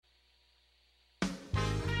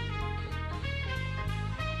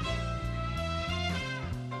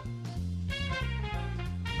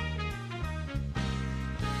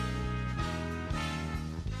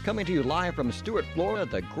Coming to you live from Stuart, Florida,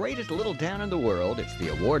 the greatest little town in the world, it's the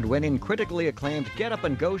award-winning, critically acclaimed Get Up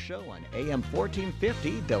and Go show on AM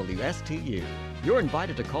 1450 WSTU. You're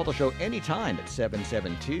invited to call the show anytime at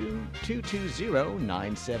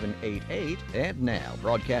 772-220-9788. And now,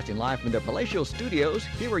 broadcasting live from the Palatial Studios,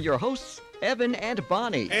 here are your hosts, Evan and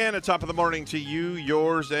Bonnie. And a top of the morning to you,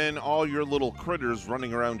 yours, and all your little critters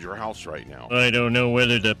running around your house right now. I don't know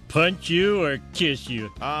whether to punch you or kiss you.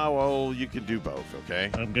 Well, you can do both, okay?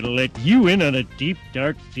 I'm going to let you in on a deep,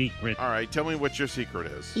 dark secret. All right, tell me what your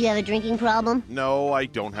secret is. You have a drinking problem? No, I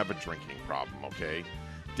don't have a drinking problem, okay?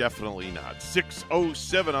 Definitely not.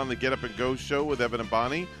 6:07 on the Get Up and Go show with Evan and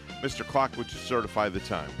Bonnie. Mr. Clock, would you certify the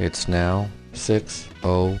time? It's now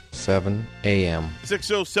 6:07 a.m.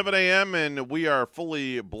 6:07 a.m., and we are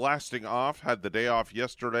fully blasting off. Had the day off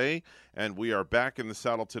yesterday, and we are back in the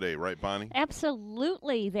saddle today, right, Bonnie?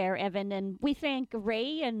 Absolutely there, Evan. And we thank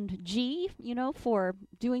Ray and G, for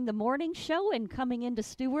doing the morning show and coming into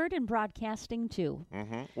Stuart and broadcasting, too.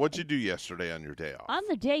 Mm-hmm. What'd you do yesterday on your day off? On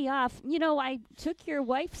the day off, I took your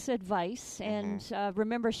wife's advice, and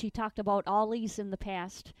remember she talked about Ollie's in the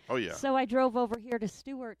past. Oh, yeah. So I drove over here to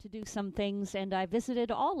Stuart to do some things, and I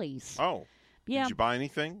visited Ollie's. Oh. Yeah. Did you buy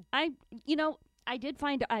anything? I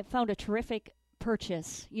found a terrific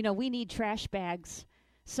purchase. We need trash bags.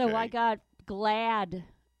 So Okay. I got Glad,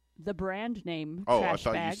 the brand name Oh, trash I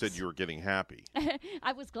thought bags. you said you were getting happy.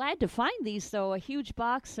 I was glad to find these, though. A huge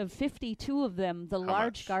box of 52 of them. The How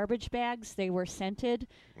large much? garbage bags, they were scented.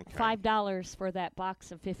 Okay. $5 for that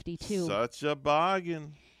box of 52. Such a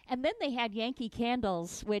bargain. And then they had Yankee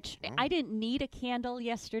candles, which I didn't need a candle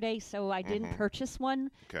yesterday, so I didn't purchase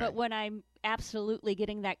one. Okay. But when I'm absolutely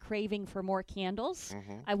getting that craving for more candles,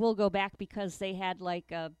 Mm-hmm. I will go back because they had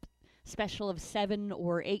like a special of $7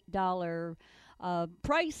 or $8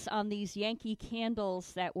 price on these Yankee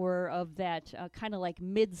candles that were of that kind of like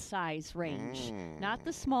mid-size range. Not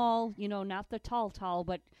the small, not the tall,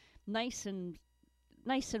 but nice and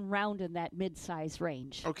round in that mid-size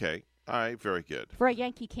range. Okay. All right, very good. For a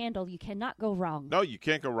Yankee candle, you cannot go wrong. No, you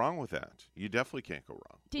can't go wrong with that. You definitely can't go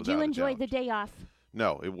wrong. Did without you a enjoy doubt. the day off?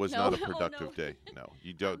 No, it was No? not a Oh, productive no. day. No,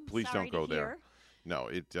 you don't. I'm Please sorry don't go to there. hear. No,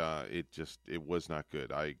 it was not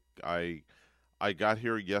good. I got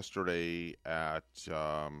here yesterday at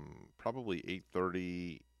probably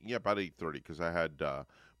 8:30. Yeah, about 8:30 because I had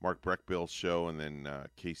Mark Breckbill's show and then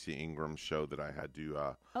Casey Ingram's show that I had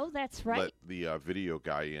to Oh, that's right. let the video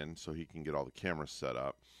guy in so he can get all the cameras set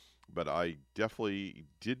up. But I definitely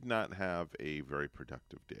did not have a very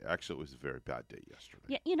productive day. Actually, it was a very bad day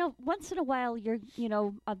yesterday. Yeah, once in a while,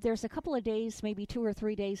 there's a couple of days, maybe 2 or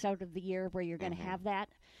 3 days out of the year where you're going to have that.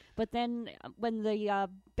 But then when the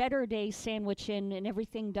better days sandwich in and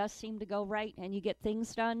everything does seem to go right and you get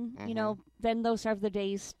things done, then those are the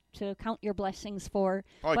days to count your blessings for.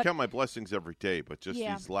 Oh, I But- count my blessings every day, but just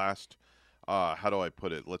Yeah. these last, how do I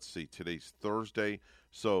put it? Let's see, today's Thursday.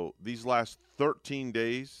 So these last 13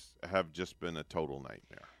 days have just been a total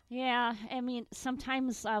nightmare. Yeah, I mean,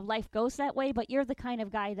 sometimes life goes that way, but you're the kind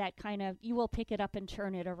of guy that you will pick it up and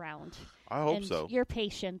turn it around. I hope and so. You're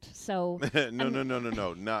patient, so. No.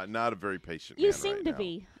 Not a very patient man You seem right to now.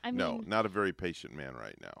 be. I mean, No, not a very patient man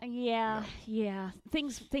right now. Yeah.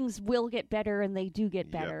 Things will get better, and they do get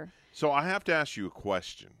Yeah. better. So I have to ask you a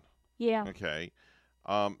question. Yeah. Okay.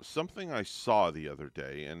 Something I saw the other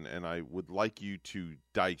day, and I would like you to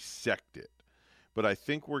dissect it, but I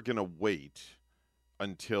think we're going to wait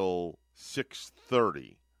until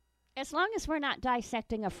 6:30. As long as we're not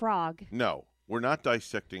dissecting a frog. No, we're not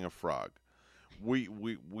dissecting a frog.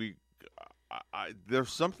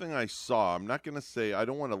 There's something I saw. I'm not going to say, I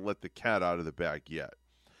don't want to let the cat out of the bag yet,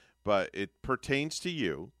 but it pertains to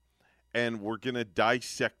you. And we're going to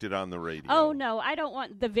dissect it on the radio. Oh, no, I don't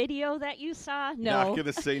want the video that you saw. No. Not going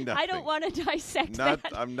to say nothing. I don't want to dissect that.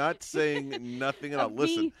 I'm not saying nothing at all. Of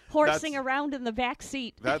Listen, me horsing around in the back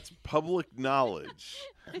seat. that's public knowledge.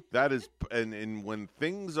 That is, and when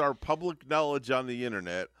things are public knowledge on the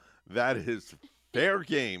internet, that is fair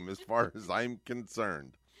game as far as I'm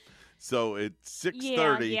concerned. So it's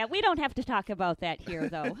 6:30. Yeah, we don't have to talk about that here,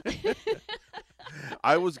 though.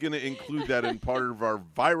 I was going to include that in part of our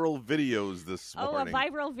viral videos this morning. Oh, a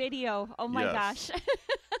viral video. Oh, my Yes.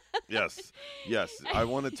 gosh. Yes. I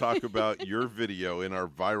want to talk about your video in our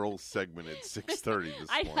viral segment at 6:30 this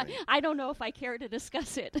morning. I don't know if I care to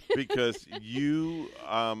discuss it. Because you,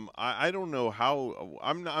 I don't know how.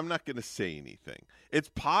 I'm not going to say anything. It's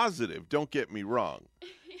positive. Don't get me wrong.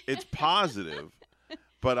 It's positive.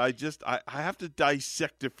 But I have to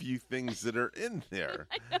dissect a few things that are in there.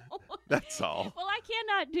 I know. That's all. Well, I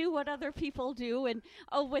cannot do what other people do. And,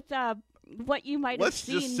 with what you might Let's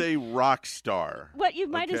have seen. just say rock star. What you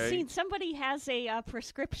might have okay? seen. Somebody has a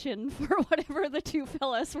prescription for whatever the two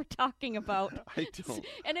fellas were talking about. I don't.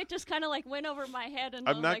 And it just kind of like went over my head. And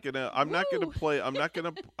I'm not gonna play. I'm not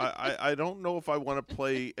gonna. I don't know if I want to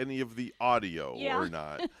play any of the audio or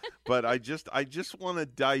not. But I just want to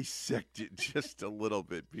dissect it just a little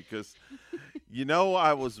bit because,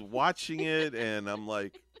 I was watching it and I'm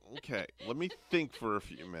like, okay, let me think for a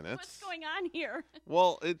few minutes. What's going on here?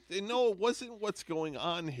 Well, it wasn't what's going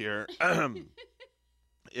on here.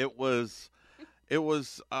 It was.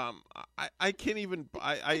 I can't even.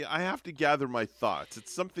 I have to gather my thoughts.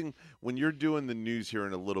 It's something when you're doing the news here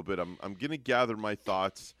in a little bit. I'm going to gather my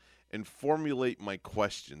thoughts and formulate my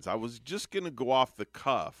questions. I was just going to go off the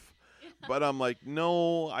cuff, but I'm like,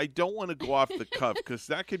 no, I don't want to go off the cuff because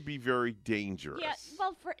that could be very dangerous. Yeah,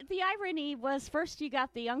 well, the irony was first you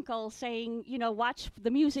got the uncle saying, watch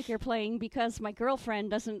the music you're playing because my girlfriend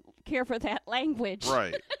doesn't care for that language.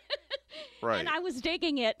 Right. Right. And I was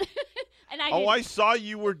digging it. And I saw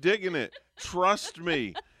you were digging it. Trust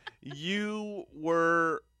me. You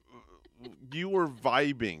were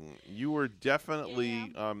vibing. You were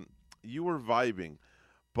definitely you were vibing.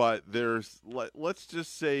 But let's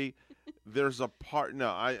just say there's a part. No,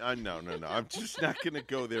 no. I'm just not going to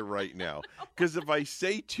go there right now because if I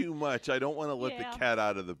say too much, I don't want to let the cat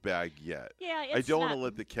out of the bag yet. Yeah, I don't want to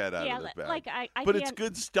let the cat out of the bag. Like but it's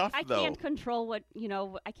good stuff, though. I can't control what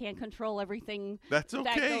I can't control everything. That's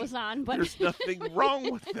okay. That goes on. But there's nothing wrong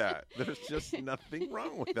with that. There's just nothing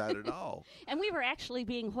wrong with that at all. And we were actually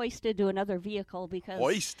being hoisted to another vehicle because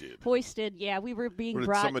hoisted. Yeah, we were being did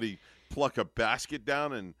brought. Somebody pluck a basket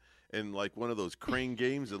down and like one of those crane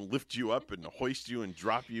games and lift you up and hoist you and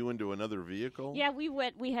drop you into another vehicle? Yeah,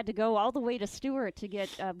 we had to go all the way to Stuart to get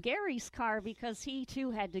Gary's car because he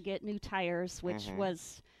too had to get new tires, which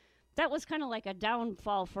was kind of like a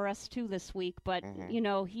downfall for us too this week. But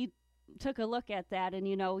he took a look at that,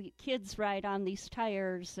 and kids ride on these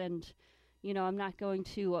tires, and I'm not going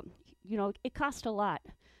to, it cost a lot.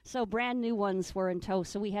 So brand new ones were in tow,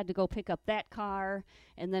 so we had to go pick up that car,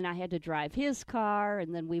 and then I had to drive his car,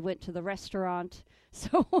 and then we went to the restaurant.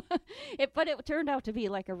 So, but it turned out to be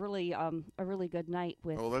like a really good night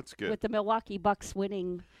with. Oh, that's good. With the Milwaukee Bucks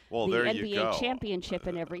winning the NBA championship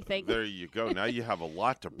and everything. There you go. Now you have a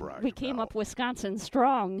lot to brag. We came up Wisconsin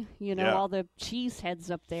strong. All the cheese heads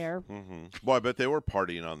up there. Mm-hmm. Boy, I bet they were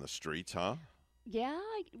partying on the streets, huh? Yeah.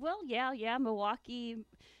 Well, yeah. Milwaukee.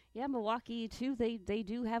 Yeah, Milwaukee, too, they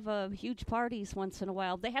do have huge parties once in a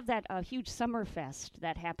while. They have that huge summer fest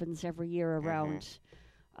that happens every year around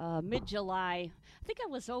mid-July. I think I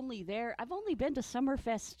was only there. I've only been to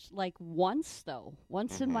Summerfest like once, though.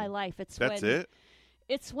 Once in my life. That's it?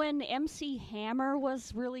 It's when MC Hammer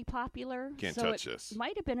was really popular. Can't so touch it this.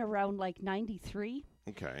 Might have been around like 93.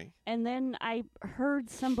 Okay. And then I heard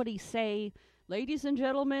somebody say, "Ladies and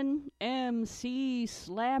gentlemen, MC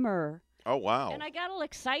Slammer." Oh, wow. And I got all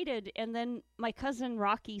excited, and then my cousin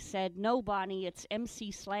Rocky said, "No, Bonnie, it's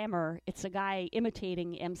MC Slammer. It's a guy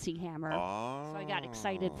imitating MC Hammer." Oh. So I got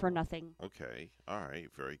excited for nothing. Okay. All right.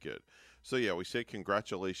 Very good. So, yeah, we say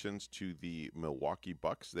congratulations to the Milwaukee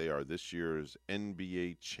Bucks. They are this year's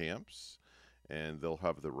NBA champs, and they'll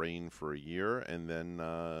have the reign for a year, and then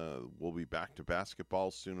we'll be back to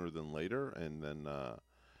basketball sooner than later, and then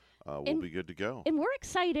we'll be good to go. And we're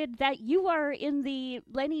excited that you are in the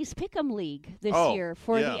Lenny's Pick'em League this year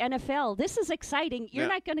for the NFL. This is exciting. You're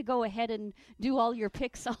not going to go ahead and do all your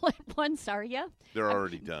picks all at once, are you? They're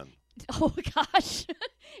already done. Oh, gosh.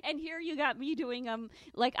 And here you got me doing them.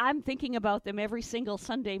 Like, I'm thinking about them every single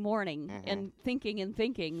Sunday morning and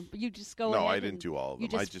thinking. You just go ahead. No, I didn't do all of them.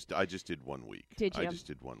 I just did 1 week. Did you? I just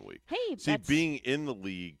did 1 week. Hey, see, being in the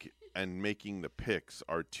league and making the picks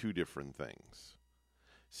are two different things.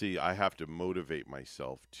 See, I have to motivate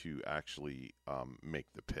myself to actually make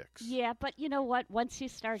the picks. Yeah, but you know what? Once you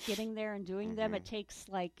start getting there and doing them,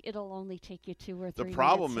 it'll only take you 2 or 3 minutes. The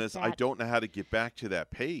problem is I don't know how to get back to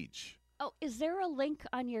that page. Oh, is there a link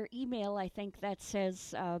on your email, I think, that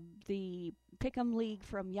says the Pick'em League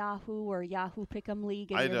from Yahoo or Yahoo Pick'em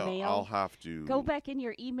League in your mail? I'll have to. Go back in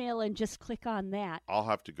your email and just click on that. I'll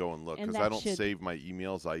have to go and look because I don't save my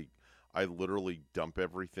emails. I literally dump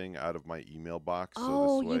everything out of my email box.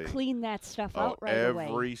 Oh, so this way, you clean that stuff out right away.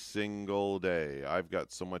 Every single day. I've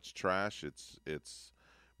got so much trash. It's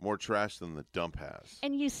more trash than the dump has.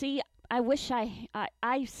 And you see, I wish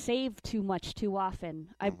I save too much too often.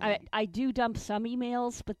 I do dump some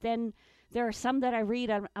emails, but then there are some that I read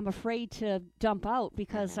I'm afraid to dump out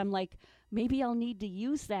because I'm like, maybe I'll need to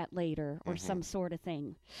use that later or some sort of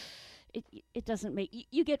thing. it doesn't make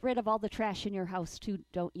you get rid of all the trash in your house too,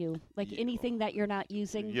 don't you? Like anything that you're not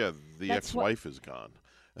using. Yeah, the ex-wife is gone.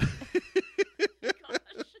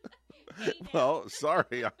 Well,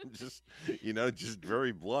 sorry, I'm just, just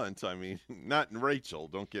very blunt. I mean, not Rachel,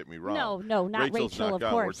 don't get me wrong. No, not Rachel's Rachel, not of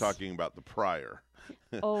gone. course. We're talking about the prior.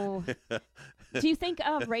 Oh. Do you think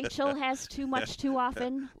Rachel has too much too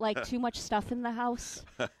often, like too much stuff in the house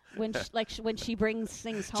when she brings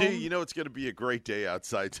things home? Gee, it's going to be a great day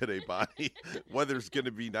outside today, Bonnie. Weather's going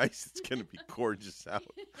to be nice. It's going to be gorgeous out.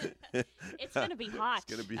 It's going to be hot.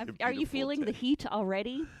 It's gonna be Are you feeling the heat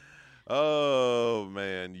already? Oh,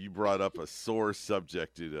 man, you brought up a sore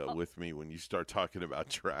subject with me when you start talking about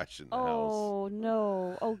trash in the house. Oh,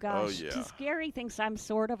 no. Oh, gosh. Oh, yeah. 'Cause Gary thinks I'm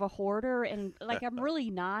sort of a hoarder, and, I'm really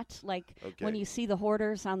not. When you see the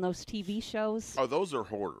hoarders on those TV shows. Oh, those are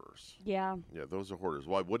hoarders. Yeah. Yeah, those are hoarders.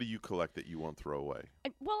 Why? What do you collect that you won't throw away?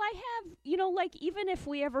 Well, I have, even if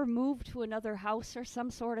we ever move to another house or some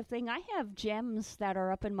sort of thing, I have gems that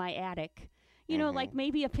are up in my attic. Like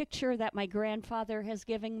maybe a picture that my grandfather has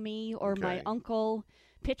given me or my uncle,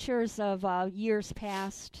 pictures of years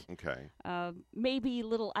past. Okay. Maybe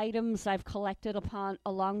little items I've collected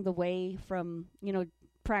along the way from,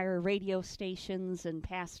 prior radio stations and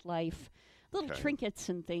past life. Little trinkets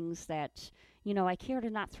and things that, I care to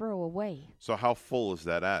not throw away. So how full is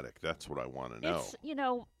that attic? That's what I want to know. It's,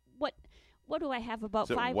 what do I have, about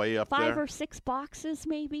Is it five way up there? or six boxes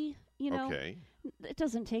maybe, Okay. It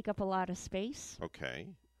doesn't take up a lot of space. Okay.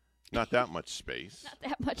 Not that much space. Not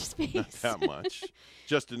that much space. Not that much.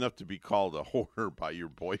 Just enough to be called a hoarder by your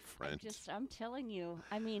boyfriend. I'm telling you.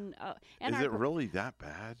 I mean, is it really that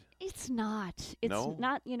bad? It's not. It's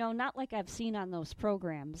not, not like I've seen on those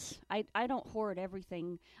programs. I don't hoard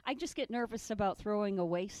everything. I just get nervous about throwing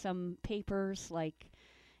away some papers like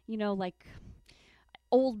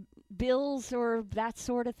old bills or that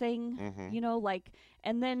sort of thing,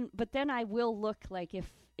 but then I will look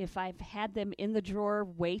if I've had them in the drawer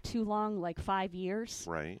way too long, like 5 years,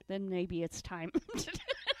 right? Then maybe it's time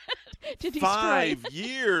to destroy. 5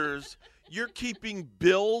 years? You're keeping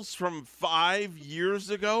bills from 5 years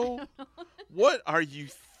ago? What are you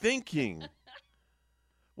thinking?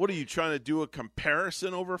 What are you trying to do, a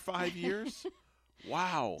comparison over 5 years?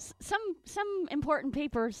 Wow. Some important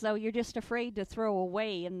papers, though, you're just afraid to throw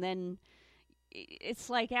away, and then it's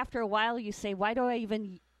like after a while you say, why do I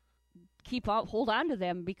even hold on to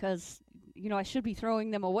them? Because, I should be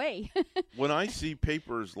throwing them away. When I see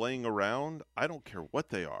papers laying around, I don't care what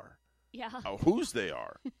they are. Yeah. Whose they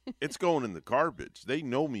are. It's going in the garbage. They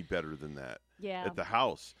know me better than that. Yeah. At the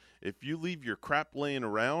house. If you leave your crap laying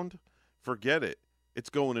around, forget it. It's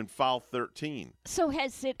going in file 13. So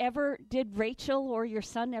did Rachel or your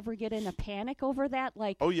son ever get in a panic over that?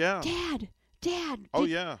 Like, oh, yeah. Dad. Oh,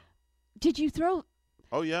 yeah. Did you throw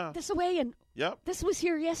this away? And yep. This was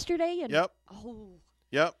here yesterday? And yep. Oh.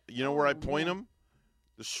 Yep. You know where I point them?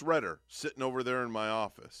 The shredder sitting over there in my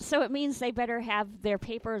office. So it means they better have their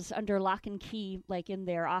papers under lock and key, like in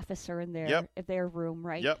their office or in their room,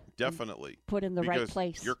 right? Yep, definitely. And put in the right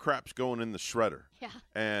place. Your crap's going in the shredder. Yeah.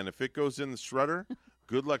 And if it goes in the shredder,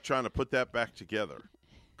 good luck trying to put that back together,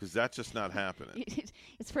 because that's just not happening.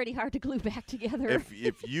 It's pretty hard to glue back together.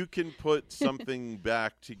 If you can put something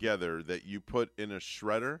back together that you put in a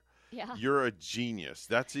shredder, you're a genius.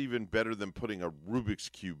 That's even better than putting a Rubik's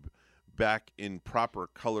Cube back in proper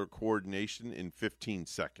color coordination in 15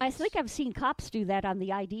 seconds. I think I've seen cops do that on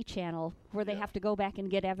the ID channel where they have to go back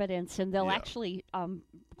and get evidence, and they'll actually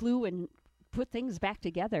glue and put things back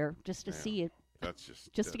together just to see it. That's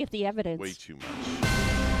just to get the evidence. Way too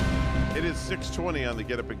much. It is 6:20 on the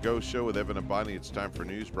Get Up and Go show with Evan and Bonnie. It's time for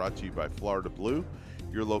news brought to you by Florida Blue,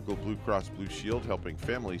 your local Blue Cross Blue Shield, helping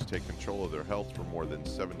families take control of their health for more than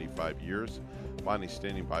 75 years. Bonnie's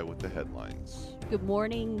standing by with the headlines. Good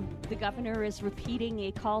morning. The governor is repeating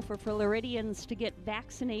a call for Floridians to get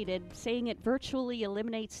vaccinated, saying it virtually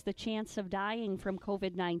eliminates the chance of dying from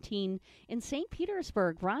COVID-19. In St.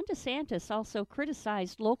 Petersburg, Ron DeSantis also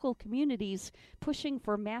criticized local communities pushing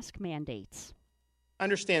for mask mandates.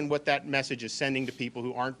 Understand what that message is sending to people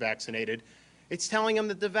who aren't vaccinated. It's telling them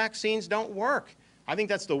that the vaccines don't work. I think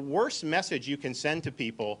that's the worst message you can send to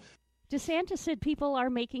people. DeSantis said people are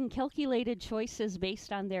making calculated choices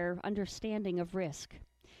based on their understanding of risk.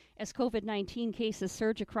 As COVID-19 cases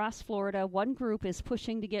surge across Florida, one group is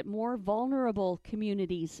pushing to get more vulnerable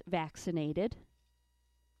communities vaccinated.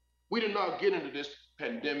 We did not get into this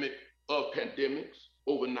pandemic of pandemics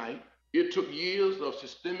overnight. It took years of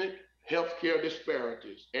systemic healthcare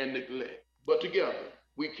disparities and neglect. But together,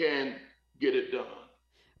 we can get it done.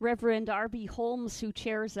 Reverend R.B. Holmes, who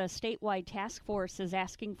chairs a statewide task force, is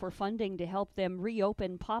asking for funding to help them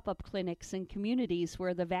reopen pop-up clinics in communities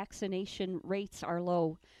where the vaccination rates are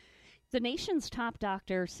low. The nation's top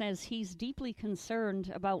doctor says he's deeply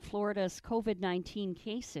concerned about Florida's COVID-19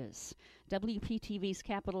 cases. WPTV's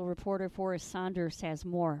Capitol reporter Forrest Saunders has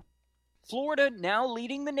more. Florida now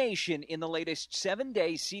leading the nation in the latest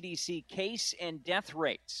 7-day CDC case and death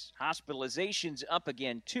rates. Hospitalizations up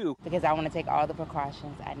again, too. Because I want to take all the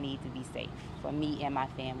precautions I need to be safe for me and my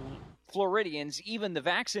family. Floridians, even the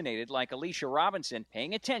vaccinated, like Alicia Robinson,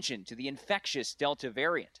 paying attention to the infectious Delta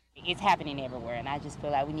variant. It's happening everywhere, and I just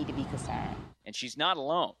feel like we need to be concerned. And she's not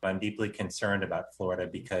alone. I'm deeply concerned about Florida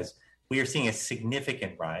because we are seeing a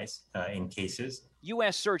significant rise in cases.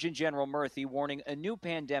 U.S. Surgeon General Murthy warning a new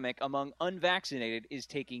pandemic among unvaccinated is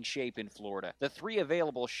taking shape in Florida. The 3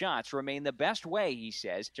 available shots remain the best way, he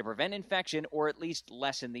says, to prevent infection or at least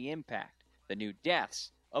lessen the impact. The new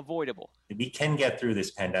deaths, avoidable. We can get through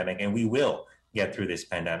this pandemic, and we will get through this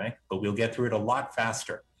pandemic, but we'll get through it a lot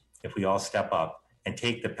faster if we all step up and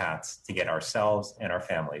take the paths to get ourselves and our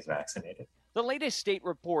families vaccinated. The latest state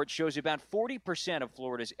report shows about 40% of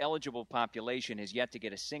Florida's eligible population has yet to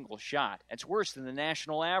get a single shot. That's worse than the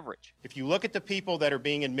national average. If you look at the people that are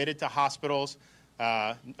being admitted to hospitals,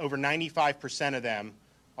 over 95% of them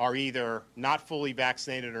are either not fully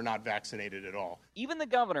vaccinated or not vaccinated at all. Even the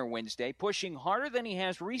governor Wednesday pushing harder than he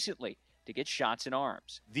has recently to get shots in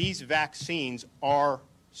arms. These vaccines are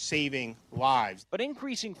saving lives. But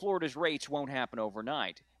increasing Florida's rates won't happen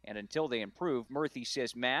overnight. And until they improve, Murthy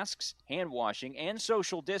says masks, hand washing, and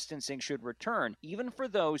social distancing should return, even for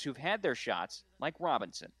those who've had their shots, like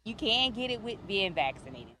Robinson. You can't get it with being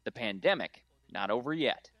vaccinated. The pandemic, not over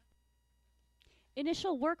yet.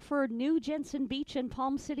 Initial work for new Jensen Beach and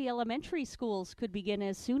Palm City elementary schools could begin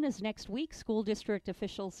as soon as next week, school district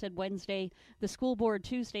officials said Wednesday. The school board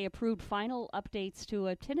Tuesday approved final updates to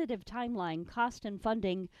a tentative timeline, cost, and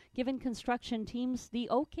funding, given construction teams the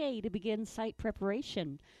okay to begin site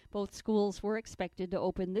preparation. Both schools were expected to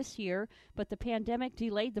open this year, but the pandemic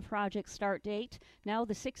delayed the project start date. Now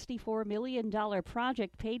the $64 million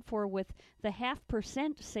project, paid for with the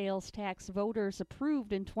 0.5% sales tax voters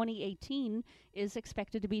approved in 2018, is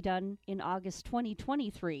expected to be done in August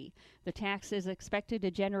 2023. The tax is expected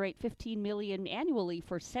to generate $15 million annually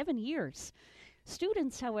for 7 years.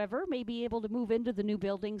 Students, however, may be able to move into the new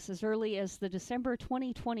buildings as early as the December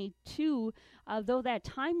 2022, though that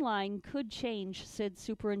timeline could change, said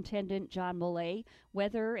Superintendent John Millay.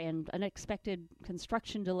 Weather and unexpected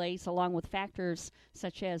construction delays, along with factors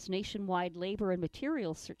such as nationwide labor and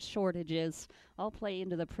material shortages, all play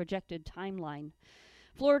into the projected timeline.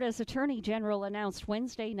 Florida's Attorney General announced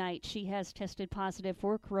Wednesday night she has tested positive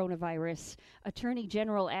for coronavirus. Attorney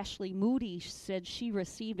General Ashley Moody said she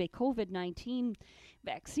received a COVID-19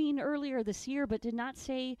 vaccine earlier this year, but did not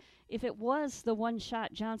say if it was the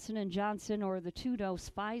one-shot Johnson & Johnson or the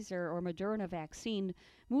 2-dose Pfizer or Moderna vaccine.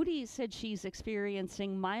 Moody said she's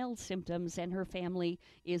experiencing mild symptoms and her family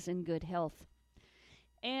is in good health.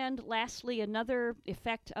 And lastly, another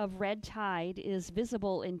effect of red tide is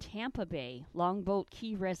visible in Tampa Bay. Longboat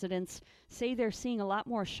Key residents say they're seeing a lot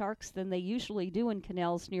more sharks than they usually do in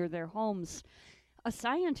canals near their homes. A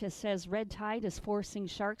scientist says red tide is forcing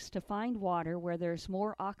sharks to find water where there's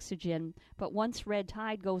more oxygen, but once red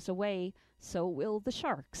tide goes away, so will the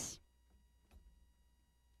sharks.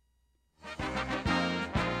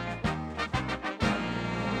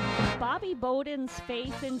 Bobby Bowden's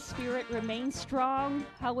faith and spirit remains strong.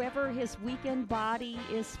 However, his weakened body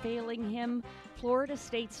is failing him. Florida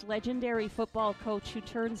State's legendary football coach, who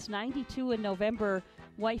turns 92 in November,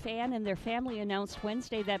 wife Ann and their family announced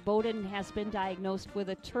Wednesday that Bowden has been diagnosed with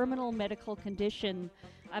a terminal medical condition.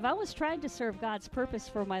 I've always tried to serve God's purpose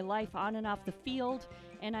for my life on and off the field,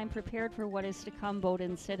 and I'm prepared for what is to come,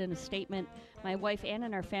 Bowden said in a statement. My wife Ann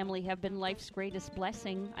and our family have been life's greatest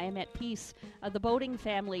blessing. I am at peace. The Bowden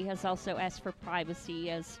family has also asked for privacy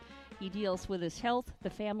as he deals with his health. The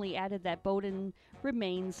family added that Bowden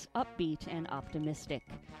remains upbeat and optimistic.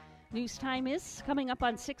 News time is coming up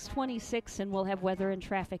on 6:26, and we'll have weather and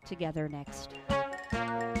traffic together next.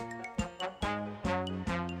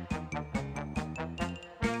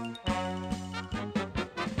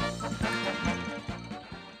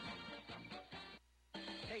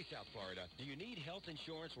 Hey, South Florida, do you need health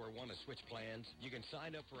insurance or want to switch plans? You can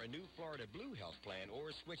sign up for a new Florida Blue health plan or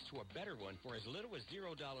switch to a better one for as little as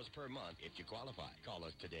 $0 per month if you qualify. Call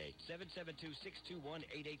us today,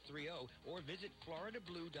 772-621-8830, or visit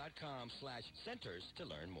floridablue.com/centers to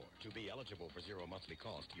learn more. To be eligible for zero monthly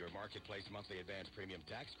cost, your Marketplace monthly advance premium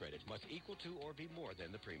tax credit must equal to or be more than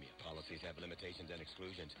the premium. Policies have limitations and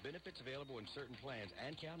exclusions. Benefits available in certain plans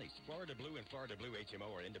and counties. Florida Blue and Florida Blue HMO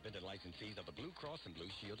are independent licensees of the Blue Cross and Blue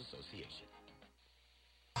Shield Association.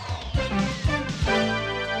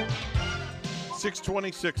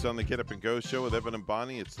 6:26 on the Get Up and Go show with Evan and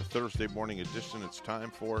Bonnie. It's the Thursday morning edition. It's time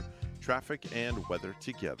for traffic and weather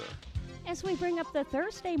together. As we bring up the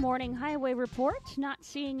Thursday morning highway report, not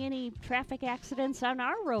seeing any traffic accidents on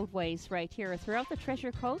our roadways right here. Throughout the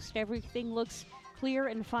Treasure Coast, everything looks clear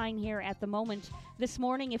and fine here at the moment. This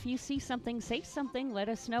morning, if you see something, say something. Let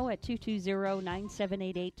us know at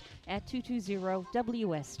 220-9788 at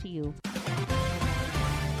 220-WSTU.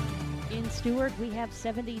 In Stuart, we have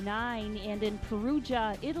 79, and in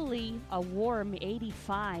Perugia, Italy, a warm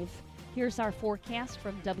 85. Here's our forecast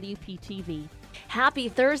from WPTV. Happy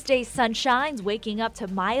Thursday, sunshines, waking up to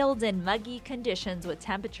mild and muggy conditions with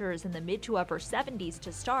temperatures in the mid to upper 70s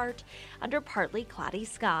to start under partly cloudy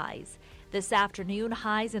skies. This afternoon,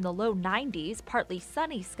 highs in the low 90s, partly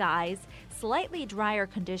sunny skies, slightly drier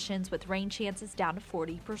conditions with rain chances down to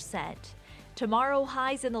 40%. Tomorrow,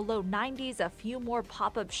 highs in the low 90s, a few more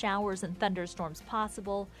pop-up showers and thunderstorms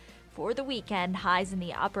possible. For the weekend, highs in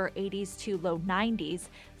the upper 80s to low 90s.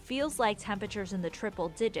 Feels like temperatures in the triple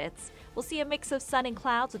digits. We'll see a mix of sun and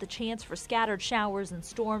clouds with a chance for scattered showers and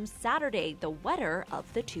storms. Saturday, the wetter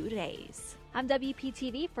of the 2 days. I'm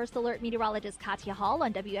WPTV First Alert Meteorologist Katya Hall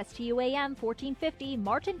on WSTU AM 1450,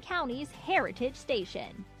 Martin County's Heritage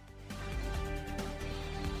Station.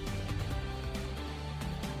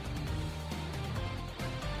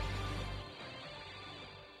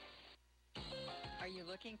 Are you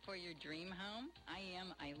looking for your dream home? I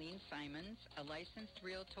am Eileen Simons, a licensed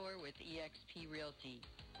realtor with eXp Realty.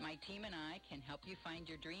 My team and I can help you find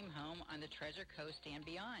your dream home on the Treasure Coast and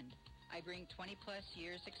beyond. I bring 20-plus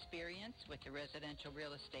years experience with the residential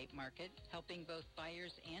real estate market, helping both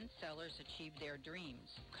buyers and sellers achieve their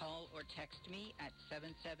dreams. Call or text me at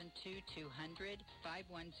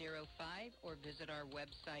 772-200-5105 or visit our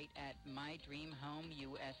website at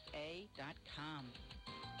mydreamhomeusa.com.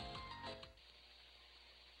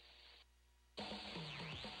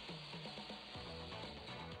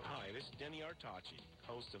 Hi, this is Denny Artachi,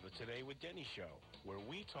 host of the Today with Denny show, where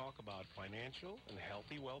we talk about financial and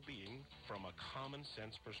healthy well-being from a common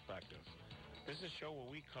sense perspective. This is a show where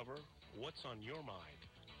we cover what's on your mind,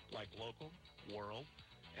 like local, world,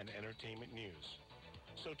 and entertainment news.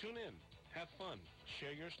 So tune in, have fun,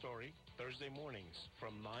 share your story Thursday mornings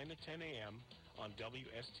from 9 to 10 a.m. on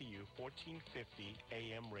WSTU 1450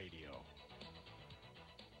 AM radio.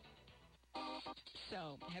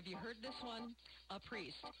 So, have you heard this one? A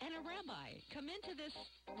priest and a rabbi come into this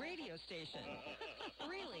radio station.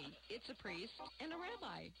 Really, it's a priest and a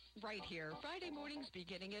rabbi. Right here, Friday mornings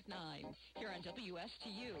beginning at 9. Here on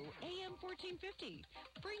WSTU, AM 1450.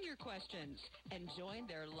 Bring your questions and join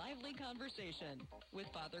their lively conversation with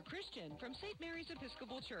Father Christian from St. Mary's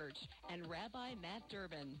Episcopal Church and Rabbi Matt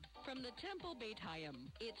Durbin from the Temple Beit Hayim.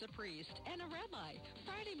 It's a priest and a rabbi.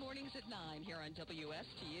 Friday mornings at 9 here on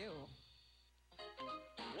WSTU.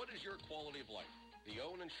 What is your quality of life? The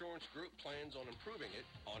Owen Insurance Group plans on improving it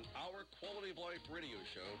on our Quality of Life radio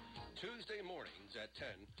show Tuesday mornings at 10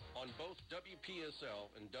 on both WPSL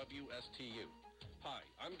and WSTU. Hi,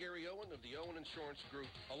 I'm Gary Owen of the Owen Insurance Group.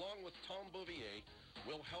 Along with Tom Bouvier,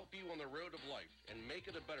 we'll help you on the road of life and make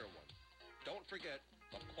it a better one. Don't forget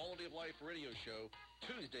the Quality of Life radio show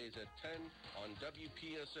Tuesdays at 10 on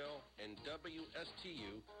WPSL and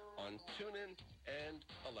WSTU on TuneIn and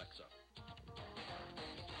Alexa.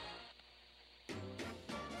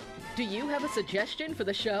 Do you have a suggestion for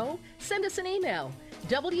the show? Send us an email,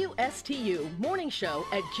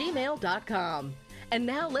 WSTUmorningshow@gmail.com. And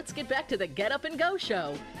now let's get back to the Get Up and Go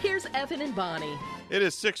show. Here's Evan and Bonnie. It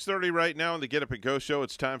is 6:30 right now on the Get Up and Go show.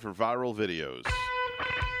 It's time for viral videos.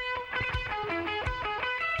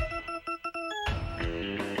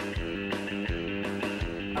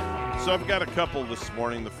 So I've got a couple this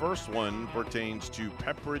morning. The first one pertains to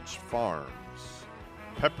Pepperidge Farms.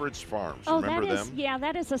 Pepperidge Farms. Remember them? Yeah,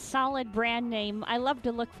 that is a solid brand name. I love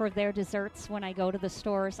to look for their desserts when I go to the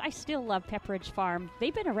stores. I still love Pepperidge Farm.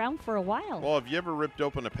 They've been around for a while. Well, have you ever ripped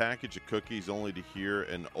open a package of cookies only to hear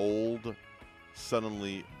an old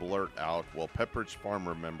suddenly blurt out, well, Pepperidge Farm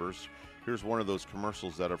remembers? Here's one of those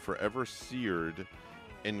commercials that are forever seared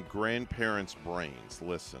in grandparents' brains.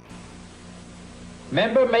 Listen.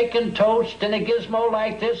 Remember making toast in a gizmo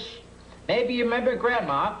like this? Maybe you remember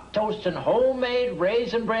Grandma toasting homemade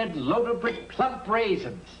raisin bread loaded with plump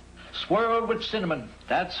raisins, swirled with cinnamon,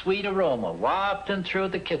 that sweet aroma wafting through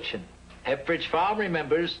the kitchen. Pepperidge Farm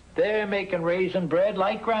remembers they're making raisin bread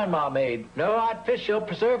like Grandma made. No artificial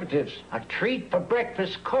preservatives. A treat for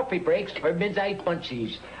breakfast, coffee breaks, or midnight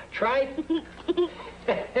munchies. Try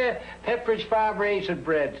Pepperidge Farm raisin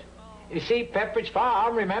bread. You see, Pepperidge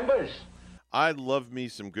Farm remembers. I love me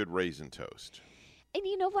some good raisin toast. And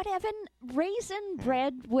you know what, Evan? Raisin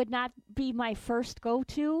bread would not be my first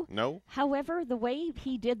go-to. No? However, the way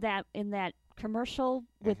he did that in that commercial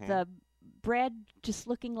with the bread just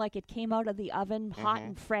looking like it came out of the oven, hot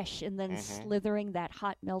and fresh, and then slithering that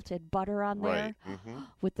hot melted butter on there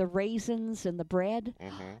with the raisins and the bread,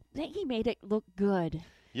 he made it look good.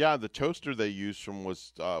 Yeah, the toaster they used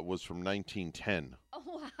was from 1910. Oh,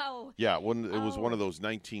 wow. Yeah, it was one of those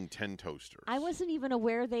 1910 toasters. I wasn't even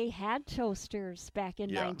aware they had toasters back in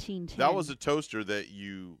 1910. That was a toaster that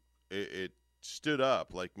it stood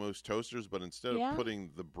up like most toasters, but instead of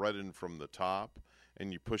putting the bread in from the top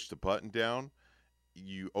and you push the button down,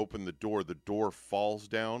 you open the door falls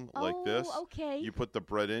down like this. Okay. You put the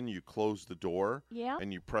bread in, you close the door, Yeah.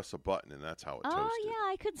 and you press a button, and that's how it toasted. Oh, yeah,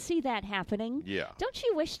 I could see that happening. Yeah. Don't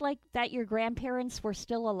you wish that your grandparents were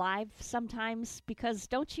still alive sometimes? Because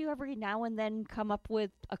don't you every now and then come up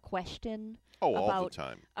with a question all the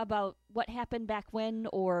time. About what happened back when,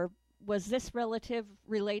 or was this relative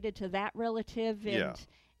related to that relative?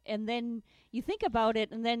 And then you think about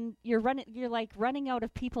it, and then you're running out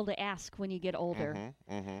of people to ask when you get older.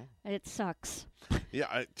 It sucks.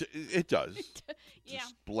 Yeah, it does.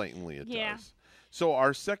 Just blatantly it does. So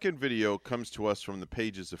our second video comes to us from the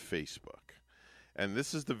pages of Facebook. And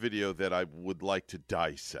this is the video that I would like to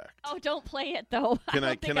dissect. Oh, don't play it, though. Can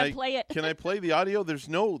I play it. Can I play the audio? There's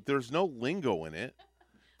no lingo in it.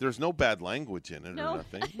 There's no bad language in it or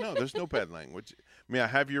nothing. No, there's no bad language. May I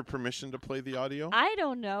have your permission to play the audio? I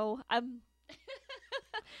don't know.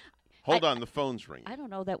 Hold on, the phone's ringing. I don't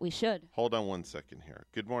know that we should. Hold on one second here.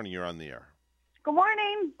 Good morning, you're on the air. Good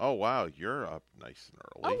morning. Oh, wow, you're up nice and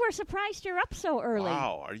early. Oh, we're surprised you're up so early.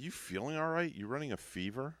 Wow, are you feeling all right? You running a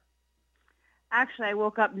fever? Actually, I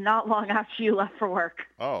woke up not long after you left for work.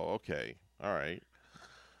 Oh, okay. All right.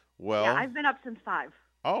 Well, yeah, I've been up since 5.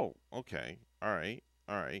 Oh, okay. All right.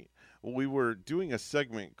 Well, we were doing a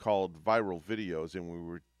segment called Viral Videos, and we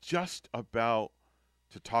were just about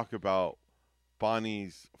to talk about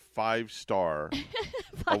Bonnie's 5-star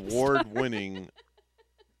award-winning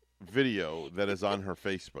video that is on her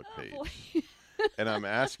Facebook page. And I'm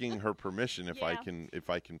asking her permission if I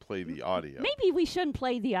can play the audio. Maybe we shouldn't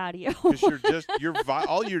play the audio. Because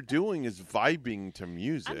all you're doing is vibing to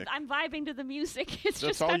music. I'm vibing to the music. It's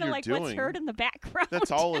That's just kind of all like you're what's doing. heard in the background.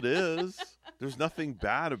 That's all it is. There's nothing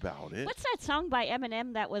bad about it. What's that song by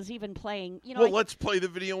Eminem that was even playing? You know, well, let's play the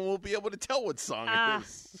video and we'll be able to tell what song it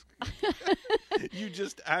is. You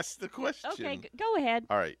just asked the question. Okay, go ahead.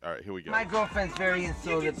 All right, here we go. My girlfriend's very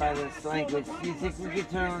insulted by this language. Do you think we could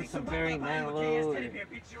turn on some Barry Manilow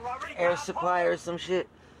or Air Supply or some shit?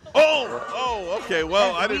 Oh, okay.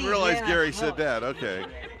 Well, I didn't realize Gary said that. Okay.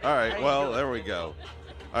 All right, well, there we go.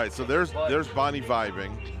 All right, so there's Bonnie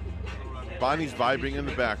vibing. Bonnie's vibing in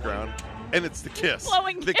the background. And it's the kiss.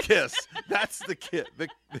 Flowing the kiss. That's the kiss. The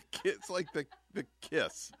kiss, like the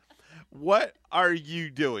kiss. What are you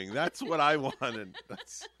doing? That's what I wanted.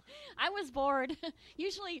 I was bored.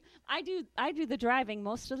 Usually, I do the driving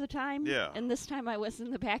most of the time. Yeah. And this time I was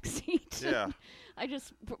in the back seat. Yeah. I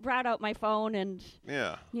just brought out my phone and.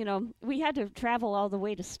 Yeah. You know, we had to travel all the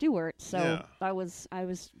way to Stuart, so yeah. I was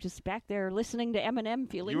just back there listening to Eminem,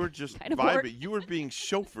 feeling. You were just kind of vibing. bored. You were being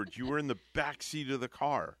chauffeured. You were in the back seat of the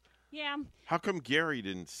car. Yeah. How come Gary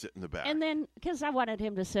didn't sit in the back? And then, because I wanted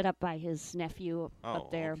him to sit up by his nephew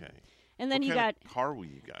up there. Okay. And then what you kind got. Of car were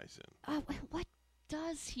you guys in? What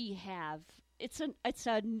does he have? It's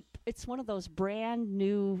one of those brand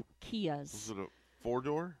new Kias. Is it a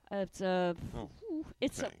 4-door?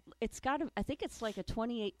 It's got I think it's like a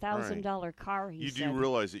 $28,000 car. He said. Do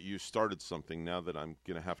realize that you started something now that I'm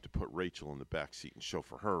gonna have to put Rachel in the back seat and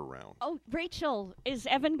chauffeur her around. Oh, Rachel, is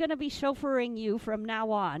Evan gonna be chauffeuring you from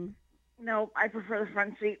now on? No, I prefer the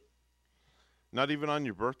front seat. Not even on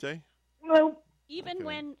your birthday? No. Even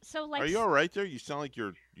when Are you all right there? You sound like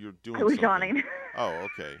you're doing. I was something. yawning. Oh,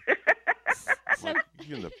 okay. So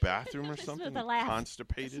you in the bathroom or something? Listen to the laugh.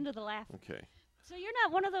 Constipated? Listen to the laugh. Okay. So you're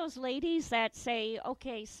not one of those ladies that say,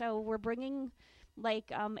 okay, so we're bringing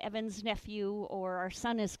like Evan's nephew or our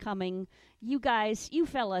son is coming. You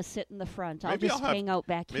fellas sit in the front. I'll just hang out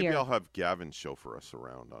back here. Maybe I'll have Gavin chauffeur us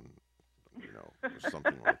around or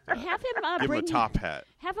something like that. Have him Give bring him a top hat.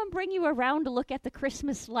 Have him bring you around to look at the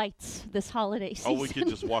Christmas lights this holiday season. Oh, we could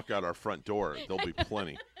just walk out our front door. There'll be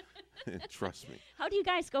plenty. Trust me. How do you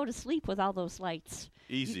guys go to sleep with all those lights?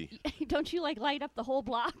 Easy. Don't you light up the whole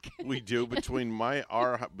block? We do. Between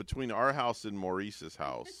our house and Maurice's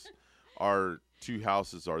house, our two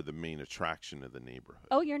houses are the main attraction of the neighborhood.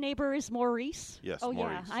 Oh, your neighbor is Maurice? Yes, oh,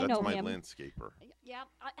 Maurice. Yeah, I know my him. landscaper. Yeah,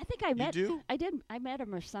 I think I met. You do? I did. I met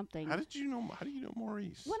him or something. How do you know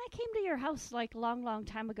Maurice? When I came to your house like long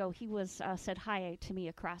time ago, he was said hi to me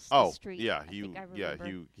across the street. Yeah,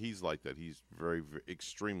 he's like that. He's very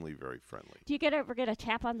extremely very friendly. Do you ever get a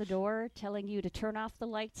tap on the door telling you to turn off the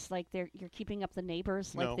lights, like you're keeping up the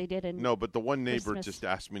neighbors like they did in No, but the one neighbor Christmas? just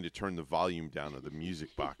asked me to turn the volume down of the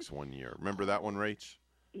music box one year. Remember that one, Rach?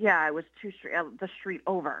 Yeah, it was the street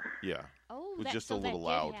over. Yeah. Oh, it was just so a little that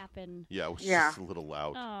loud. Did happen. Yeah, it was just a little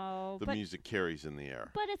loud. Oh, the music carries in the air.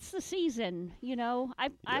 But it's the season,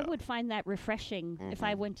 I would find that refreshing if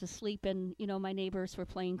I went to sleep and my neighbors were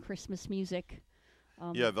playing Christmas music.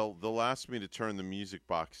 Yeah, they'll ask me to turn the music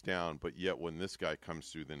box down, but yet when this guy comes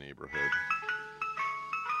through the neighborhood,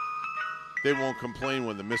 they won't complain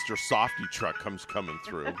when the Mr. Softy truck coming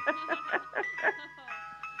through.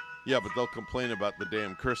 Yeah, but they'll complain about the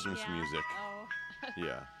damn Christmas music. Oh.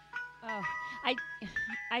 Yeah. Oh,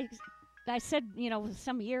 I said,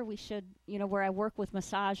 some year we should, where I work with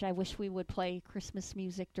massage, I wish we would play Christmas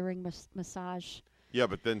music during massage. Yeah,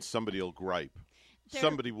 but then somebody will gripe.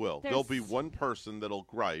 Somebody will. There'll be one person that'll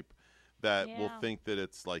gripe that will think that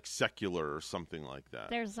it's like secular or something like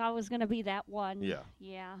that. There's always going to be that one. Yeah.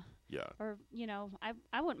 Yeah. Yeah. Or,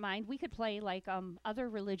 I wouldn't mind. We could play like other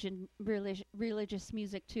religious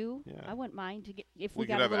music too. Yeah. I wouldn't mind if we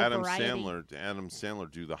got could have a little variety. Adam Sandler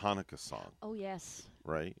do the Hanukkah song. Oh yes.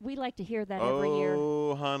 Right. We like to hear that every year.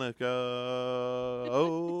 Oh Hanukkah.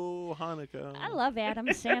 Oh Hanukkah. I love Adam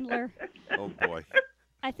Sandler. Oh boy.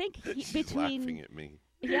 I think She's laughing at me.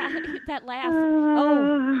 Yeah, that laugh.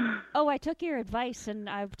 Oh, I took your advice, and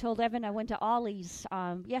I've told Evan I went to Ollie's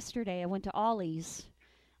yesterday. I went to Ollie's.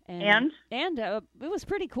 And it was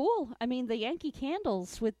pretty cool. I mean, the Yankee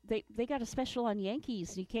candles, they got a special on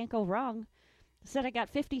Yankees. You can't go wrong. Said I got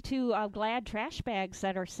 52 Glad trash bags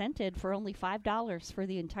that are scented for only $5 for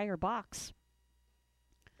the entire box.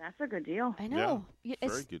 That's a good deal. I know. Yeah,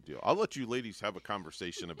 very good deal. I'll let you ladies have a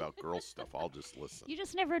conversation about girl stuff. I'll just listen. You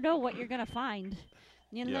just never know what you're going to find.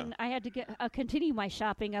 And then I had to continue my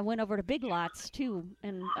shopping. I went over to Big Lots, too,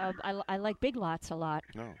 and I like Big Lots a lot.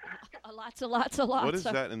 No. Lots. What is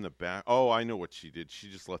that in the back? Oh, I know what she did. She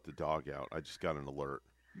just let the dog out. I just got an alert.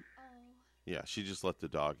 Oh. Yeah, she just let the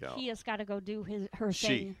dog out. He has got to go do her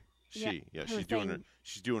thing. She's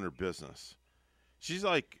doing her business. She's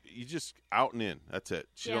like, you just out and in. That's it.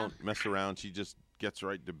 She don't mess around. She just gets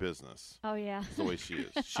right to business. Oh, yeah. That's the way she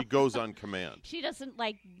is. She goes on command. She doesn't,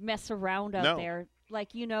 mess around out there.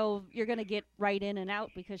 You're going to get right in and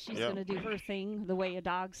out because she's going to do her thing the way a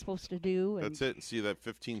dog's supposed to do. And that's it. See, that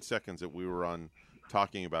 15 seconds that we were on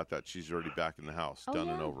talking about that, she's already back in the house, done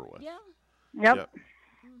and over with. Yeah. Yep.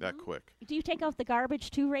 Mm-hmm. That quick. Do you take out the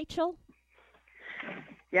garbage too, Rachel?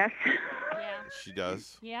 Yes. Yeah. She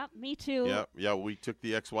does. Yeah, me too. Yeah, we took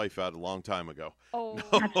the ex-wife out a long time ago. Oh.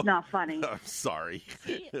 No. That's not funny. I'm sorry.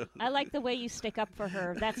 See, I like the way you stick up for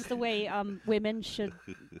her. That's the way women should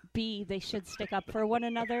be. They should stick up for one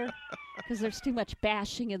another because there's too much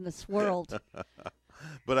bashing in this world.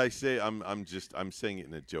 But I say I'm saying it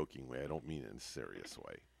in a joking way. I don't mean it in a serious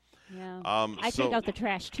way. Yeah. I take out the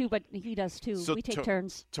trash too, but he does too. So we take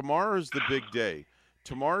turns. Tomorrow's the big day.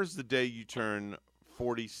 Tomorrow's the day you turn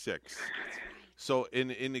 46. So in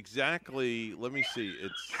exactly, let me see,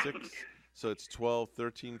 it's 6, so it's 12,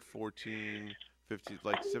 13, 14, 15,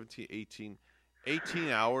 17, 18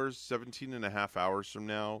 hours, 17 and a half hours from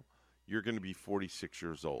now, you're going to be 46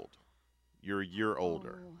 years old. You're a year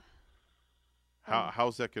older.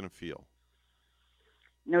 How's that going to feel?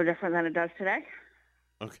 No different than it does today.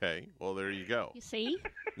 Okay, well, there you go. You see?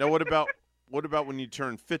 Now, what about when you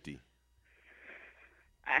turn 50?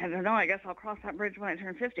 I don't know. I guess I'll cross that bridge when I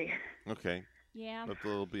turn 50. Okay. Yeah. But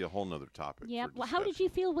that'll be a whole nother topic. Yeah. Well, how did you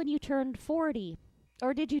feel when you turned 40?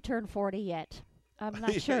 Or did you turn 40 yet? I'm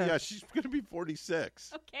not sure. Yeah, she's going to be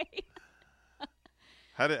 46. Okay.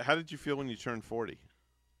 How did you feel when you turned 40?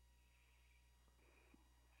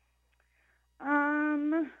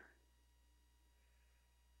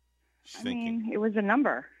 It was a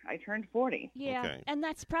number. I turned 40. Yeah, okay. And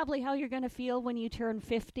that's probably how you're going to feel when you turn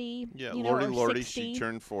 50. Yeah, Lordy, she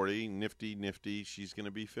turned 40. Nifty, she's going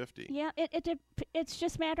to be 50. Yeah, it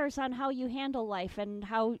just matters on how you handle life and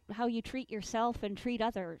how you treat yourself and treat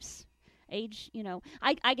others. age,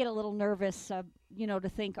 I get a little nervous, to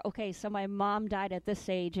think, okay, so my mom died at this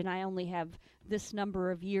age and I only have this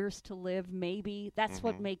number of years to live. Maybe that's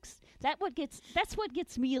what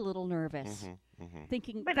gets me a little nervous.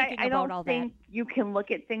 Thinking I about don't all think that. you can look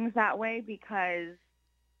at things that way, because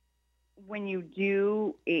when you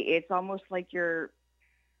do, it's almost like you're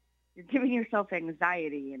giving yourself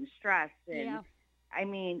anxiety and stress. And I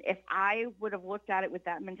mean, if I would have looked at it with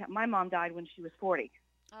that mentality, my mom died when she was 40.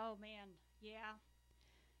 Oh, man. Yeah.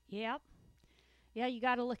 Yep. Yeah, you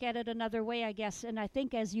got to look at it another way, I guess. And I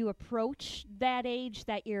think as you approach that age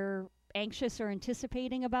that you're anxious or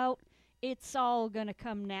anticipating about, it's all going to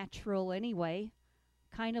come natural anyway.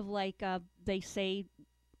 Kind of like they say,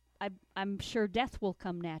 I'm sure death will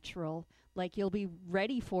come natural. Like you'll be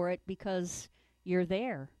ready for it because you're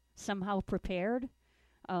there, somehow prepared.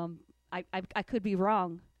 I could be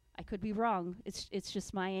wrong. It's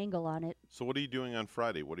just my angle on it. So what are you doing on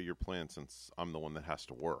Friday? What are your plans, since I'm the one that has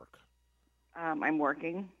to work? I'm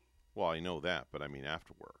working. Well, I know that, but I mean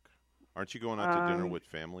after work. Aren't you going out to dinner with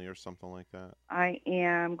family or something like that? I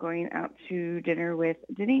am going out to dinner with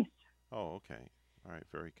Denise. Oh, okay. All right,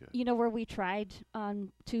 very good. You know where we tried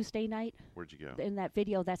on Tuesday night? Where'd you go? In that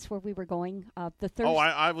video, that's where we were going.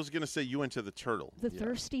 I was going to say you went to the Turtle. The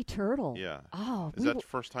Thirsty Turtle. Yeah. Oh. Is that the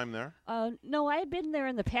first time there? No, I had been there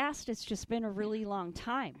in the past. It's just been a really long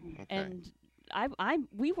time. Okay. And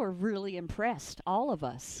we were really impressed, all of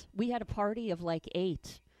us. We had a party of like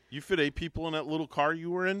 8. You fit 8 people in that little car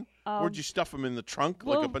you were in? Where'd you stuff them in the trunk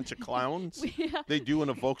like a bunch of clowns? They do in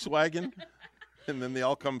a Volkswagen? And then they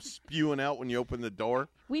all come spewing out when you open the door?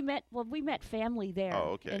 We met family there.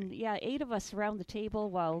 Oh, okay. And 8 of us around the table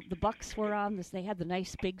while the Bucks were on this. They had the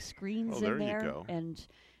nice big screens there in there. you go. And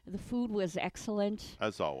the food was excellent.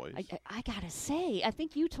 As always. I gotta say, I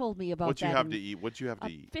think you told me about What'd that. you have to eat? What'd you have to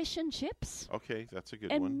eat? Fish and chips. Okay, that's a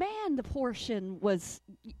good And one. man, the portion was...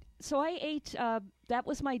 So I ate, that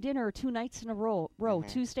was my dinner 2 nights in a row,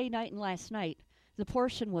 Tuesday night and last night. The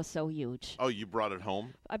portion was so huge. Oh, you brought it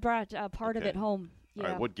home? I brought part of it home. Yeah. All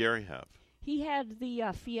right, what'd Gary have? He had the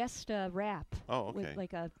Fiesta wrap. Oh, okay. With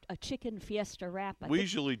like a chicken Fiesta wrap. We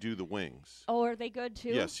usually do the wings. Oh, are they good too?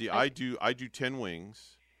 Yeah, see, I do 10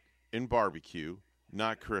 wings in barbecue,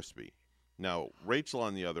 not crispy. Now, Rachel,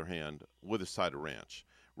 on the other hand, with a side of ranch.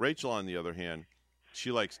 Rachel, on the other hand,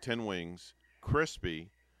 she likes 10 wings,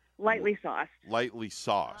 crispy. Lightly sauced. Lightly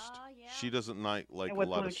sauced. She doesn't like a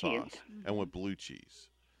lot of sauce. Mm-hmm. And with blue cheese.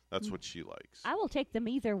 That's what she likes. I will take them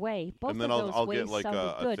either way. Both and then of those I'll ways get like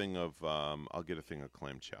sounded a thing of I'll get a thing of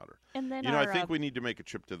clam chowder. And then I think we need to make a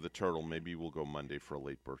trip to the Turtle. Maybe we'll go Monday for a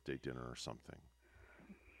late birthday dinner or something.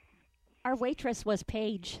 Our waitress was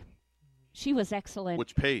Paige. She was excellent.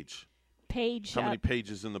 Which Paige? Paige. How many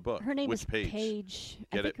pages in the book? Her name Which is page? Paige.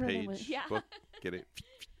 Get it, Paige? Book. Get it.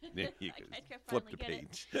 There you go. Flip the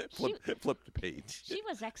page. Flip the page. She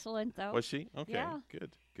was excellent, though. Was she? Okay. Yeah.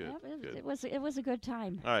 Good. Yeah, it was a good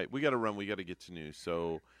time. All right, we got to run. We got to get to news.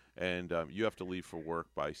 So, and you have to leave for work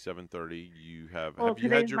by 7:30. You have. Well, have you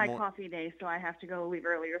today's had your my coffee day, so I have to go leave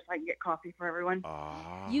earlier so I can get coffee for everyone.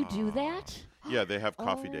 You do that? Yeah, they have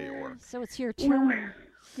coffee day at work. So it's your turn.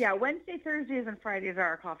 Yeah, Wednesday, Thursdays, and Fridays are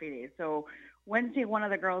our coffee days. So Wednesday, one of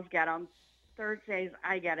the girls get them. Thursdays,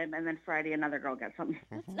 I get them, and then Friday, another girl gets them.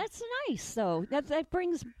 That's nice, though. That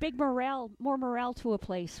brings more morale to a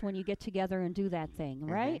place when you get together and do that thing,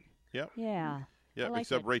 right? Yep. Yeah. Yeah, like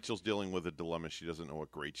except it. Rachel's dealing with a dilemma. She doesn't know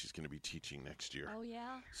what grade she's going to be teaching next year. Oh,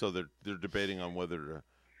 yeah? So they're debating on whether to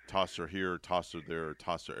toss her here, toss her there, or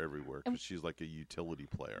toss her everywhere, because she's like a utility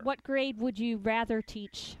player. What grade would you rather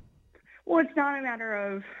teach? Well, it's not a matter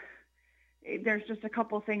of there's just a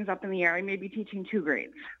couple things up in the air. I may be teaching 2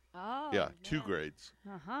 grades. Oh. Yeah, 2 grades.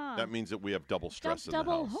 Uh-huh. That means that we have double stress in the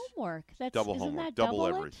double house. homework. That's double isn't homework, that double it?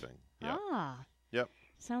 everything. Yeah. Ah. Yep.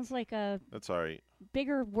 Sounds like a That's all right.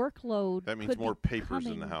 bigger workload. That means could more be papers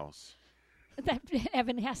in the coming. house. That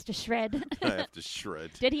Evan has to shred. I have to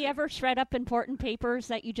shred. Did he ever shred up important papers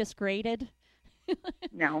that you just graded?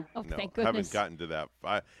 No. Oh, No, thank I haven't goodness. gotten to that.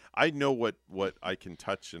 I know what I can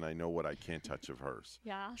touch and I know what I can't touch of hers.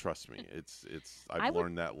 Yeah. Trust me, it's. I I've would-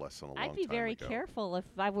 learned that lesson a long time ago. I'd be very careful if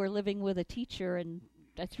I were living with a teacher and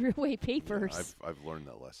I threw away papers. Yeah, I've learned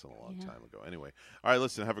that lesson a long Yeah. time ago. Anyway, all right.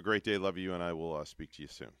 Listen, have a great day. Love you, and I will speak to you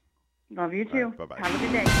soon. Love you too. Bye bye. Have a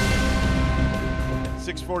good day.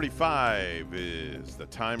 6:45 is the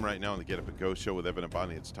time right now on the Get Up and Go show with Evan and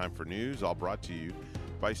Bonnie. It's time for news, all brought to you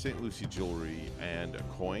by St. Lucie Jewelry and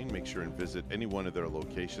Coin. Make sure and visit any one of their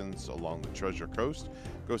locations along the Treasure Coast.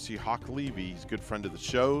 Go see Hawk Levy. He's a good friend of the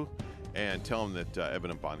show. and tell them that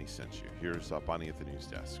Evan and Bonnie sent you. Here's Bonnie at the news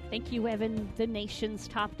desk. Thank you, Evan. The nation's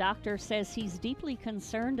top doctor says he's deeply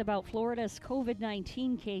concerned about Florida's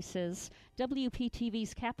COVID-19 cases.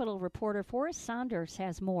 WPTV's Capitol reporter Forrest Saunders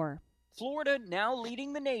has more. Florida now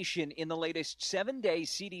leading the nation in the latest 7-day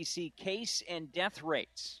CDC case and death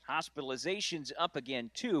rates. Hospitalizations up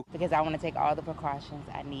again, too. Because I want to take all the precautions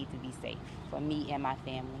I need to be safe for me and my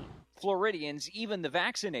family. Floridians, even the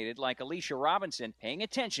vaccinated like Alicia Robinson, paying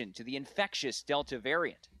attention to the infectious Delta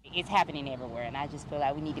variant. It's happening everywhere, and I just feel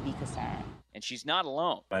like we need to be concerned. And she's not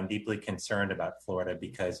alone. I'm deeply concerned about Florida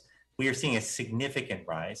because we are seeing a significant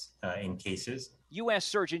rise in cases. U.S.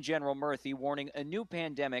 Surgeon General Murthy warning a new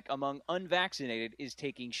pandemic among unvaccinated is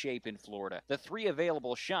taking shape in Florida. The 3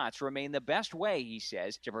 available shots remain the best way, he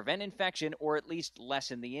says, to prevent infection or at least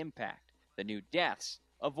lessen the impact. The new deaths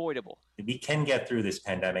avoidable. We can get through this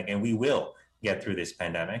pandemic, and we will get through this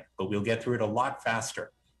pandemic, but we'll get through it a lot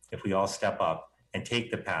faster if we all step up and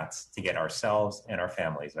take the paths to get ourselves and our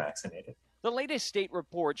families vaccinated. The latest state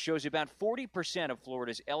report shows about 40% of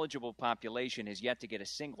Florida's eligible population has yet to get a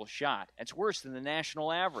single shot. That's worse than the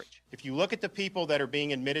national average. If you look at the people that are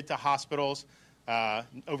being admitted to hospitals,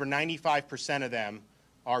 over 95% of them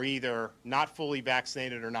are either not fully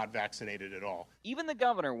vaccinated or not vaccinated at all. Even the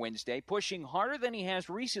governor Wednesday pushing harder than he has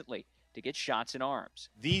recently to get shots in arms.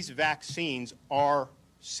 These vaccines are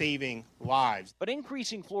saving lives. But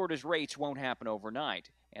increasing Florida's rates won't happen overnight.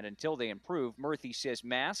 And until they improve, Murthy says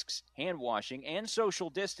masks, hand washing, and social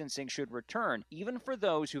distancing should return, even for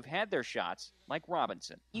those who've had their shots, like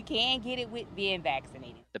Robinson. You can't get it with being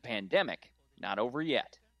vaccinated. The pandemic, not over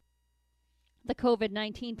yet. The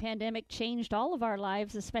COVID-19 pandemic changed all of our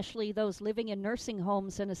lives, especially those living in nursing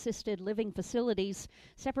homes and assisted living facilities.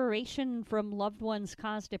 Separation from loved ones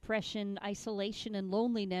caused depression, isolation, and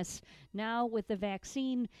loneliness. Now, with the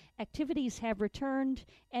vaccine, activities have returned,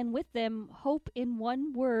 and with them, hope in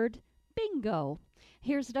one word, bingo.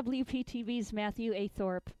 Here's WPTV's Matthew A.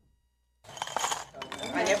 Thorpe.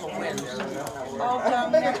 I never win. Oh,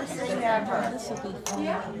 never say never. This will be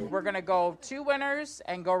fun. We're going to go 2 winners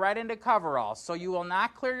and go right into coveralls, so you will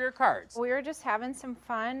not clear your cards. We were just having some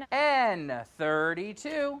fun. N,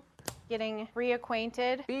 32. Getting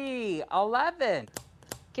reacquainted. B, 11.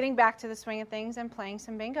 Getting back to the swing of things and playing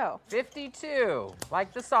some bingo. 52.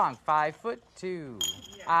 Like the song, 5'2".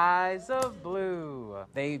 Eyes of blue.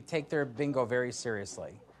 They take their bingo very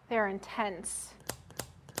seriously. They're intense.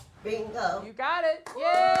 Bingo. You got it.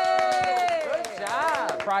 Yay! Good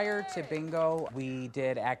job. Prior to bingo, we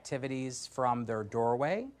did activities from their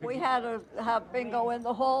doorway. We had to have bingo in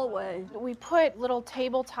the hallway. We put little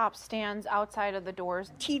tabletop stands outside of the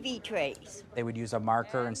doors. TV trays. They would use a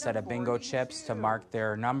marker instead of bingo chips to mark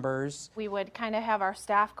their numbers. We would kind of have our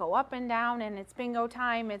staff go up and down, and it's bingo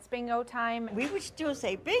time, it's bingo time. We would still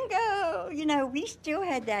say bingo. You know, we still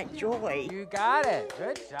had that joy. You got it.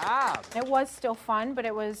 Good job. It was still fun, but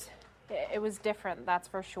it was different, that's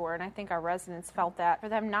for sure. And I think our residents felt that. For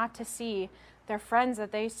them not to see their friends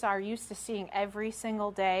that they are used to seeing every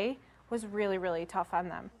single day was really, really tough on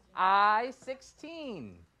them.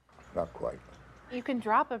 I-16. Not quite. You can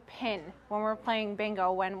drop a pin when we're playing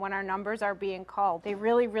bingo when our numbers are being called. They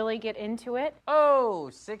really, really get into it. Oh,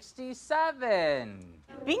 67.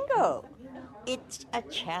 Bingo. It's a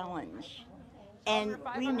challenge. And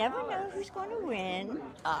we never know who's going to win.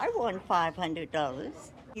 I won $500.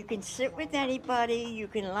 You can sit with anybody, you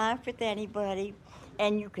can laugh with anybody,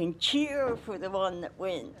 and you can cheer for the one that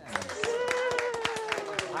wins.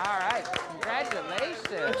 All right, congratulations.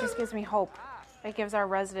 It just gives me hope. It gives our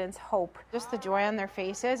residents hope. Just the joy on their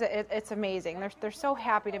faces, it's amazing. They're so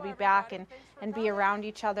happy to be back and be around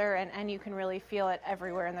each other, and you can really feel it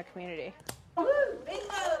everywhere in the community.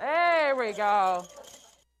 There we go.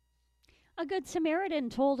 A Good Samaritan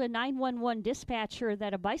told a 911 dispatcher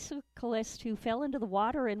that a bicyclist who fell into the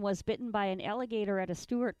water and was bitten by an alligator at a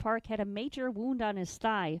Stuart Park had a major wound on his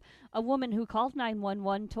thigh. A woman who called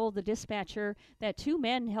 911 told the dispatcher that 2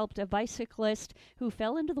 men helped a bicyclist who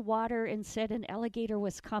fell into the water and said an alligator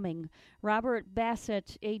was coming. Robert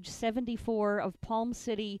Bassett, age 74, of Palm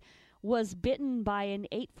City, was bitten by an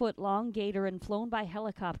 8-foot-long gator and flown by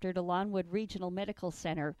helicopter to Lawnwood Regional Medical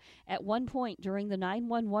Center. At one point during the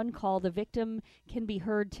 911 call, the victim can be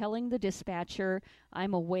heard telling the dispatcher,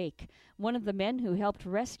 "I'm awake." One of the men who helped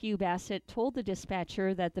rescue Bassett told the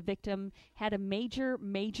dispatcher that the victim had a major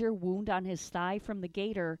wound on his thigh from the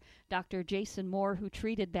gator. Dr. Jason Moore, who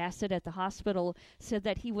treated Bassett at the hospital, said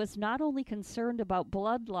that he was not only concerned about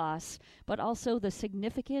blood loss, but also the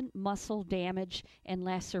significant muscle damage and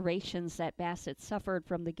lacerations that Bassett suffered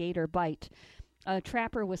from the gator bite. A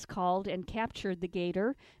trapper was called and captured the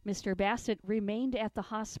gator. Mr. Bassett remained at the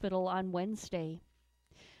hospital on Wednesday.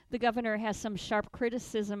 The governor has some sharp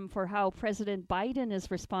criticism for how President Biden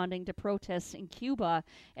is responding to protests in Cuba.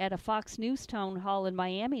 At a Fox News town hall in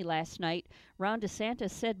Miami last night, Ron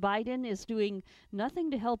DeSantis said Biden is doing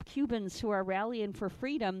nothing to help Cubans who are rallying for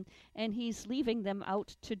freedom, and he's leaving them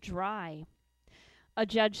out to dry. A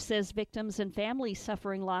judge says victims and families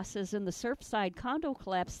suffering losses in the Surfside condo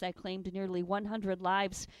collapse that claimed nearly 100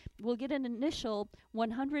 lives will get an initial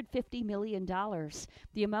 $150 million.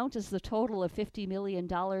 The amount is the total of $50 million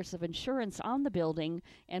of insurance on the building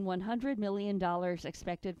and $100 million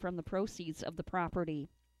expected from the proceeds of the property.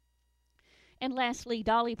 And lastly,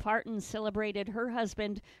 Dolly Parton celebrated her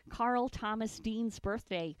husband, Carl Thomas Dean's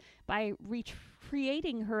birthday by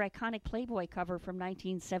recreating her iconic Playboy cover from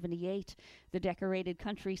 1978. The decorated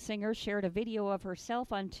country singer shared a video of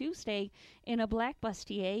herself on Tuesday in a black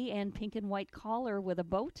bustier and pink and white collar with a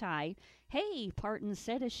bow tie. "Hey," Parton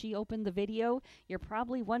said as she opened the video, "you're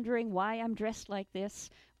probably wondering why I'm dressed like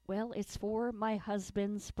this. Well, it's for my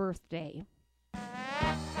husband's birthday."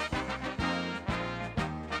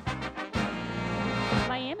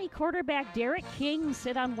 Miami quarterback Derek King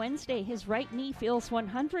said on Wednesday his right knee feels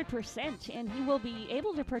 100% and he will be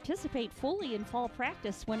able to participate fully in fall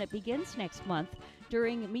practice when it begins next month.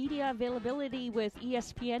 During media availability with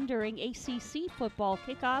ESPN during ACC football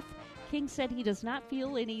kickoff, King said he does not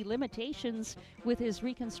feel any limitations with his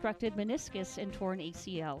reconstructed meniscus and torn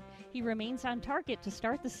ACL. He remains on target to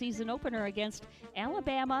start the season opener against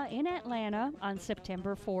Alabama in Atlanta on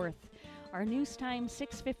September 4th. Our news time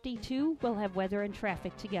 6:52. We'll have weather and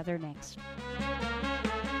traffic together next.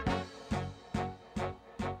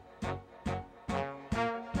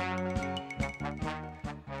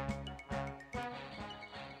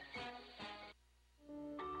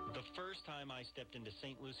 The first time I stepped into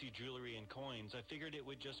St. Lucie Jewelry and Coins, I figured it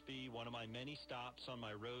would just be one of my many stops on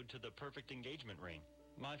my road to the perfect engagement ring.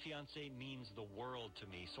 My fiancée means the world to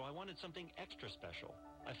me, so I wanted something extra special.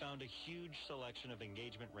 I found a huge selection of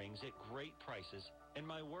engagement rings at great prices, and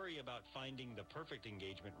my worry about finding the perfect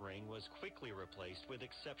engagement ring was quickly replaced with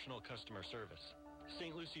exceptional customer service.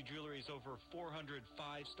 St. Lucie Jewelry's over 400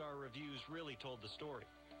 five-star reviews really told the story.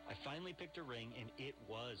 I finally picked a ring, and it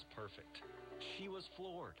was perfect. She was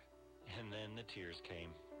floored. And then the tears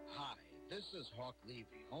came. Hi, this is Hawk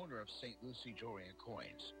Levy, owner of St. Lucie Jewelry and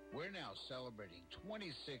Coins. We're now celebrating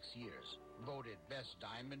 26 years, voted best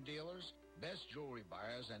diamond dealers, best jewelry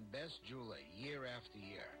buyers, and best jeweler year after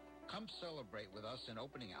year. Come celebrate with us in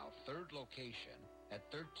opening our third location at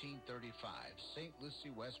 1335 St. Lucie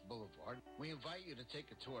West Boulevard. We invite you to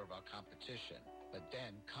take a tour of our competition, but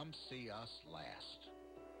then come see us last.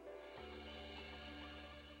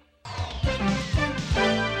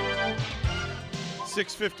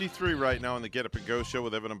 6:53 right now on the Get Up and Go show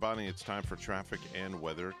with Evan and Bonnie. It's time for traffic and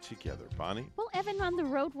weather together. Bonnie? Well, Evan, on the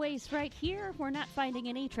roadways right here, we're not finding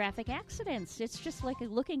any traffic accidents. It's just like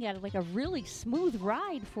looking at it like a really smooth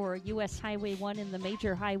ride for U.S. Highway 1 and the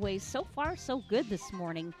major highways. So far, so good this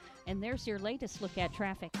morning. And there's your latest look at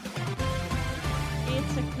traffic.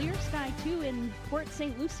 It's a clear sky, too, in Port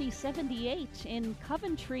St. Lucie, 78. In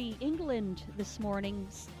Coventry, England this morning,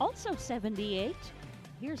 also 78.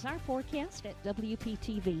 Here's our forecast at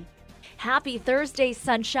WPTV. Happy Thursday,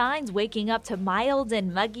 sunshines, waking up to mild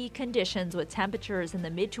and muggy conditions with temperatures in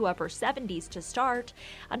the mid to upper 70s to start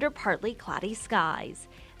under partly cloudy skies.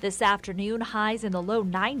 This afternoon, highs in the low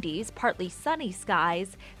 90s, partly sunny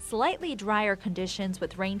skies, slightly drier conditions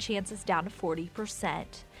with rain chances down to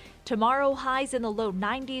 40%. Tomorrow, highs in the low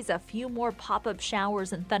 90s, a few more pop-up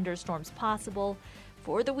showers and thunderstorms possible.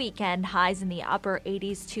 For the weekend, highs in the upper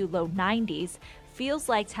 80s to low 90s. Feels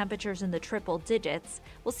like temperatures in the triple digits.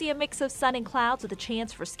 We'll see a mix of sun and clouds with a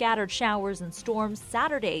chance for scattered showers and storms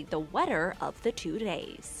Saturday, the wetter of the 2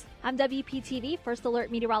 days. I'm WPTV First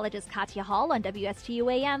Alert Meteorologist Katya Hall on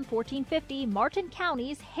WSTU AM 1450, Martin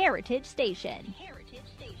County's Heritage Station.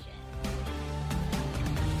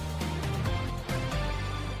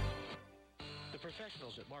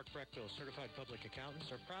 Professionals at Mark Breckville Certified Public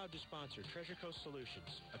Accountants are proud to sponsor Treasure Coast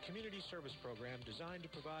Solutions, a community service program designed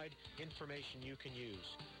to provide information you can use,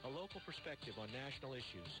 a local perspective on national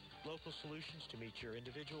issues, local solutions to meet your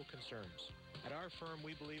individual concerns. At our firm,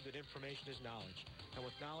 we believe that information is knowledge, and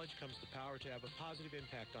with knowledge comes the power to have a positive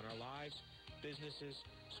impact on our lives, businesses,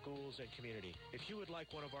 schools, and community. If you would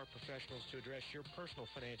like one of our professionals to address your personal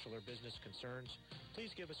financial or business concerns,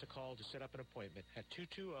 please give us a call to set up an appointment at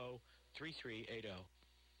 220-3380.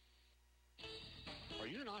 Are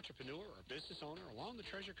you an entrepreneur or business owner along the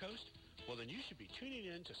Treasure Coast? Well, then you should be tuning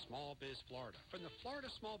in to Small Biz Florida from the Florida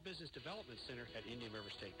Small Business Development Center at Indian River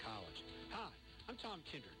State College. Hi, I'm Tom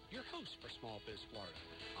Kindred, your host for Small Biz Florida.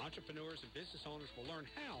 Entrepreneurs and business owners will learn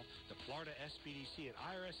how the Florida SBDC and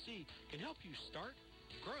IRSC can help you start,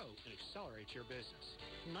 grow, and accelerate your business.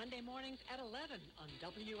 Monday mornings at 11 on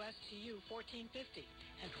WSTU 1450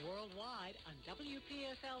 and worldwide on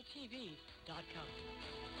WPSLTV.com.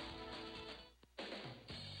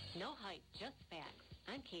 No hype, just facts.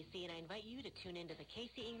 I'm Casey, and I invite you to tune into the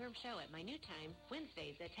Casey Ingram Show at my new time,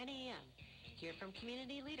 Wednesdays at 10 a.m. Hear from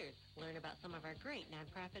community leaders, learn about some of our great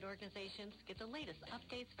nonprofit organizations, get the latest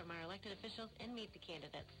updates from our elected officials, and meet the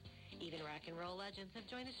candidates. Even rock and roll legends have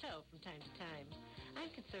joined the show from time to time.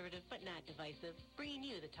 I'm conservative but not divisive, bringing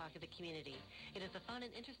you the talk of the community. It is a fun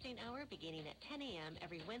and interesting hour beginning at 10 a.m.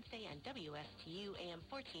 every Wednesday on WSTU AM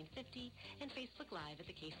 1450 and Facebook Live at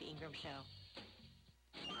the Casey Ingram Show.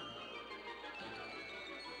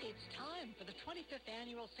 It's time for the 25th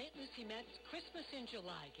annual St. Lucie Mets Christmas in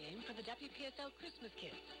July game for the WPSL Christmas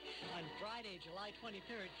Kids. On Friday, July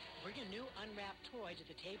 23rd, bring a new unwrapped toy to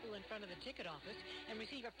the table in front of the ticket office and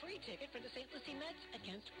receive a free ticket for the St. Lucie Mets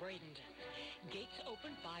against Bradenton. Gates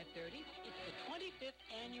open 5:30. It's the 25th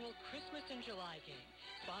annual Christmas in July game,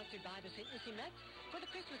 sponsored by the St. Lucie Mets for the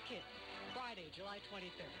Christmas Kids. Friday, July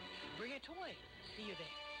 23rd. Bring a toy. See you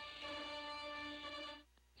there.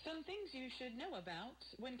 Some things you should know about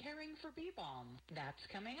when caring for bee balm. That's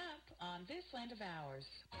coming up on This Land of Ours.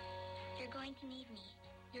 You're going to need me.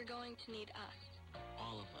 You're going to need us.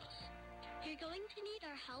 All of us. You're going to need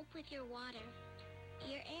our help with your water,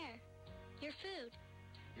 your air, your food.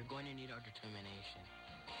 You're going to need our determination,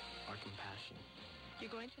 our compassion. You're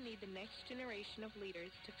going to need the next generation of leaders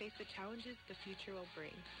to face the challenges the future will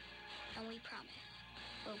bring. And we promise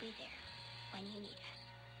we'll be there when you need us.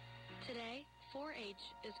 Today, 4-H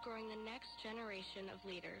is growing the next generation of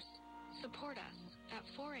leaders. Support us at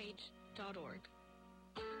 4h.org.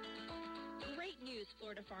 Great news,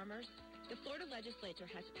 Florida farmers. The Florida legislature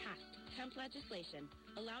has passed hemp legislation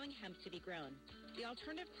allowing hemp to be grown. The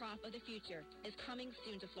alternative crop of the future is coming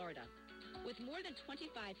soon to Florida. With more than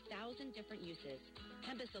 25,000 different uses,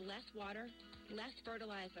 hemp is the less water, less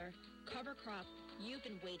fertilizer, cover crop you've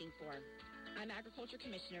been waiting for. I'm Agriculture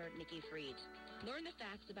Commissioner Nikki Freed. Learn the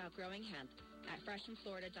facts about growing hemp at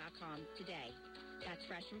freshfromflorida.com today. That's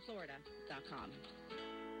freshfromflorida.com.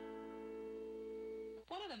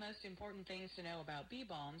 One of the most important things to know about bee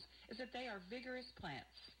balms is that they are vigorous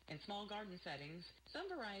plants. In small garden settings, some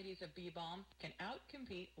varieties of bee balm can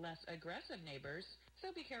outcompete less aggressive neighbors,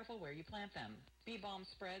 so be careful where you plant them. Bee balm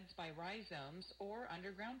spreads by rhizomes or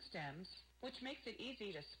underground stems, which makes it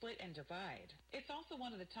easy to split and divide. It's also one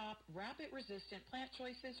of the top rabbit-resistant plant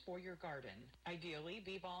choices for your garden. Ideally,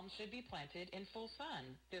 bee balms should be planted in full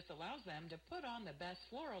sun. This allows them to put on the best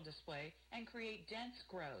floral display and create dense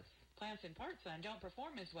growth. Plants in part sun don't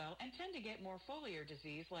perform as well and tend to get more foliar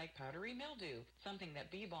disease like powdery mildew, something that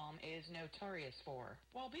bee balm is notorious for.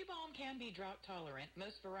 While bee balm can be drought tolerant,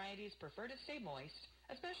 most varieties prefer to stay moist,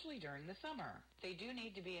 especially during the summer. They do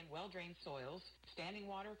need to be in well-drained soils. Standing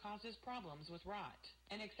water causes problems with rot.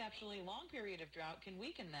 An exceptionally long period of drought can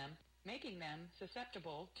weaken them, making them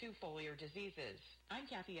susceptible to foliar diseases. I'm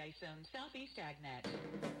Kathy Isom, Southeast AgNet.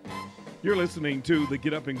 You're listening to the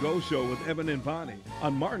Get Up and Go Show with Evan and Bonnie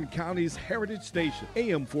on Martin County's Heritage Station,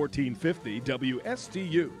 AM 1450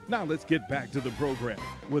 WSTU. Now let's get back to the program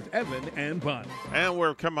with Evan and Bonnie. And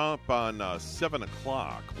we're coming up on 7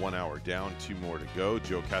 o'clock, 1 hour down, 2 more to go.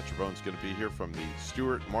 Joe Catrombone's going to be here from the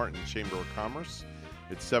Stuart Chamber of Commerce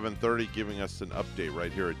at 7:30, giving us an update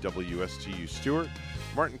right here at WSTU Stuart,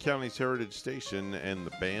 Martin County's Heritage Station, and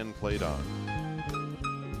the band played on.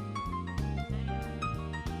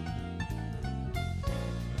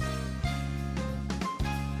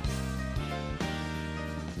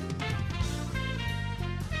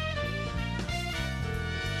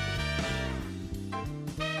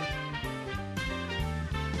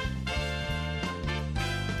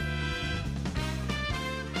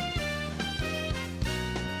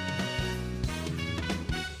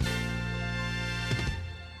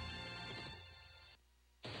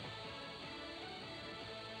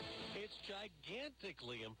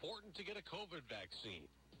 Gigantically important to get a COVID vaccine.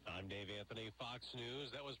 I'm Dave Anthony, Fox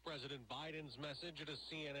News. That was President Biden's message at a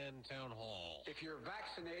CNN town hall. If you're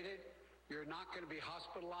vaccinated, you're not going to be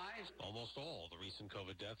hospitalized. Almost all the recent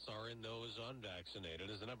COVID deaths are in those unvaccinated,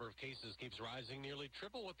 as the number of cases keeps rising, nearly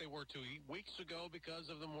triple what they were 2 weeks ago because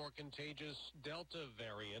of the more contagious Delta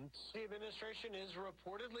variant. The administration is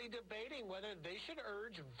reportedly debating whether they should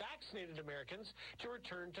urge vaccinated Americans to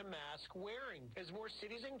return to mask wearing, as more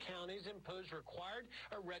cities and counties impose required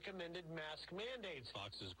or recommended mask mandates.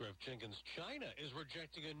 Fox's Griff Jenkins. China is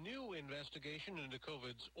rejecting a new investigation into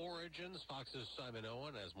COVID's origins. Fox's Simon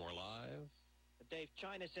Owen has more live. The Dave,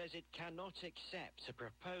 China says it cannot accept a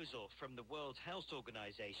proposal from the World Health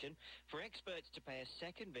Organization for experts to pay a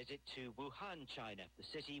second visit to Wuhan, China, the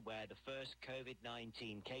city where the first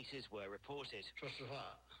COVID-19 cases were reported.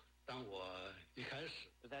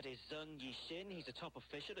 That is Zheng Yixin. He's a top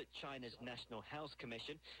official at China's National Health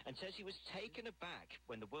Commission and says he was taken aback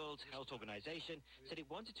when the World Health Organization said it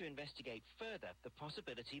wanted to investigate further the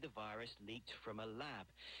possibility the virus leaked from a lab.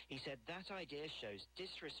 He said that idea shows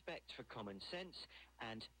disrespect for common sense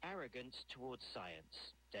and arrogance towards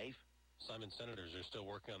science. Dave? Simon, senators are still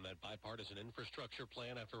working on that bipartisan infrastructure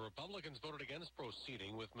plan after Republicans voted against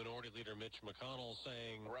proceeding, with Minority Leader Mitch McConnell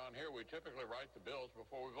saying, "Around here, we typically write the bills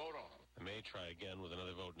before we vote on them." They may try again with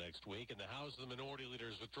another vote next week. In the House, the Minority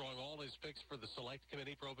Leader is withdrawing all his picks for the Select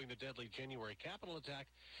Committee probing the deadly January Capitol attack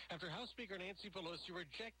after House Speaker Nancy Pelosi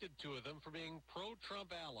rejected two of them for being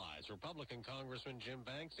pro-Trump allies, Republican Congressman Jim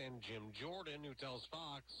Banks and Jim Jordan, who tells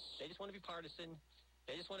Fox, "They just want to be partisan.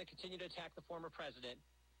 They just want to continue to attack the former president.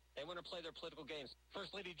 They want to play their political games."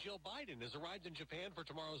 First Lady Jill Biden has arrived in Japan for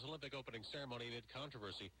tomorrow's Olympic opening ceremony amid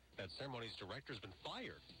controversy. That ceremony's director has been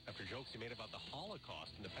fired after jokes he made about the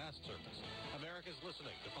Holocaust in the past service. America's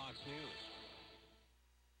listening to Fox News.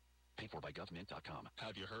 Paid for by GovMint.com.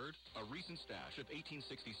 Have you heard? A recent stash of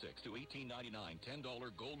 1866 to 1899 $10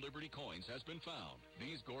 Gold Liberty coins has been found.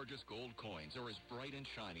 These gorgeous gold coins are as bright and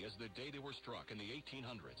shiny as the day they were struck in the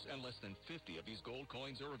 1800s, and less than 50 of these gold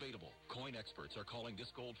coins are available. Coin experts are calling this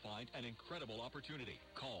gold find an incredible opportunity.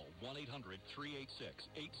 Call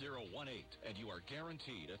 1-800-386-8018, and you are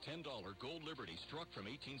guaranteed a $10 Gold Liberty struck from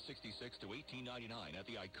 1866 to 1899 at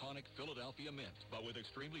the iconic Philadelphia Mint. But with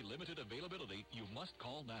extremely limited availability, you must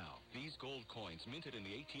call now. These gold coins minted in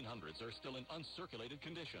the 1800s are still in uncirculated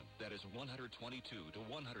condition. That is 122 to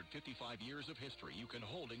 155 years of history you can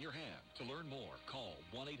hold in your hand. To learn more, call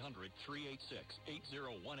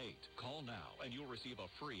 1-800-386-8018. Call now and you'll receive a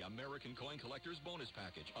free American Coin Collector's Bonus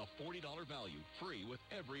Package, a $40 value, free with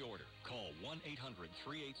every order. Call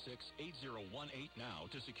 1-800-386-8018 now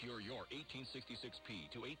to secure your 1866p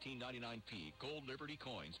to 1899p Gold Liberty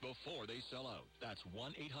coins before they sell out. That's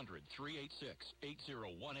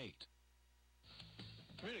 1-800-386-8018.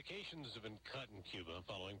 Communications have been cut in Cuba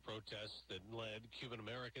following protests that led Cuban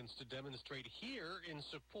Americans to demonstrate here in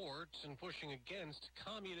support and pushing against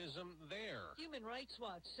communism there. Human Rights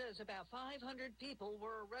Watch says about 500 people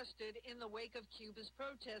were arrested in the wake of Cuba's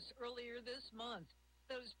protests earlier this month.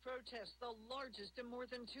 Those protests, the largest in more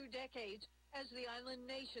than 2 decades, as the island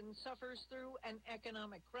nation suffers through an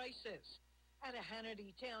economic crisis. At a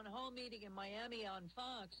Hannity town hall meeting in Miami on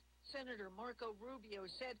Fox, Senator Marco Rubio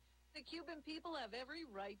said the Cuban people have every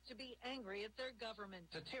right to be angry at their government.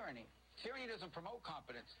 It's a tyranny. Tyranny doesn't promote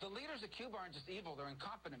competence. The leaders of Cuba aren't just evil, they're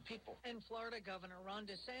incompetent people. And Florida Governor Ron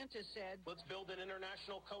DeSantis said, "Let's build an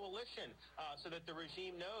international coalition so that the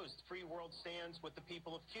regime knows the free world stands with the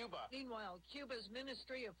people of Cuba." Meanwhile, Cuba's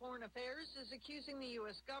Ministry of Foreign Affairs is accusing the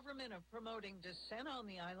U.S. government of promoting dissent on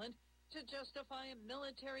the island to justify a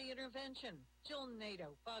military intervention. Jill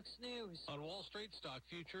Nato, Fox News. On Wall Street, stock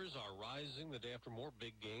futures are rising the day after more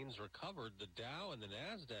big gains recovered the Dow and the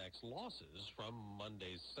Nasdaq's losses from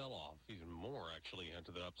Monday's sell-off. Even more, actually,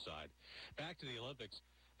 to the upside. Back to the Olympics.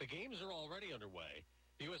 The games are already underway.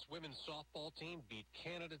 The U.S. women's softball team beat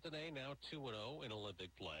Canada today, now 2-0 in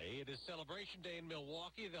Olympic play. It is Celebration Day in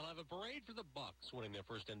Milwaukee. They'll have a parade for the Bucks, winning their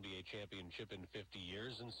first NBA championship in 50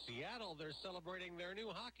 years. In Seattle, they're celebrating their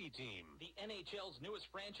new hockey team. The NHL's newest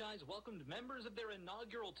franchise welcomed members of their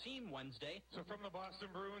inaugural team Wednesday. So from the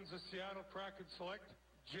Boston Bruins, the Seattle Kraken select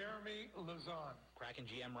Jeremy Lauzon. Kraken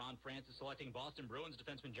GM Ron Francis selecting Boston Bruins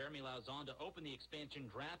defenseman Jeremy Lauzon to open the expansion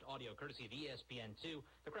draft, audio courtesy of ESPN2.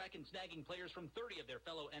 The Kraken snagging players from 30 of their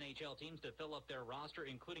fellow NHL teams to fill up their roster,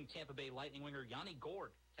 including Tampa Bay Lightning winger Yanni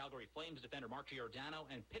Gourde, Calgary Flames defender Mark Giordano,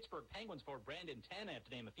 and Pittsburgh Penguins forward Brandon Tanev,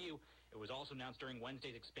 to name a few. It was also announced during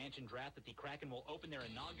Wednesday's expansion draft that the Kraken will open their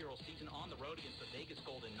inaugural season on the road against the Vegas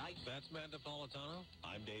Golden Knights. That's Matt Napolitano.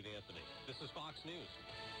 I'm Dave Anthony. This is Fox News.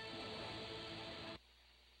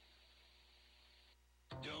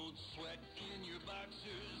 Don't sweat in your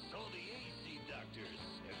boxers. Call the AC Doctors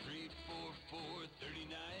at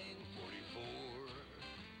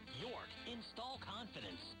 344-3944. York, install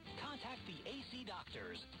confidence. Contact the AC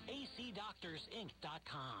Doctors.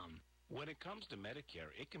 acdoctorsinc.com. When it comes to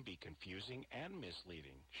Medicare, it can be confusing and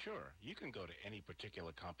misleading. Sure, you can go to any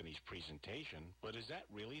particular company's presentation, but is that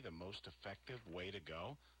really the most effective way to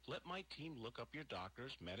go? Let my team look up your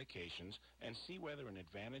doctors, medications, and see whether an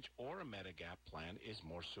Advantage or a Medigap plan is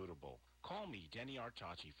more suitable. Call me, Denny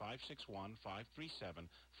Artachi,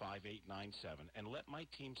 561-537-5897, and let my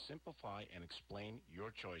team simplify and explain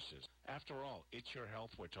your choices. After all, it's your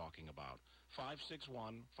health we're talking about.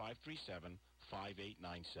 561-537-5897.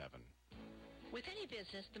 With any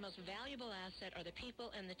business, the most valuable asset are the people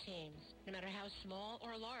and the teams, no matter how small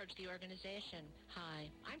or large the organization. Hi,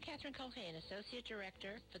 I'm Catherine Culhane, Associate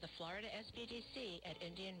Director for the Florida SBDC at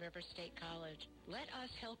Indian River State College. Let us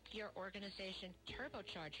help your organization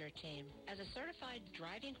turbocharge your team. As a certified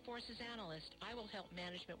driving forces analyst, I will help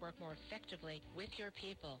management work more effectively with your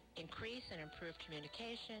people, increase and improve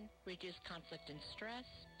communication, reduce conflict and stress,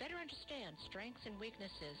 better understand strengths and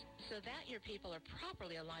weaknesses so that your people are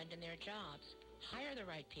properly aligned in their jobs. Hire the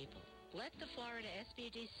right people. Let the Florida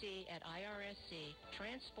SBDC at IRSC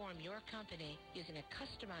transform your company using a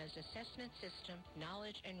customized assessment system,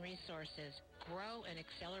 knowledge, and resources. Grow and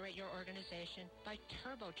accelerate your organization by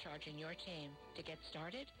turbocharging your team. To get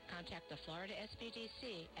started, contact the Florida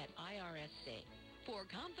SBDC at IRSC. For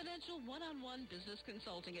confidential one-on-one business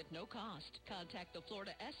consulting at no cost, contact the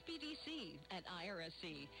Florida SBDC at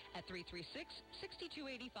IRSC at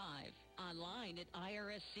 336-6285. Online at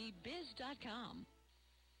irscbiz.com.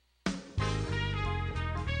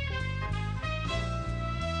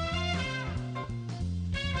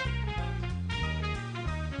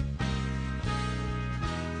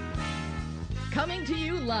 Coming to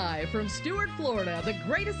you live from Stuart, Florida, the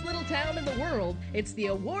greatest little town in the world, it's the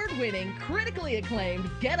award-winning, critically acclaimed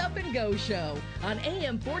Get Up and Go show on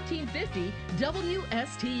AM 1450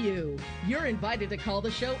 WSTU. You're invited to call the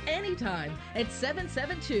show anytime at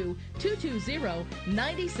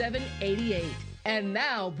 772-220-9788. And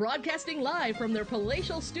now, broadcasting live from their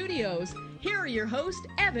palatial studios, here are your hosts,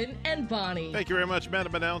 Evan and Bonnie. Thank you very much,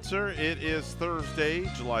 Madam Announcer. It is Thursday,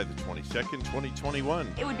 July the 22nd,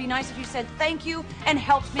 2021. It would be nice if you said thank you and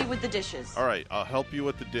helped me with the dishes. All right, I'll help you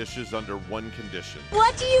with the dishes under one condition.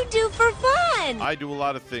 What do you do for fun? I do a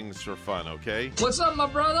lot of things for fun, okay? What's up, my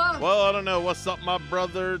brother? Well, I don't know. What's up, my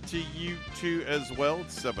brother, to you too as well.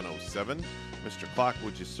 It's 7:07. Mr. Clock,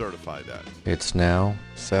 would you certify that? It's now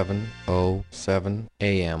 7:07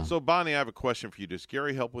 a.m. So, Bonnie, I have a question for you. Does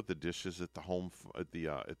Gary help with the dishes at the home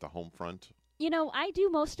front? You know, I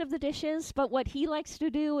do most of the dishes, but what he likes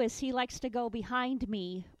to do is he likes to go behind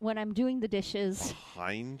me when I'm doing the dishes.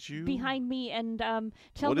 Behind you? Behind me and tell me...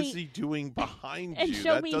 What is he doing behind and you?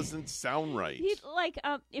 show That me, doesn't sound right. He,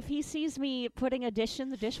 if he sees me putting a dish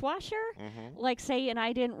in the dishwasher, like say, and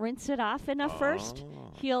I didn't rinse it off enough first,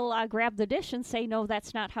 he'll grab the dish and say, no,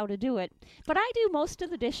 that's not how to do it. But I do most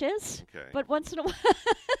of the dishes. Okay. But once in a while,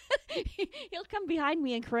 he'll come behind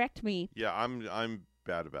me and correct me. Yeah, I'm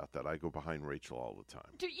bad about that. I go behind Rachel all the time.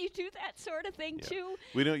 Do you do that sort of thing too?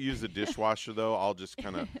 We don't use the dishwasher though. I'll just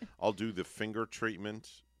I'll do the finger treatment,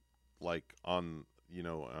 like on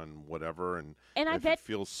whatever, and I bet it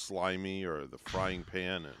feels slimy, or the frying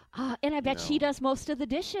pan, and I bet she does most of the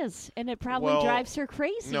dishes, and it probably drives her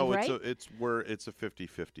crazy. No, right? it's a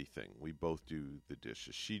 50-50 thing. We both do the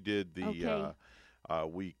dishes. She did the. Okay.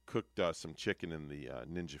 We cooked some chicken in the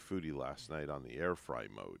Ninja Foodie last night on the air fry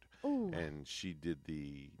mode. Ooh. And she did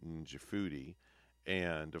the Ninja Foodie.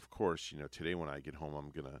 And, of course, today when I get home,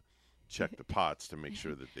 I'm going to check the pots to make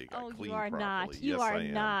sure that they got cleaned properly. Not. You yes, are I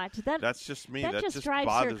am. not. That's just me. That just drives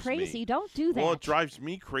bothers her crazy. Me. Don't do that. Well, it drives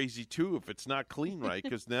me crazy, too, if it's not clean right,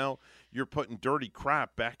 because now you're putting dirty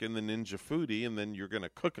crap back in the Ninja Foodie, and then you're going to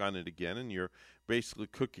cook on it again, and you're basically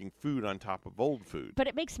cooking food on top of old food. But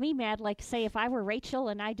it makes me mad, like, say, if I were Rachel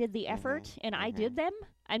and I did the effort and I did them,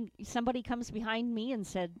 and somebody comes behind me and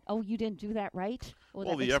said, oh, you didn't do that right?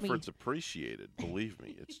 Well, the effort's appreciated. Believe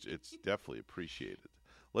me, it's definitely appreciated.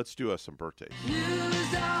 Let's do some birthdays.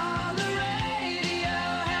 News on the radio.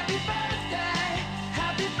 Happy birthday.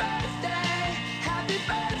 Happy birthday. Happy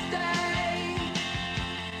birthday.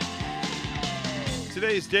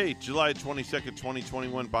 Today's date, July 22nd,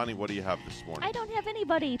 2021. Bonnie, what do you have this morning? I don't have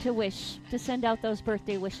anybody to send out those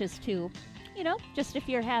birthday wishes to. Just if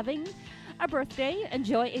you're having a birthday,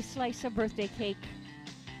 enjoy a slice of birthday cake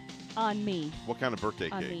on me. What kind of birthday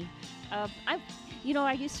on cake? Me.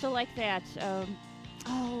 I used to like that.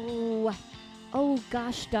 Oh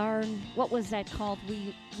gosh darn, what was that called?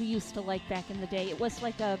 We used to like back in the day. It was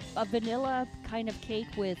like a vanilla kind of cake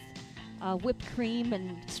with whipped cream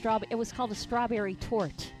and strawberry. It was called a strawberry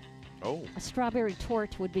tort. Oh. A strawberry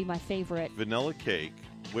tort would be my favorite. Vanilla cake,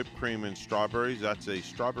 whipped cream and strawberries. That's a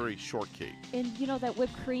strawberry shortcake. And that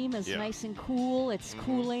whipped cream is nice and cool. It's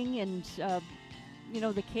cooling, and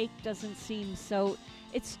the cake doesn't seem so.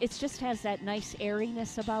 It just has that nice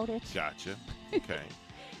airiness about it. Gotcha. Okay.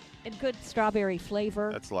 And good strawberry flavor.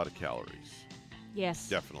 That's a lot of calories. Yes.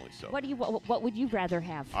 Definitely so. What would you rather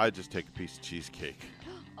have? I just take a piece of cheesecake.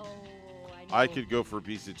 Oh, I could go for a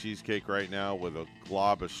piece of cheesecake right now with a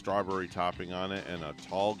glob of strawberry topping on it and a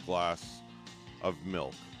tall glass of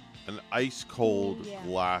milk. An ice-cold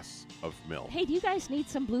glass of milk. Hey, do you guys need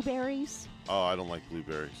some blueberries? Oh, I don't like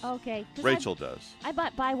blueberries. Okay. Rachel does. I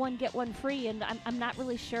bought buy one, get one free, and I'm not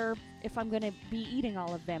really sure if I'm going to be eating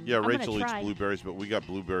all of them. Yeah, I'm Rachel gonna eats try. blueberries, but we got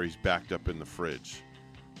blueberries backed up in the fridge.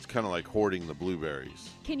 It's kind of like hoarding the blueberries.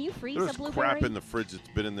 Can you freeze There's a blueberry? crap in the fridge that's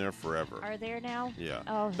been in there forever. Are there now? Yeah.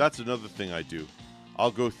 Oh. That's another thing I do.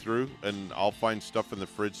 I'll go through and I'll find stuff in the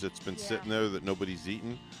fridge that's been sitting there that nobody's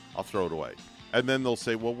eaten. I'll throw it away. And then they'll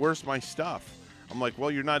say, well, where's my stuff? I'm like, well,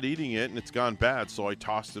 you're not eating it and it's gone bad, so I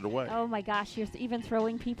tossed it away. Oh, my gosh. You're even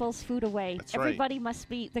throwing people's food away. That's right. Everybody must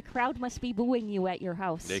be, the crowd must be booing you at your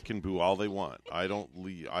house. They can boo all they want. I don't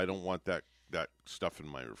want that stuff in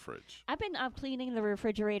my fridge. I've been cleaning the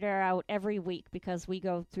refrigerator out every week because we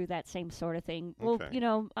go through that same sort of thing. Well, Okay.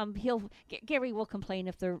 Gary will complain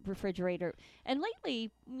if the refrigerator. And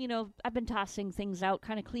lately, I've been tossing things out,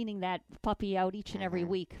 kind of cleaning that puppy out each and every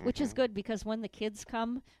week, which is good because when the kids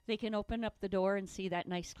come, they can open up the door and see that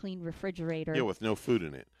nice, clean refrigerator. Yeah, with no food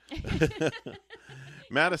in it.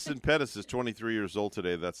 Madison Pettis is 23 years old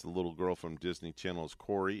today. That's the little girl from Disney Channel's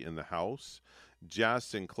Corey in the House. Jazz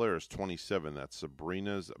Sinclair is 27. That's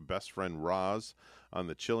Sabrina's best friend Roz on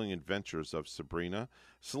the chilling adventures of Sabrina.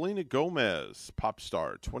 Selena Gomez, pop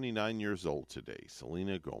star, 29 years old today.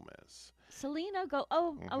 Selena Gomez. Selena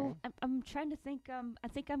I'm trying to think. I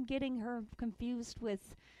think I'm getting her confused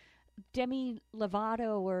with Demi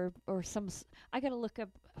Lovato or some. I got to look up.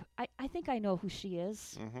 I think I know who she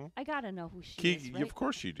is. Mm-hmm. I got to know who she is. Right? Of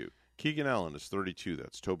course you do. Keegan Allen is 32.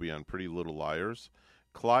 That's Toby on Pretty Little Liars.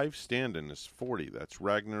 Clive Standen is 40. That's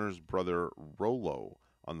Ragnar's brother Rollo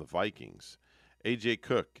on the Vikings. A.J.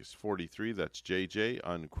 Cook is 43. That's J.J.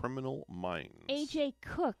 on Criminal Minds. A.J.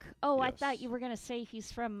 Cook. Oh, Yes. I thought you were going to say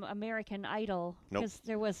he's from American Idol. Nope. Because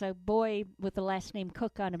there was a boy with the last name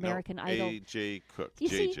Cook on American Idol. A.J. Cook. You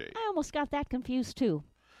J.J. see, I almost got that confused, too.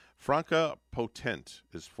 Franca Potent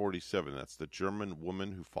is 47. That's the German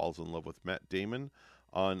woman who falls in love with Matt Damon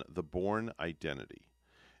on The Bourne Identity.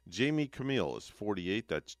 Jamie Camille is 48.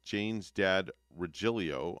 That's Jane's dad,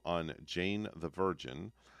 Regilio, on Jane the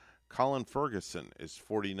Virgin. Colin Ferguson is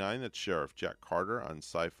 49. That's Sheriff Jack Carter on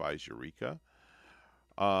Sci-Fi's Eureka.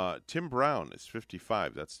 Tim Brown is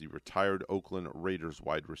 55. That's the retired Oakland Raiders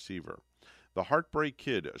wide receiver. The Heartbreak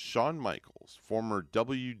Kid, Shawn Michaels, former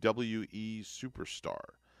WWE superstar,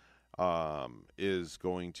 is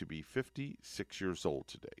going to be 56 years old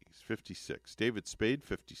today. He's 56. David Spade,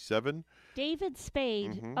 57. David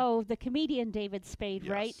Spade. Mm-hmm. Oh, the comedian David Spade,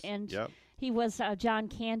 Yes. right? And Yep. he was John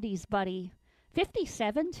Candy's buddy.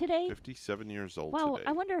 57 today? 57 years old Wow, today.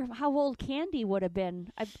 I wonder how old Candy would have been.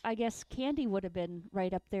 I guess Candy would have been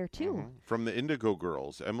right up there, too. Mhm. From the Indigo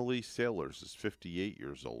Girls, Emily Sailors is 58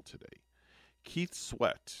 years old today. Keith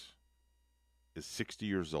Sweat is 60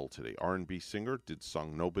 years old today. R&B singer, did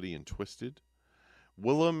song Nobody and Twisted.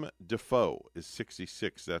 Willem Dafoe is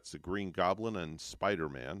 66. That's the Green Goblin and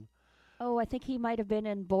Spider-Man. Oh, I think he might have been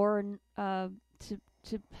in Born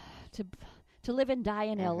to Live and Die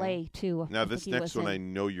in L.A., too. Now, I this think he next was one I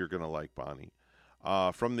in. know you're going to like, Bonnie.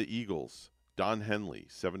 From the Eagles, Don Henley,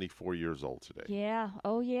 74 years old today. Yeah.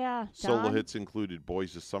 Oh, yeah. Solo Don. hits included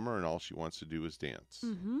Boys of Summer and All She Wants to Do Is Dance.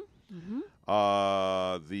 Mm-hmm.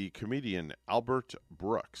 Mm-hmm. The comedian Albert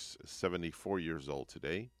Brooks is 74 years old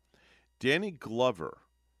today. Danny Glover,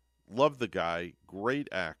 love the guy, great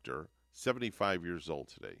actor, 75 years old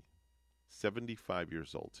today. 75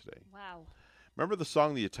 years old today. Wow. Remember the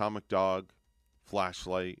song The Atomic Dog,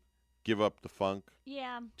 Flashlight, Give Up the Funk,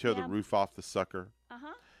 Yeah. Tear yeah. the Roof Off the Sucker?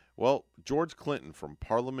 Uh-huh. Well, George Clinton from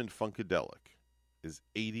Parliament Funkadelic is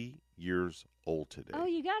 80 years old today. Oh,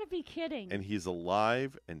 you got to be kidding. And he's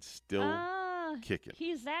alive and still kicking.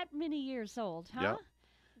 He's that many years old, huh? Yeah.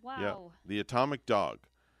 Wow. Yeah. The Atomic Dog,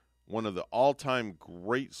 one of the all-time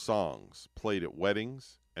great songs played at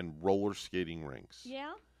weddings and roller skating rinks.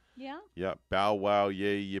 Yeah. Yeah. Yeah. Bow wow,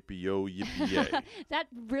 yay, yippee yo, yippee yay. That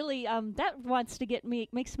really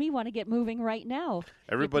makes me want to get moving right now.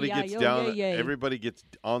 Everybody Yippee-yi-yo, gets down. yay, yay. Everybody gets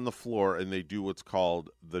on the floor and they do what's called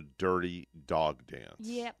the dirty dog dance.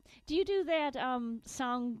 Yeah. Do you do that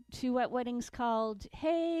song too at weddings called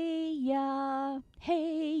 "Hey Ya,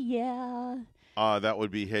 Hey Ya"? That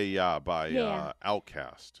would be Hey Ya by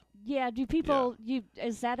Outkast. Yeah. Do people?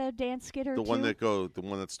 Is that a dance skitter? The one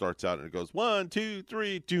that starts out and it goes 1, 2,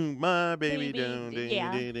 3, do my baby down.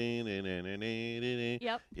 Yeah.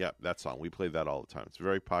 Yep. Yep. That song we play that all the time. It's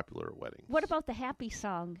very popular at weddings. What about the happy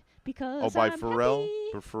song? Because by I'm Pharrell.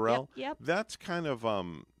 happy. For Pharrell. Yep. That's kind of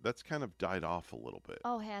died off a little bit.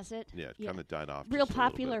 Oh, has it? Yeah, it kind of died off. Real just a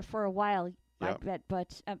little popular bit. for a while. I bet.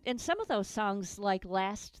 But and some of those songs like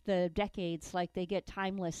last the decades, like they get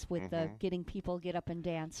timeless with the getting people get up and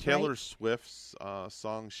dance. Taylor Swift's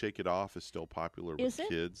song "Shake It Off" is still popular with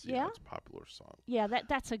kids. Yeah, it's a popular song. Yeah,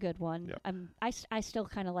 that's a good one. Yep. I still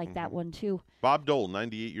kind of like that one too. Bob Dole,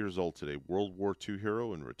 98 years old today, World War II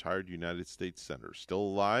hero and retired United States Senator, still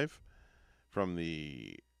alive from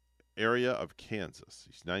the area of Kansas.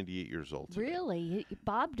 He's 98 years old today. Really?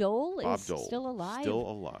 Bob Dole is still alive? Still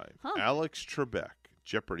alive. Huh. Alex Trebek,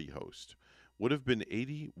 Jeopardy host, would have been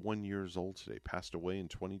 81 years old today. Passed away in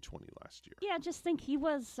 2020 last year. Yeah, just think he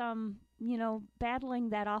was, battling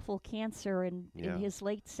that awful cancer in his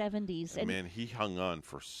late 70s. And man, he hung on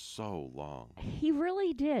for so long. He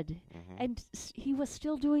really did. And he was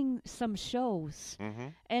still doing some shows.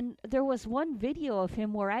 And there was one video of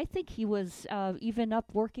him where I think he was even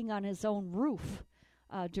up working on his own roof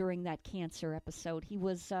during that cancer episode. He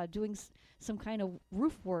was doing some kind of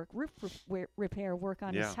roof repair work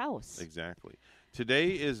on his house. Exactly. Today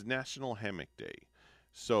is National Hammock Day.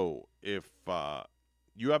 So if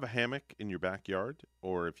you have a hammock in your backyard,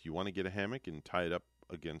 or if you want to get a hammock and tie it up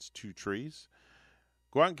against two trees,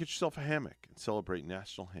 go out and get yourself a hammock and celebrate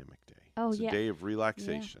National Hammock Day. Oh, it's a day of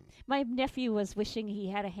relaxation. Yeah. My nephew was wishing he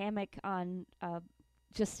had a hammock on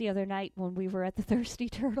just the other night when we were at the Thirsty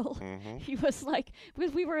Turtle. He was like,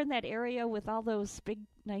 we were in that area with all those big,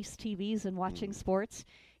 nice TVs and watching sports.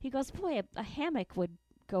 He goes, boy, a hammock would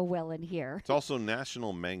go well in here. It's also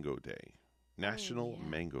National Mango Day. National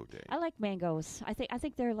Mango Day. I like mangoes. I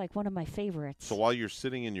think they're like one of my favorites. So while you're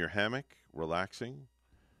sitting in your hammock, relaxing,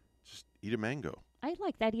 just eat a mango. I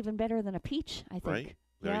like that even better than a peach, I think. Right?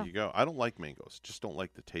 There you go. I don't like mangoes. Just don't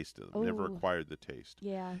like the taste of them. Never acquired the taste.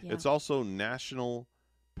 Yeah. It's also National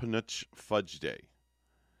Peanut Fudge Day.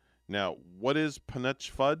 Now, what is peanut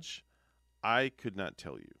fudge? I could not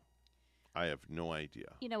tell you. I have no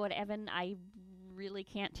idea. You know what, Evan? I really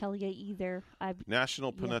can't tell you either.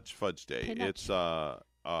 National Peanut Fudge Day. It's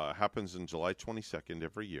happens on July 22nd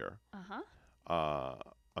every year.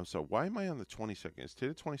 I'm sorry. Why am I on the 22nd? Is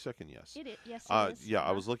today the 22nd? Yes. Yes, it is. Yeah,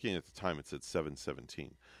 I was looking at the time. It said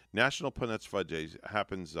 7/17. National Peanuts Fudge Day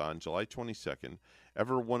happens on July 22nd.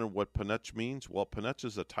 Ever wondered what peanut means? Well, peanuts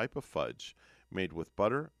is a type of fudge made with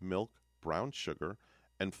butter, milk, brown sugar,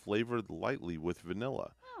 and flavored lightly with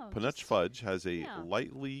vanilla. Peanut fudge has a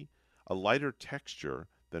lighter texture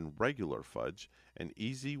than regular fudge. An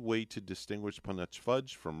easy way to distinguish peanut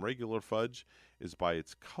fudge from regular fudge is by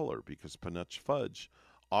its color, because peanut fudge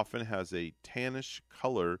often has a tannish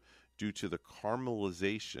color due to the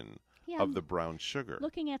caramelization of the brown sugar.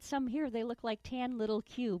 Looking at some here, they look like tan little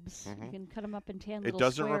cubes. You can cut them up in tan little It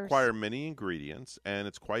doesn't squares. require many ingredients, and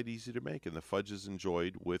it's quite easy to make, and the fudge is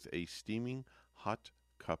enjoyed with a steaming hot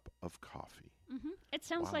cup of coffee. It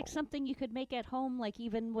sounds like something you could make at home, like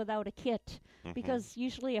even without a kit, because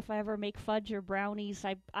usually if I ever make fudge or brownies,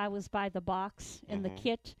 I always buy the box and the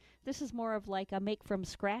kit. This is more of like a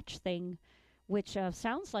make-from-scratch thing, which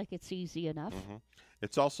sounds like it's easy enough.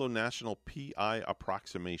 It's also National PI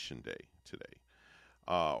Approximation Day today,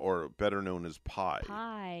 or better known as pie.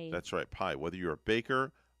 Pie. That's right, pie. Whether you're a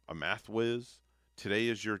baker, a math whiz, today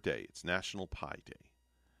is your day. It's National Pie Day.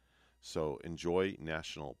 So enjoy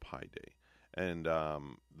National Pie Day. And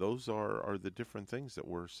those are the different things that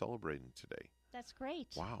we're celebrating today. That's great.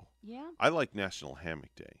 Wow. Yeah. I like National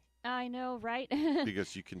Hammock Day. I know, right?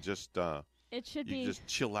 Because you can just just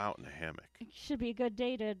chill out in a hammock. It should be a good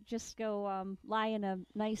day to just go lie in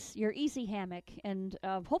your easy hammock, and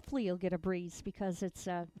hopefully you'll get a breeze, because it's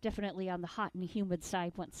definitely on the hot and humid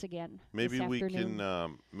side once again. Maybe we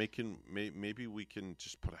can maybe we can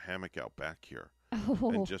just put a hammock out back here.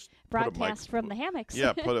 And just broadcast from the hammocks.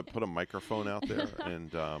 Yeah, put a microphone out there,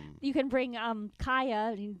 and you can bring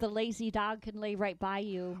Kaya, the lazy dog, can lay right by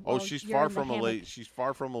you. Oh, she's far from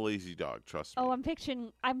a lazy dog. Trust me. Oh,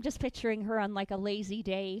 I'm just picturing her on like a lazy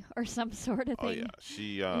day or some sort of thing. Oh yeah,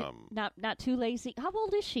 she not too lazy. How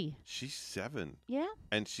old is she? She's 7. Yeah,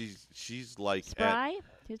 and she's like spry.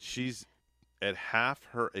 She's at half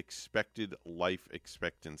her expected life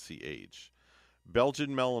expectancy age. Belgian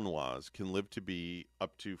Malinois can live to be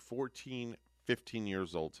up to 14, 15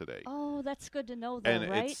 years old today. Oh, that's good to know, though, and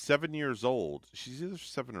right? It's 7 years old. She's either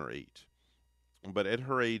 7 or 8. But at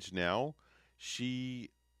her age now, she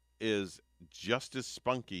is just as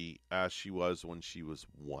spunky as she was when she was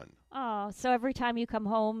 1. Oh, so every time you come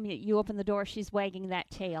home, you open the door, she's wagging that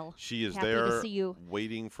tail. She is happy there to see you.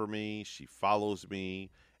 Waiting for me. She follows me.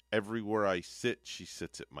 Everywhere I sit, she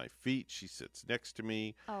sits at my feet. She sits next to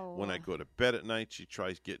me. Oh. When I go to bed at night, she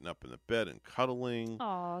tries getting up in the bed and cuddling.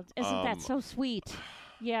 Oh, isn't that so sweet?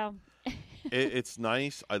 Yeah. It's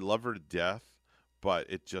nice. I love her to death. but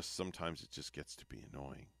sometimes it just gets to be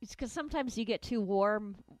annoying. It's because sometimes you get too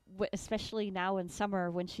warm, especially now in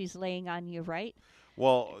summer when she's laying on you, right?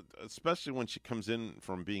 Well, especially when she comes in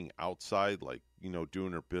from being outside, like,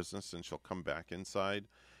 doing her business, and she'll come back inside,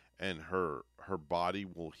 and her body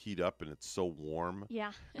will heat up, and it's so warm.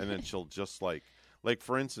 Yeah. And then she'll just like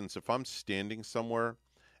for instance, if I'm standing somewhere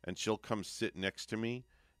and she'll come sit next to me,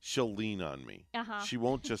 she'll lean on me. Uh-huh. She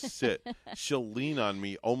won't just sit. She'll lean on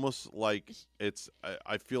me almost like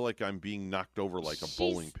I feel like I'm being knocked over like a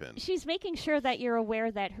bowling pin. She's making sure that you're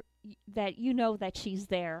aware that you know that she's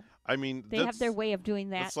there. I mean, they have their way of doing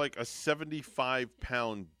that. It's like a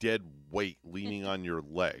 75-pound dead weight leaning on your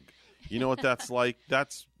leg. You know what that's like?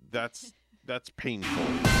 That's painful.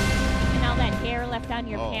 And all that hair left on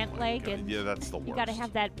your pant leg. God. And yeah, that's the worst. You got to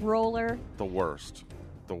have that roller. The worst.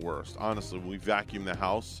 Honestly, when we vacuum the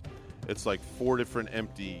house, it's like 4 different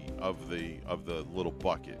empty of the little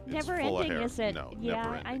bucket. Never it's full ending, of hair. is it? No, yeah,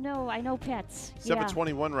 never ending. I know pets.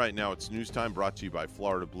 7:21 right now. It's news time, brought to you by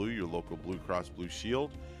Florida Blue, your local Blue Cross Blue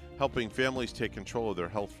Shield, helping families take control of their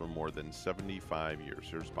health for more than 75 years.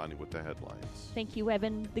 Here's Bonnie with the headlines. Thank you,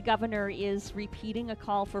 Evan. The governor is repeating a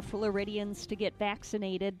call for Floridians to get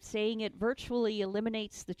vaccinated, saying it virtually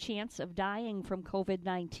eliminates the chance of dying from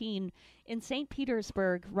COVID-19. In St.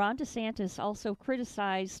 Petersburg, Ron DeSantis also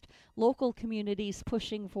criticized local communities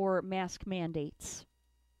pushing for mask mandates.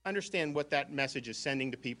 Understand what that message is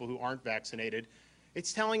sending to people who aren't vaccinated.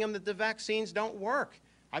 It's telling them that the vaccines don't work.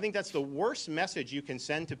 I think that's the worst message you can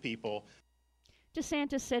send to people.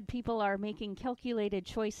 DeSantis said people are making calculated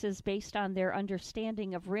choices based on their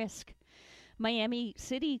understanding of risk. Miami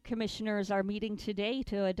City commissioners are meeting today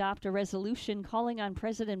to adopt a resolution calling on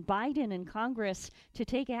President Biden and Congress to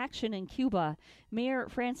take action in Cuba. Mayor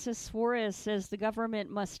Francis Suarez says the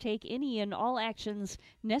government must take any and all actions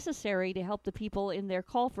necessary to help the people in their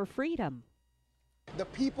call for freedom. The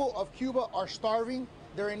people of Cuba are starving.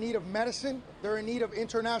 They're in need of medicine. They're in need of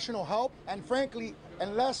international help. And frankly,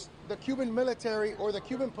 unless the Cuban military or the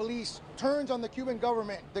Cuban police turns on the Cuban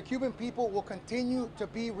government, the Cuban people will continue to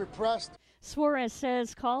be repressed. Suarez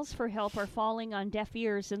says calls for help are falling on deaf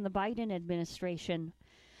ears in the Biden administration.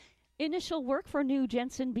 Initial work for new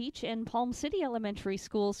Jensen Beach and Palm City elementary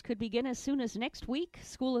schools could begin as soon as next week.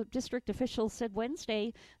 School district officials said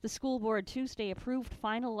Wednesday. The school board Tuesday approved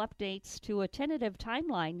final updates to a tentative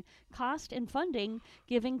timeline, cost and funding,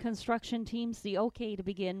 giving construction teams the okay to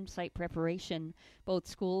begin site preparation. Both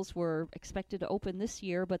schools were expected to open this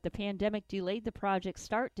year, but the pandemic delayed the project's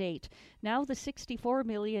start date. Now the $64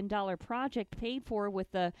 million project, paid for with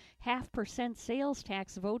the 0.5% sales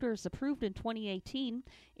tax voters approved in 2018,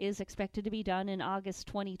 is expected to be done in August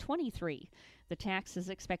 2023. The tax is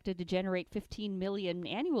expected to generate $15 million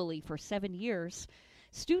annually for 7 years.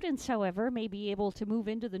 Students, however, may be able to move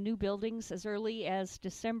into the new buildings as early as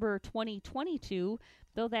December 2022,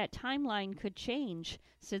 though that timeline could change,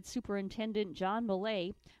 said Superintendent John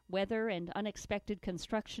Millay. Weather and unexpected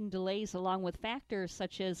construction delays, along with factors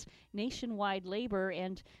such as nationwide labor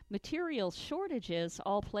and materials shortages,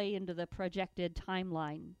 all play into the projected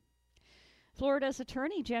timeline. Florida's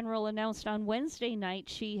Attorney General announced on Wednesday night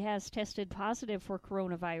she has tested positive for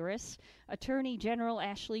coronavirus. Attorney General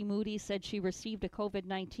Ashley Moody said she received a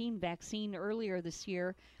COVID-19 vaccine earlier this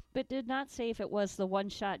year, but did not say if it was the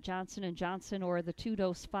one-shot Johnson & Johnson or the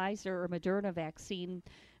 2-dose Pfizer or Moderna vaccine.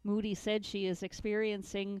 Moody said she is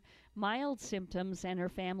experiencing mild symptoms and her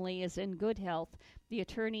family is in good health. The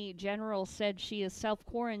Attorney General said she is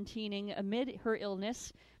self-quarantining amid her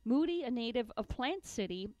illness. Moody, a native of Plant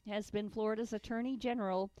City, has been Florida's Attorney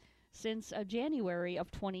General since January of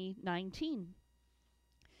 2019.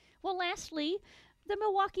 Well, lastly, the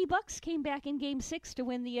Milwaukee Bucks came back in Game 6 to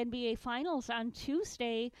win the NBA Finals on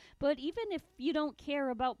Tuesday, but even if you don't care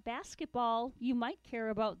about basketball, you might care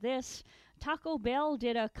about this. Taco Bell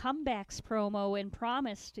did a comebacks promo and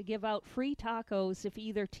promised to give out free tacos if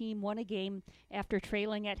either team won a game after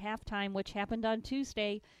trailing at halftime, which happened on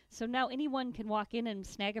Tuesday. So now anyone can walk in and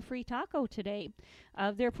snag a free taco today.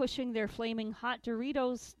 They're pushing their flaming hot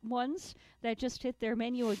Doritos ones that just hit their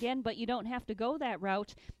menu again, but you don't have to go that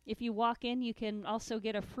route. If you walk in, you can also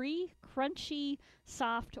get a free, crunchy,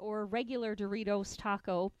 soft, or regular Doritos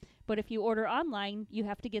taco. But if you order online, you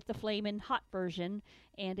have to get the flamin' hot version,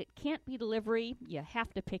 and it can't be delivery. You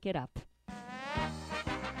have to pick it up.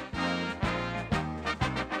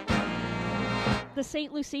 The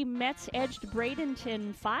St. Lucie Mets edged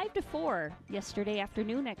Bradenton 5-4 yesterday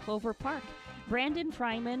afternoon at Clover Park. Brandon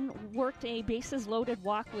Fryman worked a bases-loaded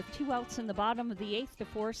walk with 2 outs in the bottom of the 8th to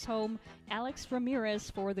force home Alex Ramirez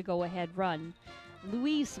for the go-ahead run.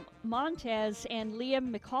 Luis Montez and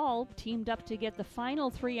Liam McCall teamed up to get the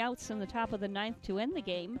final 3 outs in the top of the 9th to end the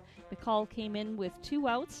game. McCall came in with 2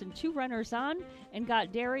 outs and 2 runners on and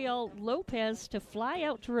got Daryl Lopez to fly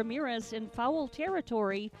out to Ramirez in foul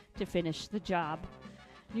territory to finish the job.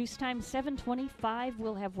 News time 7:25.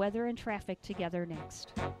 We'll have weather and traffic together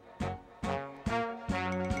next.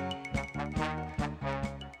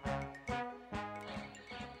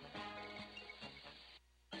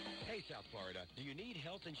 South Florida. Do you need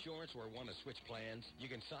health insurance or want to switch plans?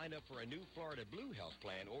 You can sign up for a new Florida Blue health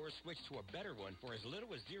plan or switch to a better one for as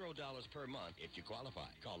little as $0 per month if you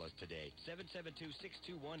qualify. Call us today,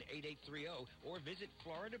 772-621-8830, or visit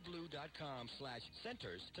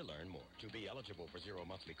floridablue.com/centers to learn more. To be eligible for 0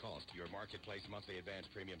 monthly cost, your Marketplace monthly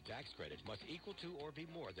advance premium tax credit must equal to or be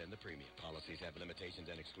more than the premium. Policies have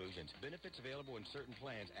limitations and exclusions. Benefits available in certain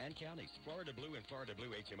plans and counties. Florida Blue and Florida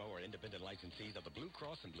Blue HMO are independent licensees of the Blue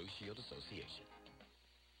Cross and Blue Shield Association.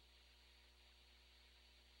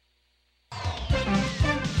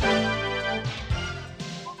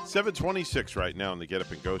 $7:26 right now on the Get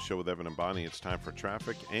Up and Go show with Evan and Bonnie. It's time for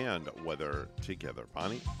traffic and weather together.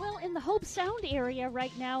 Bonnie? Well, in the Hope Sound area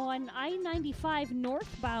right now on I-95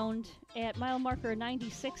 northbound at mile marker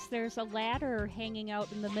 96, there's a ladder hanging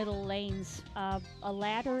out in the middle lanes. A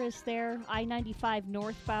ladder is there, I-95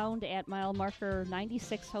 northbound at mile marker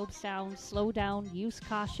 96 Hope Sound. Slow down, use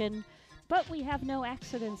caution. But we have no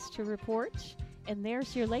accidents to report. And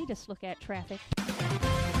there's your latest look at traffic.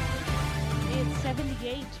 It's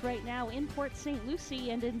 78 right now in Port St. Lucie,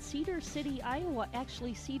 and in Cedar City, Iowa,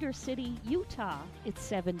 actually Cedar City, Utah, it's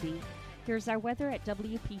 70. Here's our weather at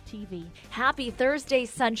WPTV. Happy Thursday,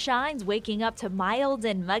 sunshines, waking up to mild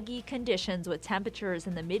and muggy conditions with temperatures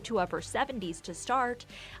in the mid to upper 70s to start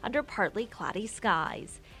under partly cloudy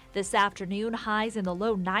skies. This afternoon, highs in the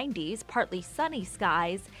low 90s, partly sunny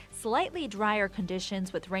skies, slightly drier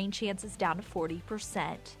conditions with rain chances down to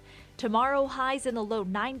 40%. Tomorrow, highs in the low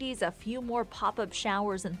 90s, a few more pop-up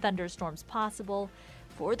showers and thunderstorms possible.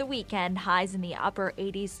 For the weekend, highs in the upper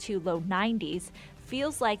 80s to low 90s.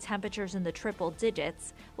 Feels like temperatures in the triple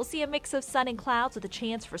digits. We'll see a mix of sun and clouds with a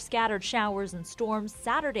chance for scattered showers and storms.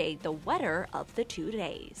 Saturday, the wetter of the 2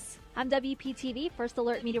 days. I'm WPTV First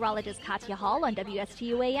Alert Meteorologist Katya Hall on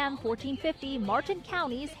WSTU AM 1450, Martin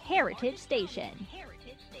County's Heritage Station.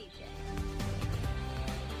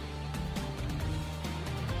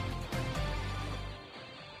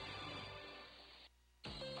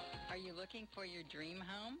 Are you looking for your dream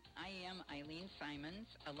home? I am Eileen Simons,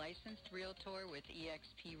 a licensed realtor with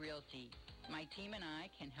eXp Realty. My team and I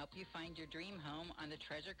can help you find your dream home on the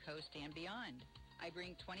Treasure Coast and beyond. I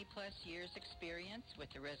bring 20-plus years experience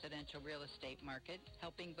with the residential real estate market,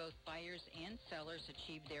 helping both buyers and sellers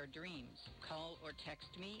achieve their dreams. Call or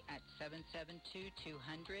text me at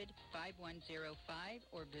 772-200-5105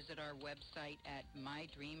 or visit our website at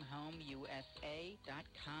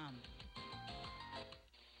mydreamhomeusa.com.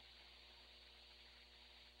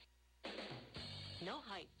 No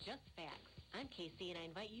hype, just facts. I'm Casey, and I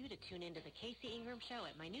invite you to tune into the Casey Ingram Show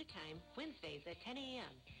at my new time, Wednesdays at 10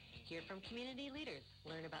 a.m. Hear from community leaders,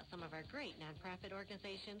 learn about some of our great nonprofit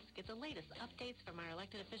organizations, get the latest updates from our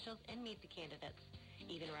elected officials, and meet the candidates.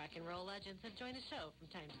 Even rock and roll legends have joined the show from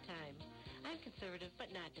time to time. I'm conservative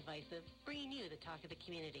but not divisive, bringing you the talk of the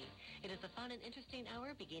community. It is a fun and interesting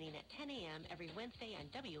hour beginning at 10 a.m. every Wednesday on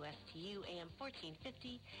WSTU AM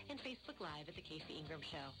 1450 and Facebook Live at the Casey Ingram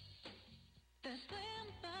Show. The Slim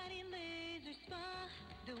Body Laser Spa,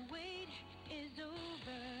 the wait is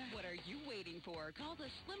over. What are you waiting for? Call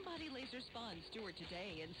the Slim Body Laser Spa in Stuart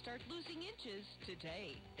today and start losing inches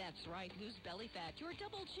today. That's right, lose belly fat, your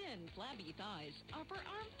double chin, flabby thighs, upper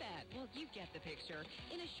arm fat. Well, you get the picture.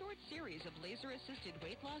 In a short series of laser-assisted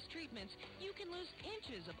weight loss treatments, you can lose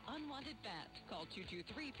inches of unwanted fat. Call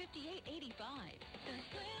 223-5885. The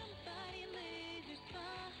Slim Body Laser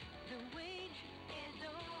Spa, the wait is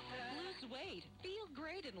over. Lose weight, feel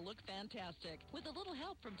great, and look fantastic with a little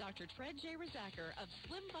help from Dr. Fred J. Rizacker of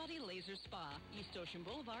Slim Body Laser Spa, East Ocean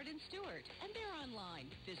Boulevard in Stuart. And they're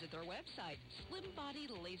online. Visit their website,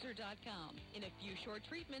 slimbodylaser.com. In a few short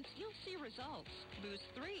treatments, you'll see results. Lose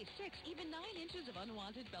 3, 6, even 9 inches of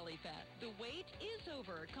unwanted belly fat. The wait is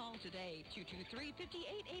over. Call today,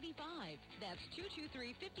 223-5885. That's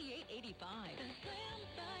 223-5885. The Slim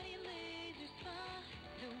Body Laser Spa,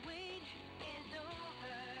 the wait is over.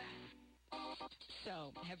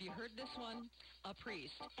 So, have you heard this one? A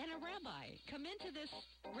priest and a rabbi come into this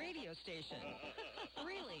radio station.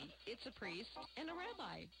 Really, it's a priest and a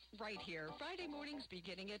rabbi. Right here, Friday mornings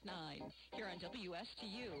beginning at 9. Here on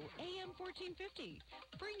WSTU, AM 1450.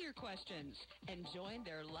 Bring your questions and join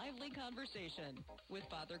their lively conversation with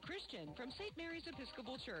Father Christian from St. Mary's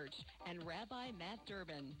Episcopal Church and Rabbi Matt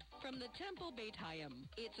Durbin from the Temple Beit Hayim.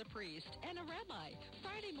 It's a priest and a rabbi.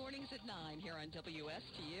 Friday mornings at 9 here on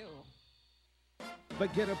WSTU. The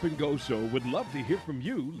Get Up and Go Show would love to hear from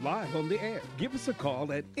you live on the air. Give us a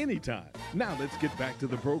call at any time. Now let's get back to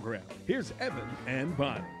the program. Here's Evan and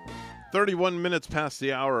Bonnie. 31 minutes past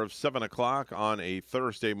the hour of 7 o'clock on a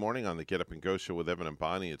Thursday morning on the Get Up and Go Show with Evan and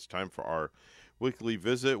Bonnie. It's time for our weekly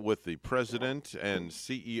visit with the president and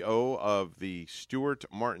CEO of the Stuart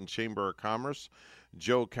Martin Chamber of Commerce,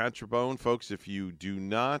 Joe Catrombone. Folks, if you do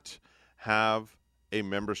not have a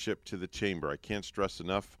membership to the chamber, I can't stress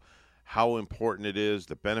enough how important it is.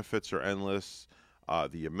 The benefits are endless.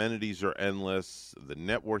 The amenities are endless. The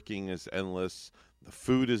networking is endless. The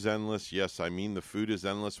food is endless. Yes, I mean the food is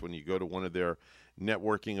endless when you go to one of their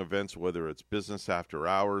networking events, whether it's business after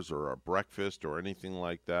hours or a breakfast or anything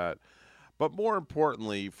like that. But more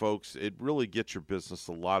importantly, folks, it really gets your business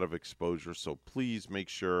a lot of exposure. So please make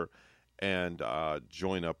sure and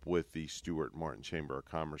join up with the Stuart Martin Chamber of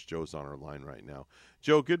Commerce. Joe's on our line right now.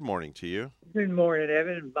 Joe, good morning to you. Good morning,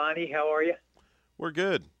 Evan and Bonnie. How are you? We're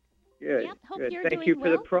good. Good. Yep, hope good. you're Thank doing you for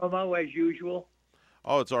well. the promo, as usual.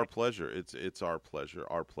 Oh, it's our pleasure. It's our pleasure.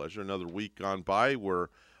 Our pleasure. Another week gone by. We're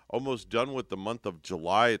almost done with the month of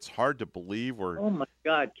July. It's hard to believe we're. Oh my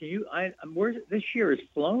God! Can you? This year has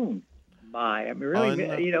flown by. I mean,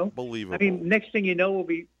 really, you know. Unbelievable. I mean, next thing you know,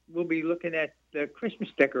 we'll be looking at the Christmas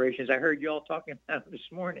decorations. I heard you all talking about them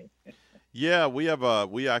this morning. Yeah, we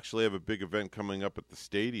actually have a big event coming up at the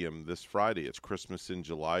stadium this Friday. It's Christmas in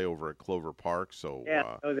July over at Clover Park. So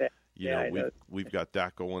yeah, I know that. We've got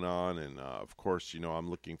that going on, and of course, I'm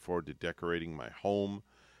looking forward to decorating my home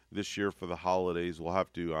this year for the holidays. We'll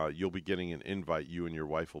have to. You'll be getting an invite. You and your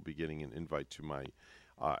wife will be getting an invite to my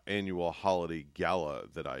annual holiday gala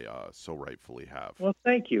that I so rightfully have. Well,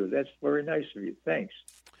 thank you. That's very nice of you. Thanks.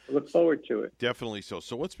 I look forward to it. Definitely so.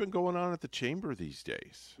 So, what's been going on at the chamber these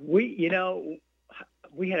days? We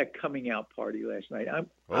had a coming out party last night.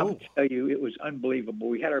 I'll tell you, it was unbelievable.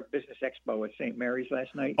 We had our business expo at St. Mary's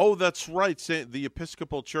last night. Oh, that's right. The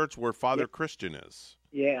Episcopal Church where Father Christian is.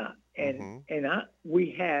 Yeah, and we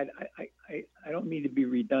had. I don't mean to be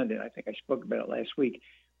redundant. I think I spoke about it last week.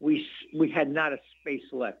 We had not a space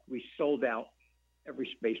left. We sold out every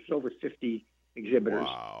space. It was over 50 exhibitors.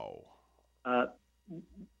 Wow.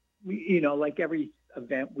 Like every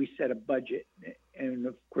event, we set a budget, and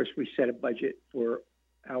of course, we set a budget for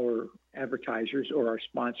our advertisers or our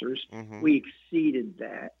sponsors. Mm-hmm. We exceeded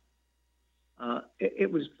that.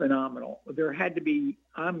 It was phenomenal. There had to be.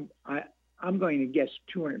 I'm going to guess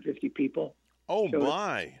 250 people. Oh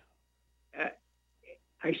my!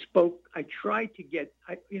 I spoke. I tried to get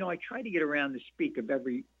around to speak of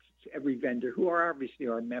every vendor who are obviously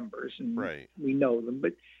our members, and we know them.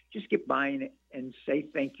 But just get by and say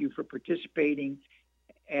thank you for participating.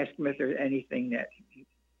 Ask them if there's anything that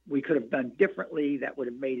we could have done differently that would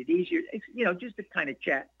have made it easier. Just to kind of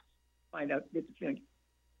chat, find out, get the feeling.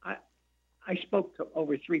 I spoke to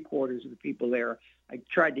over 3/4 of the people there. I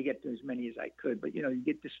tried to get to as many as I could, but you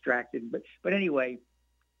get distracted. But anyway,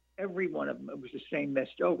 every one of them, it was the same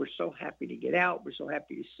message. Oh, we're so happy to get out. We're so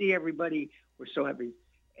happy to see everybody. We're so happy.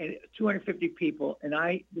 And 250 people, and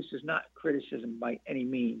this is not criticism by any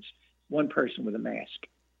means, one person with a mask.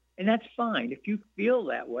 And that's fine if you feel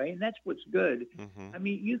that way, and that's what's good. Mm-hmm. I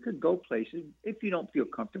mean, you could go places. If you don't feel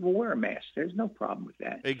comfortable, wear a mask. There's no problem with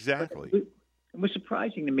that. Exactly. But it was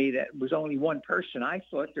surprising to me that it was only one person. I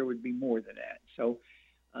thought there would be more than that. So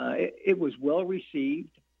it was well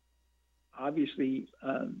received, obviously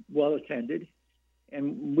well attended,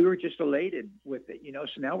 and we were just elated with it.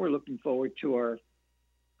 So now we're looking forward to our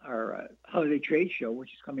holiday trade show, which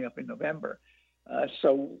is coming up in November.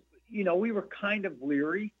 So we were kind of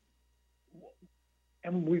leery,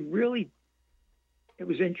 and it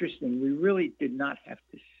was interesting. We really did not have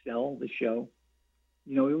to sell the show.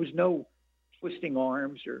 There was no twisting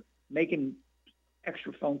arms or making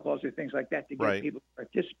extra phone calls or things like that to get people to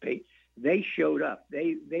participate. They showed up.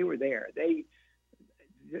 They were there.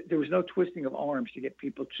 There was no twisting of arms to get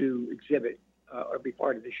people to exhibit or be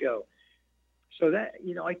part of the show. So that,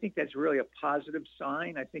 I think that's really a positive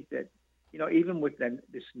sign. I think that, even with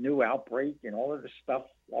this new outbreak and all of the stuff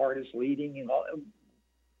Florida's leading and all,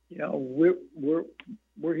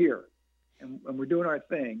 we're here and we're doing our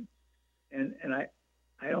thing. And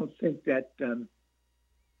I don't think that,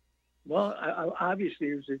 obviously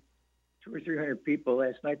there's 200 or 300 people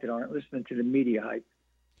last night that aren't listening to the media hype.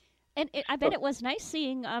 And I bet it was nice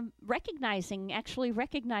seeing, actually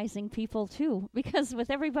recognizing people too, because with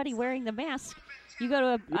everybody wearing the mask, you go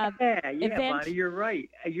to a event. Bonnie, you're right.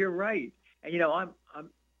 You're right. And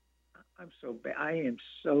I'm so bad. I am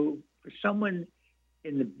so, for someone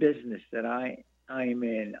in the business that I am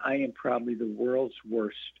in, I am probably the world's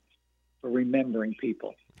worst for remembering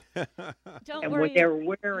people. Don't and worry. when they're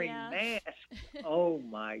wearing masks, oh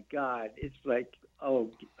my God, it's like,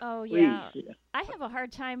 oh please. Yeah. I have a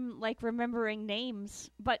hard time remembering names,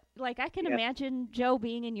 but I can imagine, Joe,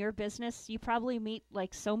 being in your business, you probably meet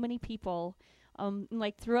so many people,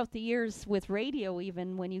 throughout the years with radio,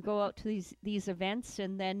 even when you go out to these events,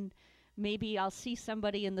 and then maybe I'll see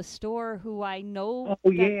somebody in the store who I know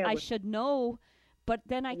I should know, but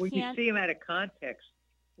then I can't. When you see them out of context.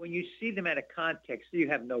 When you see them out of context, you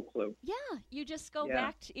have no clue. Yeah, you just go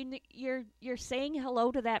back to you're saying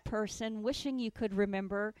hello to that person, wishing you could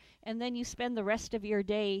remember, and then you spend the rest of your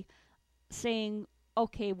day saying,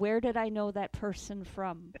 okay, where did I know that person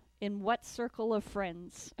from? In what circle of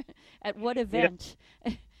friends? At what event?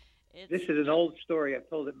 This is an old story. I've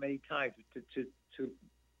told it many times to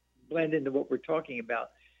blend into what we're talking about.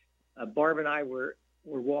 Barb and I were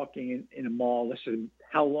walking in a mall. This is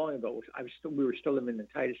how long ago? We were still living in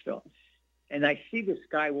Titusville. And I see this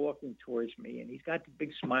guy walking towards me, and he's got the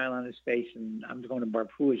big smile on his face, and I'm going to Barb,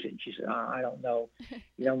 who is it? And she said, I don't know.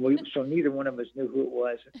 So neither one of us knew who it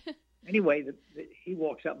was. Anyway, he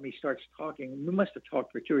walks up and he starts talking. We must have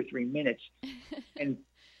talked for 2 or 3 minutes. And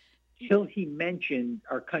till he mentioned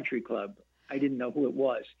our country club, I didn't know who it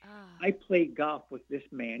was. I played golf with this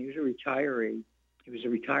man. He was a retiree. He was a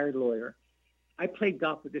retired lawyer. I played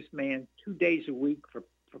golf with this man 2 days a week for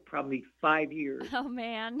probably 5 years. Oh,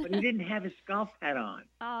 man. But he didn't have his golf hat on.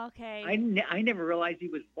 Oh, okay. I never realized he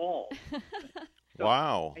was bald.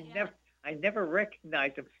 Wow. I never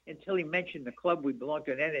recognized him until he mentioned the club we belonged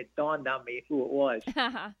to, and then it dawned on me who it was.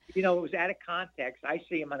 It was out of context. I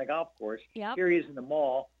see him on a golf course. Yep. Here he is in the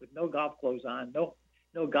mall with no golf clothes on,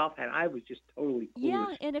 no golf hat. I was just totally clueless.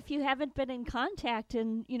 Yeah, and if you haven't been in contact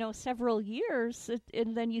in, several years,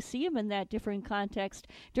 and then you see him in that different context,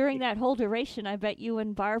 during that whole duration, I bet you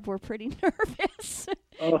and Barb were pretty nervous.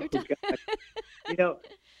 Oh, God.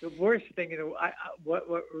 The worst thing, what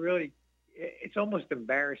really, it's almost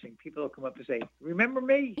embarrassing. People will come up and say, remember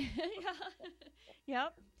me?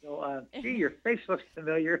 Yep. So, gee, your face looks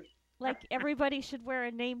familiar. Like everybody should wear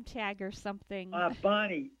a name tag or something.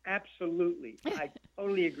 Bonnie, absolutely. I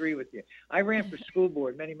totally agree with you. I ran for school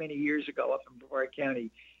board many, many years ago up in Brevard County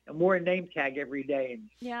and wore a name tag every day. And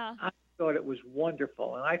I thought it was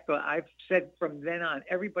wonderful. And I've said from then on,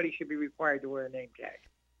 everybody should be required to wear a name tag.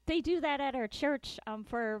 They do that at our church.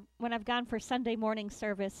 For when I've gone for Sunday morning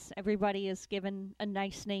service, everybody is given a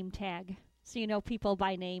nice name tag. So you know people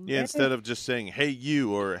by name. Yeah, instead of just saying, hey,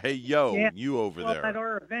 you, or hey, yo, you over there. At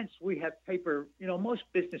our events, we have paper. Most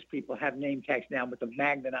business people have name tags now with the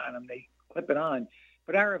magnet on them. They clip it on.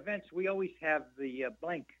 But our events, we always have the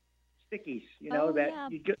blank stickies, you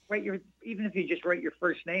just write even if you just write your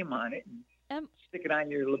first name on it and stick it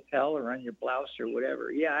on your lapel or on your blouse or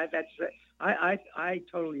whatever. Yeah, I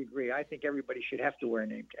totally agree. I think everybody should have to wear a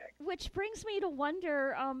name tag. Which brings me to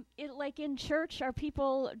wonder, like in church, are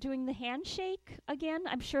people doing the handshake again?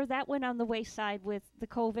 I'm sure that went on the wayside with the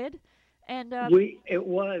COVID. And it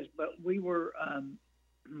was, but we were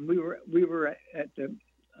at the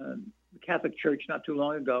Catholic Church not too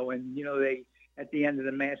long ago, and they at the end of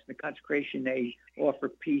the Mass and the consecration they offer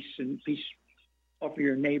peace, offer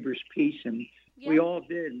your neighbors peace, and we all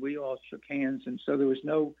did. We all shook hands, and so there was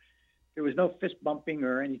no fist bumping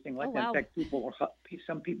or anything like that. Wow. In fact,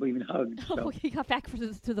 some people even hugged. So. Oh, you got back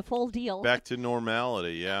to the full deal. Back to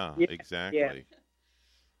normality, yeah, exactly. Yeah.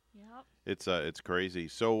 Yep. It's crazy.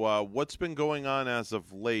 So what's been going on as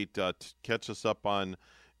of late? Catch us up on,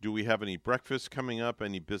 do we have any breakfast coming up,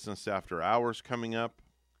 any business after hours coming up?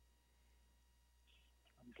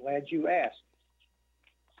 I'm glad you asked.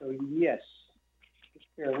 So, yes, just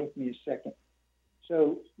bear with me a second.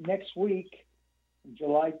 So next week,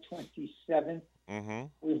 July 27th,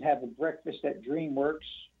 we'll have a breakfast at DreamWorks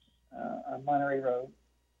on Monterey Road.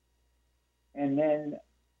 And then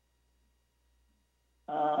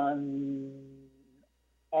on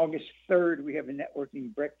August 3rd, we have a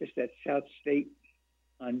networking breakfast at South State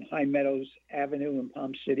on High Meadows Avenue in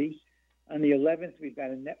Palm City. On the 11th, we've got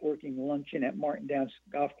a networking luncheon at Martin Downs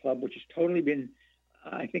Golf Club, which has totally been,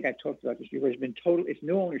 I think I talked about this before, it's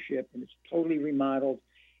new ownership, and it's totally remodeled.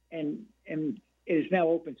 And it is now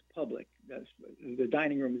open to public. The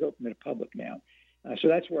dining room is open to the public now. So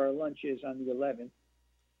that's where our lunch is on the 11th.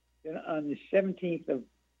 Then on the 17th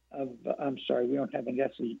I'm sorry, we don't have any.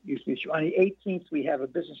 That's a usually issue. On the 18th, we have a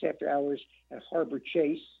business after hours at Harbor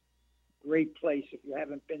Chase. Great place. If you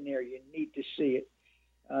haven't been there, you need to see it.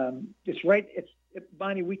 It's right.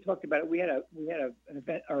 Bonnie. We talked about it. We had an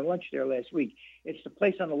event or lunch there last week. It's the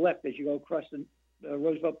place on the left as you go across the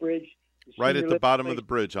Roosevelt Bridge. Right at the bottom of the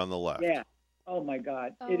bridge on the left. Yeah. Oh my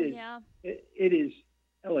God. Oh, it is. Yeah. It is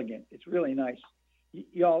elegant. It's really nice.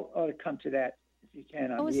 Y'all ought to come to that if you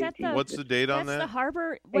can. On is the that 18th. What's the date on that? That's the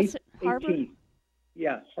Harbor. What's it? Harbor? 18th.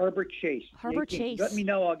 Yeah, Harbor Chase. Harbor 18th. Chase. Let me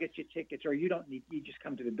know. I'll get you tickets, or you don't need. You just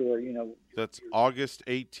come to the door. That's August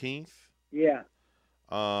 18th. Yeah.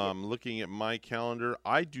 Looking at my calendar,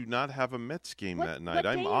 I do not have a Mets game that night. what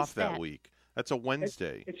I'm day off is that that? week. That's a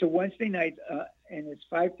Wednesday. It's a Wednesday night, and it's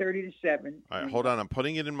 5:30 to 7. All right, hold on. I'm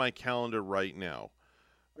putting it in my calendar right now.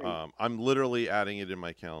 I'm literally adding it in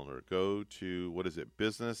my calendar. Go to, what is it,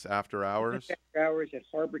 Business After Hours? Business After Hours at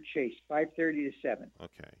Harbor Chase, 5:30 to 7.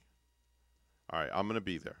 Okay. All right, I'm going to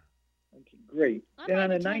be there. Okay, great. I Then might on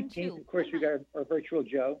the attend 19th, too. of course, we got our virtual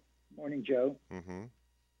Joe, Morning Joe. Mm-hmm.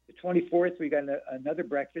 The 24th, we got another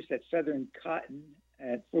breakfast at Southern Cotton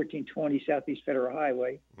at 1420 Southeast Federal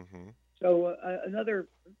Highway. Mm-hmm. So another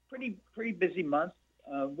pretty busy month.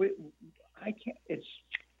 We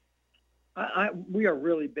are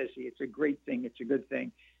really busy. It's a great thing. It's a good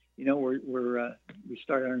thing. We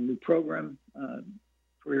started our new program,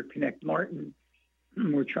 Career Connect Martin.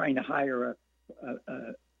 We're trying to hire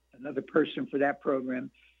another person for that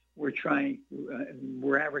program. We're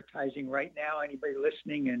advertising right now. Anybody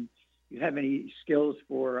listening, and you have any skills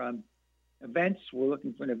for events, we're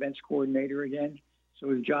looking for an events coordinator again. So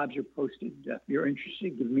the jobs are posted. If you're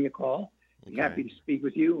interested, give me a call. Be happy to speak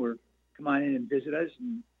with you, or come on in and visit us,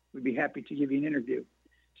 and we'd be happy to give you an interview.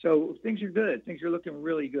 So things are good. Things are looking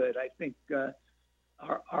really good. I think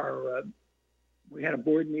we had a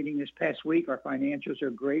board meeting this past week. Our financials are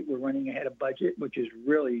great. We're running ahead of budget, which is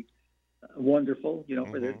really wonderful.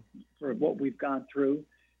 For what we've gone through.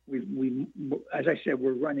 We as I said,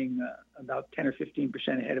 we're running about 10 or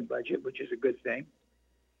 15% ahead of budget, which is a good thing.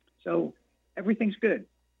 So everything's good.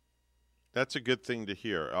 That's a good thing to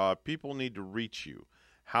hear. People need to reach you.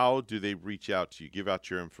 How do they reach out to you? Give out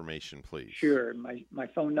your information, please. Sure. My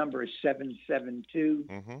phone number is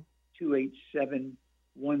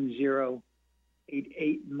 772-287-1088.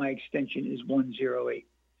 My extension is 108.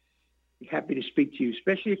 Be happy to speak to you,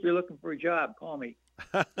 especially if you're looking for a job. Call me.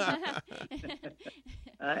 Or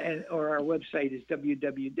our website is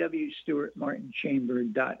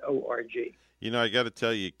www.stuartmartinchamber.org. I got to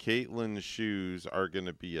tell you, Caitlin's shoes are going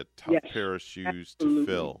to be a tough pair of shoes to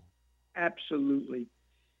fill. Absolutely.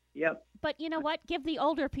 Yep. But you know what? Give the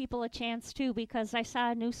older people a chance, too, because I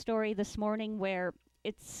saw a news story this morning where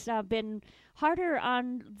it's been harder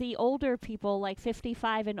on the older people, like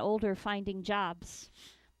 55 and older, finding jobs.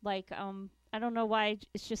 Like, I don't know why.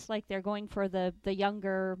 It's just like they're going for the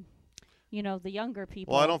younger, the younger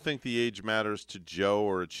people. Well, I don't think the age matters to Joe,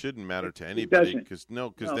 or it shouldn't matter to anybody. Because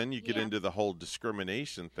then you get into the whole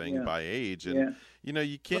discrimination thing by age. And,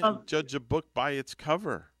 you can't judge a book by its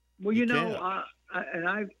cover. Well,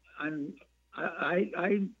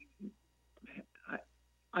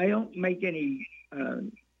 I don't make any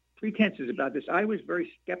pretenses about this. I was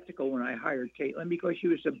very skeptical when I hired Caitlin because she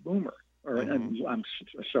was a boomer. Or I'm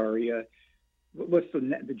sorry. What's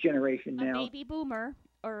the generation now? A baby boomer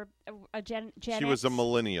or a Gen She was a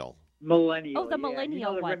millennial. Millennial. Oh, the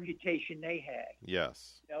millennial the one. reputation they had.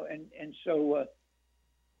 Yes. And so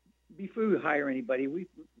before we hire anybody, we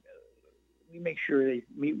make sure they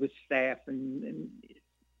meet with staff and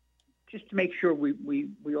just to make sure we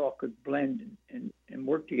all could blend and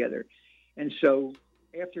work together. And so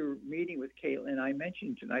after meeting with Caitlin, I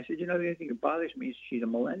mentioned to her, I said, the only thing that bothers me is she's a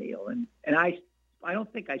millennial. And I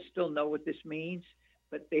don't think I still know what this means,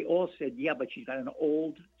 but they all said, yeah, but she's got an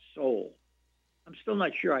old soul. I'm still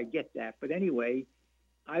not sure I get that. But anyway,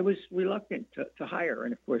 I was reluctant to hire her.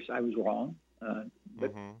 And, of course, I was wrong.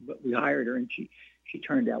 But we hired her, and she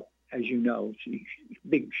turned out, as you know, she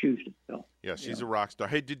big shoes to fill. Yeah, she's a rock star.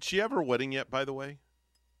 Hey, did she have her wedding yet, by the way?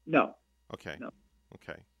 No. Okay. No.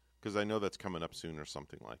 Okay. Because I know that's coming up soon or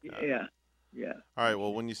something like that. Yeah. All right.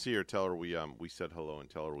 Well, when you see her, tell her we said hello and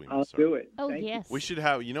tell her we miss her. I'll do it. Oh, Thank yes. you. We should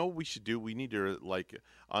have. You know what we should do? We need her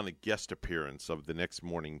on a guest appearance of the next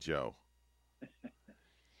Morning Joe.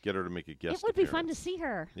 Get her to make a guest appearance. It would be fun to see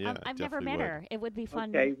her. Yeah, I've never met her. It would be fun.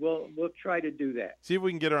 Okay, we'll try to do that. See if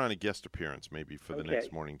we can get her on a guest appearance maybe for the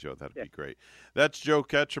next Morning Joe. That'd be great. That's Joe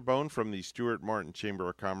Catrombone from the Stuart Martin Chamber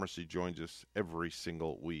of Commerce. He joins us every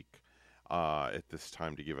single week at this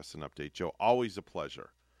time to give us an update. Joe, always a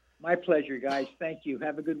pleasure. My pleasure, guys. Thank you.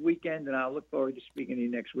 Have a good weekend, and I'll look forward to speaking to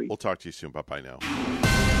you next week. We'll talk to you soon. Bye-bye now.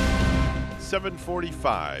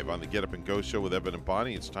 7:45 on the Get Up and Go show with Evan and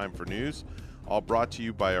Bonnie. It's time for news. All brought to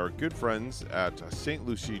you by our good friends at St.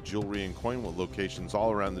 Lucie Jewelry and Coin with locations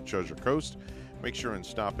all around the Treasure Coast. Make sure and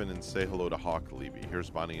stop in and say hello to Hawk Levy. Here's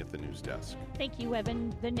Bonnie at the news desk. Thank you,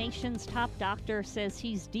 Evan. The nation's top doctor says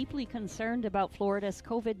he's deeply concerned about Florida's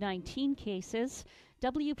COVID-19 cases.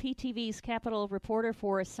 WPTV's Capitol reporter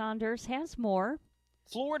Forrest Saunders has more.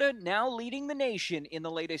 Florida now leading the nation in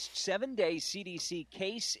the latest 7-day CDC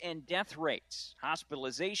case and death rates.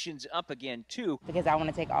 Hospitalizations up again, too. Because I want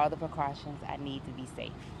to take all the precautions I need to be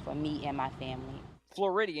safe for me and my family.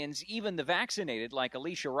 Floridians, even the vaccinated, like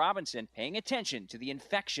Alicia Robinson, paying attention to the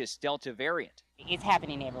infectious Delta variant. It's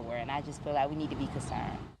happening everywhere, and I just feel like we need to be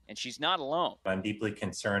concerned. And she's not alone. I'm deeply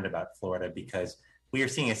concerned about Florida because we are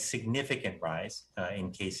seeing a significant rise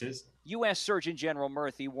in cases. U.S. Surgeon General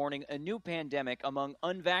Murthy warning a new pandemic among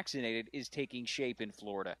unvaccinated is taking shape in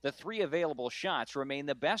Florida. The 3 available shots remain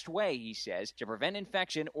the best way, he says, to prevent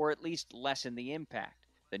infection or at least lessen the impact.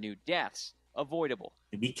 The new deaths, avoidable.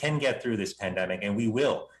 We can get through this pandemic, and we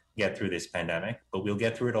will get through this pandemic, but we'll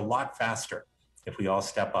get through it a lot faster if we all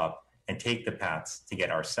step up and take the paths to get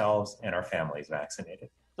ourselves and our families vaccinated.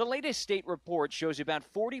 The latest state report shows about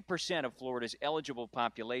 40% of Florida's eligible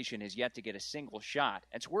population has yet to get a single shot.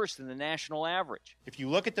 That's worse than the national average. If you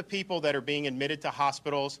look at the people that are being admitted to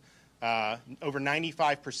hospitals, over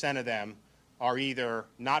 95% of them are either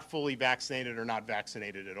not fully vaccinated or not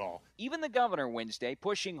vaccinated at all. Even the governor Wednesday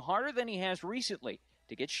pushing harder than he has recently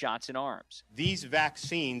to get shots in arms. These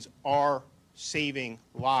vaccines are saving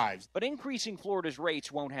lives. But increasing Florida's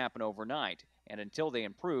rates won't happen overnight. And until they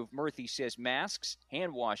improve, Murthy says masks,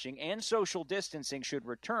 hand washing, and social distancing should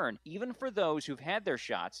return, even for those who've had their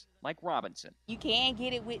shots, like Robinson. You can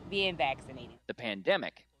get it with being vaccinated. The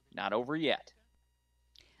pandemic, not over yet.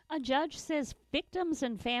 A judge says victims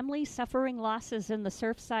and families suffering losses in the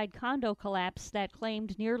Surfside condo collapse that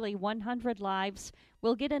claimed nearly 100 lives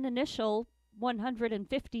will get an initial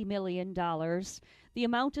 $150 million. The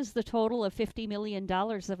amount is the total of $50 million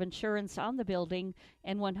of insurance on the building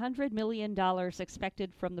and $100 million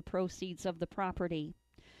expected from the proceeds of the property.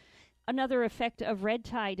 Another effect of red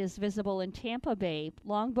tide is visible in Tampa Bay.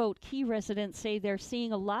 Longboat Key residents say they're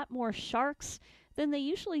seeing a lot more sharks than they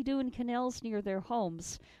usually do in canals near their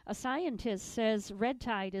homes. A scientist says red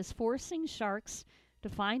tide is forcing sharks to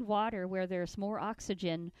find water where there's more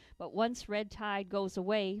oxygen, but once red tide goes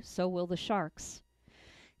away, so will the sharks.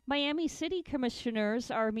 Miami City commissioners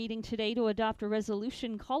are meeting today to adopt a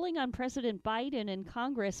resolution calling on President Biden and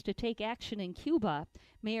Congress to take action in Cuba.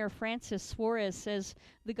 Mayor Francis Suarez says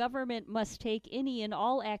the government must take any and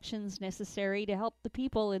all actions necessary to help the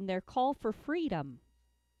people in their call for freedom.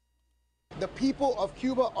 The people of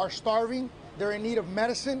Cuba are starving. They're in need of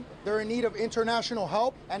medicine. They're in need of international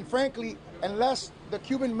help. And frankly, unless the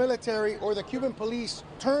Cuban military or the Cuban police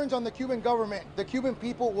turns on the Cuban government, the Cuban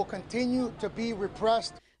people will continue to be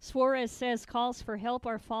repressed. Suarez says calls for help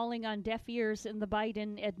are falling on deaf ears in the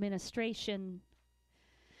Biden administration.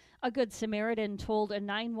 A Good Samaritan told a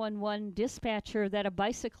 911 dispatcher that a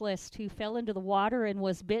bicyclist who fell into the water and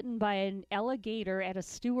was bitten by an alligator at a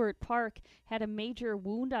Stuart Park had a major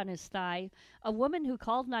wound on his thigh. A woman who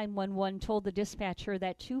called 911 told the dispatcher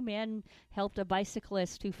that 2 men helped a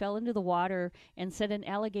bicyclist who fell into the water and said an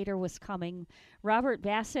alligator was coming. Robert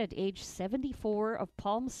Bassett, age 74, of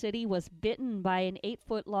Palm City, was bitten by an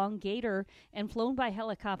 8-foot-long gator and flown by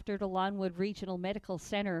helicopter to Lawnwood Regional Medical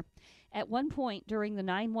Center. At one point during the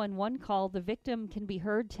 911 call, the victim can be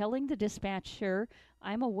heard telling the dispatcher,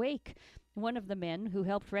 "I'm awake." One of the men who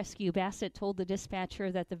helped rescue Bassett told the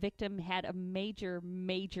dispatcher that the victim had a major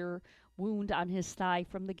wound on his thigh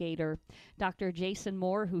from the gator. Dr. Jason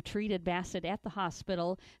Moore, who treated Bassett at the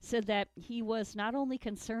hospital, said that he was not only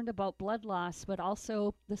concerned about blood loss, but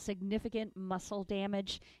also the significant muscle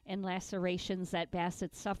damage and lacerations that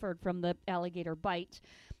Bassett suffered from the alligator bite.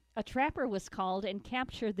 A trapper was called and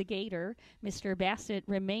captured the gator. Mr. Bassett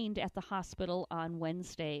remained at the hospital on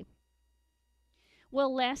Wednesday.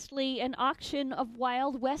 Well, lastly, an auction of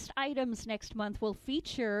Wild West items next month will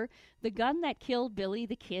feature the gun that killed Billy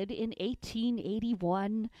the Kid in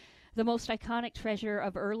 1881. The most iconic treasure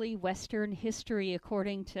of early Western history,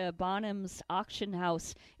 according to Bonham's Auction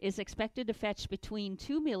House, is expected to fetch between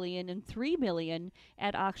 $2 million and $3 million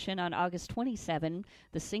at auction on August 27.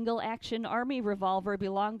 The single-action Army revolver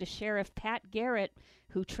belonged to Sheriff Pat Garrett,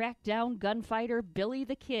 who tracked down gunfighter Billy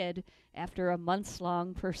the Kid after a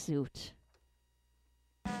months-long pursuit.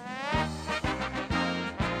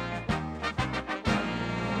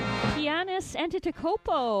 Giannis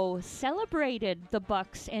Antetokounmpo celebrated the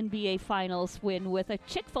Bucks' NBA Finals win with a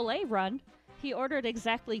Chick-fil-A run. He ordered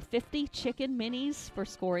exactly 50 chicken minis for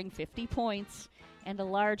scoring 50 points and a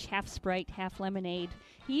large half Sprite, half lemonade.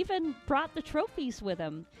 He even brought the trophies with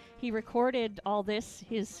him. He recorded all this,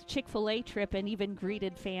 his Chick-fil-A trip, and even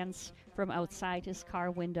greeted fans from outside his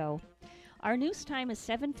car window. Our news time is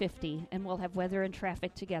 7:50, and we'll have weather and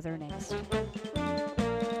traffic together next.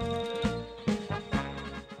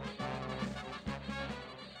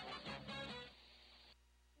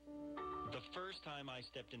 I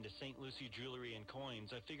stepped into St. Lucie Jewelry and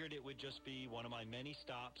Coins, I figured it would just be one of my many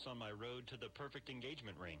stops on my road to the perfect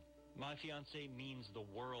engagement ring. My fiancée means the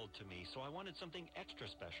world to me, so I wanted something extra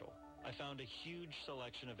special. I found a huge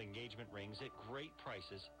selection of engagement rings at great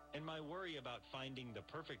prices, and my worry about finding the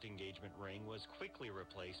perfect engagement ring was quickly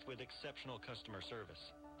replaced with exceptional customer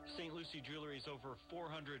service. St. Lucie Jewelry's over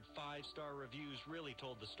 400 five-star reviews really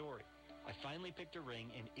told the story. I finally picked a ring,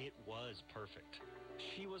 and it was perfect.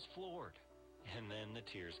 She was floored. And then the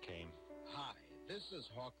tears came. Hi, this is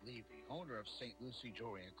Hawk Levy, owner of St. Lucie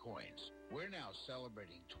Jewelry and Coins. We're now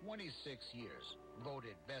celebrating 26 years,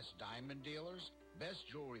 voted best diamond dealers, best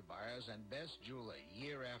jewelry buyers, and best jeweler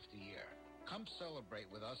year after year. Come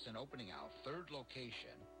celebrate with us in opening our third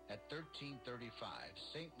location at 1335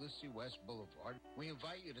 St. Lucie West Boulevard. We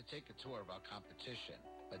invite you to take a tour of our competition,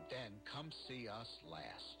 but then come see us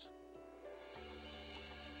last.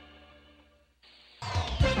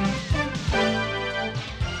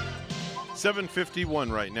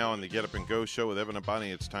 7:51 right now on the Get Up and Go show with Evan and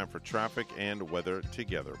Bonnie. It's time for traffic and weather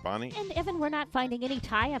together. Bonnie? And Evan, we're not finding any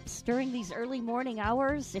tie-ups during these early morning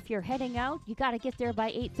hours. If you're heading out, you got to get there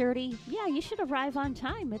by 8:30. Yeah, you should arrive on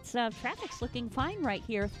time. It's traffic's looking fine right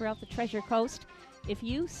here throughout the Treasure Coast. If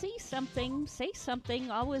you see something, say something.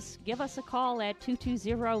 Always give us a call at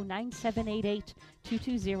 220-9788,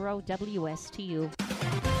 220-WSTU.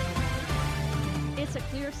 It's a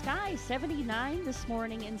clear sky, 79 this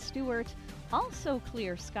morning in Stuart. Also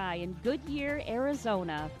clear sky in Goodyear,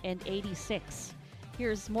 Arizona, and 86.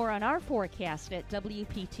 Here's more on our forecast at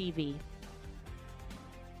WPTV.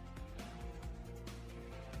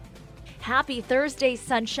 Happy Thursday,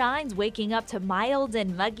 sunshines, waking up to mild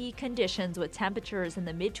and muggy conditions with temperatures in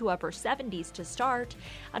the mid to upper 70s to start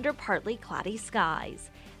under partly cloudy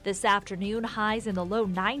skies. This afternoon, highs in the low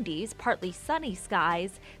 90s, partly sunny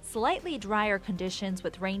skies, slightly drier conditions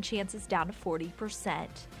with rain chances down to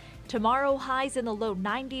 40%. Tomorrow, highs in the low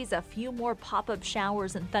 90s, a few more pop-up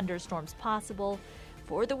showers and thunderstorms possible.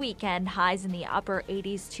 For the weekend, highs in the upper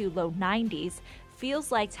 80s to low 90s.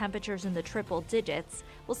 Feels like temperatures in the triple digits.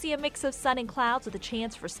 We'll see a mix of sun and clouds with a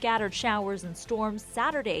chance for scattered showers and storms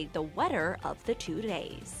Saturday, the wetter of the 2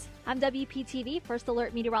 days. I'm WPTV First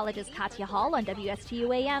Alert Meteorologist Katya Hall on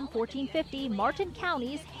WSTU AM 1450, Martin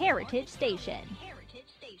County's Heritage Station.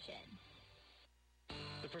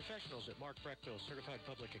 The professionals at Mark Breckville Certified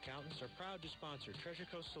Public Accountants are proud to sponsor Treasure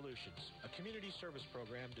Coast Solutions, a community service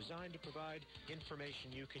program designed to provide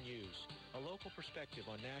information you can use, a local perspective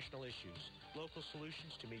on national issues, local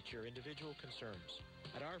solutions to meet your individual concerns.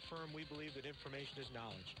 At our firm, we believe that information is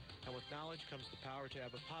knowledge, and with knowledge comes the power to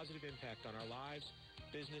have a positive impact on our lives,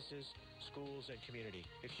 businesses, schools, and community.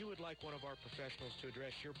 If you would like one of our professionals to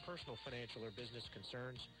address your personal financial or business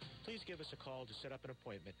concerns, please give us a call to set up an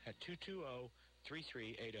appointment at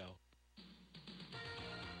 220-3380.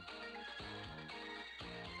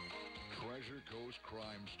 Treasure Coast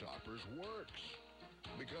Crime Stoppers works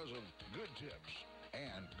because of good tips,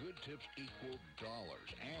 and good tips equal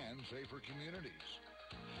dollars and safer communities.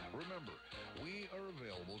 Remember, we are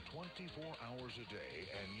available 24 hours a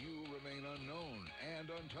day, and you remain unknown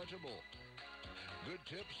and untouchable. Good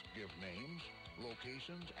tips give names,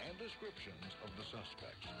 locations, and descriptions of the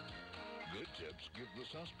suspects. Good tips give the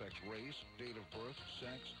suspect's race, date of birth,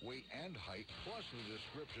 sex, weight, and height, plus the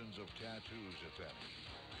descriptions of tattoos, if any.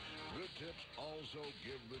 Good tips also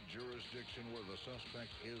give the jurisdiction where the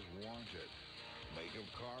suspect is wanted. Make of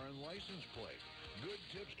car and license plate. Good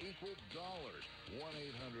tips equal dollars.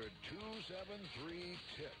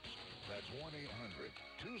 1-800-273-TIPS. That's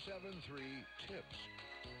 1-800-273-TIPS.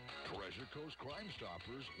 Treasure Coast Crime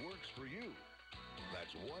Stoppers works for you.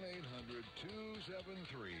 That's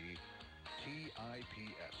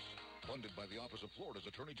 1-800-273-TIPS. Funded by the Office of Florida's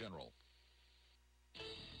Attorney General.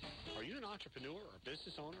 Are you an entrepreneur or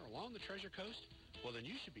business owner along the Treasure Coast? Well, then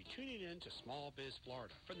you should be tuning in to Small Biz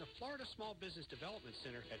Florida from the Florida Small Business Development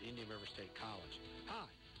Center at Indian River State College. Hi,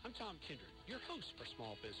 I'm Tom Kindred, your host for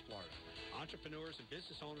Small Biz Florida. Entrepreneurs and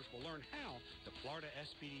business owners will learn how the Florida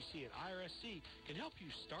SBDC and IRSC can help you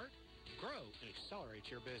start, grow, and accelerate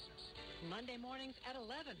your business. Monday mornings at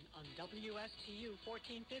 11 on WSTU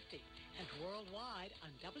 1450 and worldwide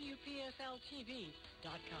on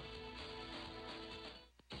WPSLTV.com.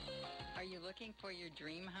 Are you looking for your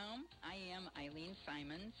dream home? I am Eileen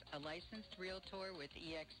Simons, a licensed realtor with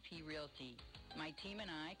eXp Realty. My team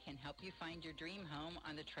and I can help you find your dream home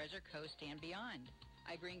on the Treasure Coast and beyond.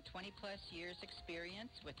 I bring 20-plus years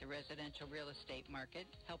experience with the residential real estate market,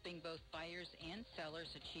 helping both buyers and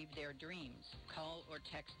sellers achieve their dreams. Call or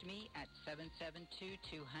text me at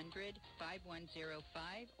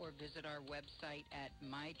 772-200-5105 or visit our website at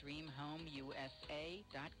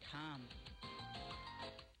mydreamhomeusa.com.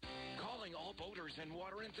 Calling all boaters and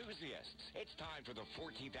water enthusiasts. It's time for the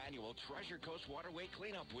 14th annual Treasure Coast Waterway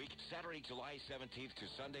Cleanup Week, Saturday, July 17th to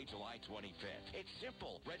Sunday, July 25th. It's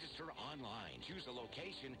simple. Register online, choose a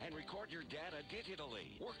location, and record your data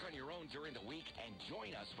digitally. Work on your own during the week and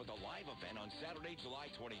join us for the live event on Saturday, July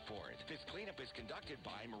 24th. This cleanup is conducted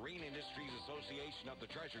by Marine Industries Association of the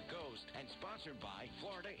Treasure Coast and sponsored by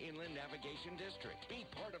Florida Inland Navigation District. Be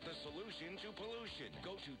part of the solution to pollution.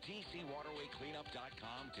 Go to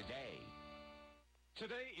tcwaterwaycleanup.com today.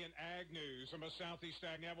 Today in Ag News from a Southeast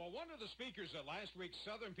Ag Now, one of the speakers at last week's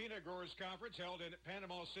Southern Peanut Growers Conference held in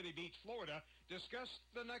Panama City Beach, Florida, discussed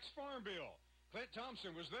the next farm bill. Clint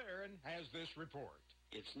Thompson was there and has this report.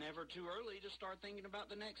 It's never too early to start thinking about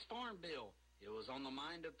the next farm bill. It was on the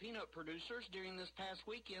mind of peanut producers during this past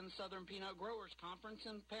weekend's Southern Peanut Growers Conference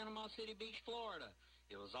in Panama City Beach, Florida.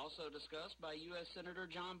 It was also discussed by U.S. Senator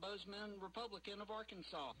John Bozeman, Republican of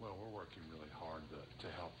Arkansas. Well, we're working really hard to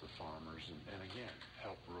help the farmers and again,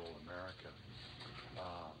 help rural America.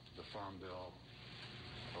 The Farm Bill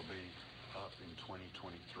will be up in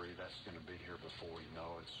 2023. That's going to be here before we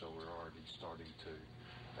know it, so we're already starting to,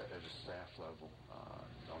 at a staff level,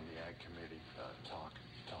 on the Ag Committee, talk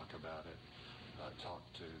about it, talk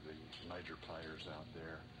to the major players out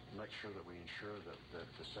there, make sure that we ensure that the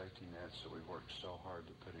safety nets that we worked so hard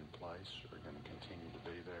to put in place are going to continue to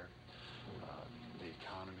be there. The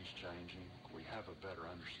economy's changing. We have a better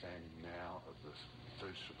understanding now of the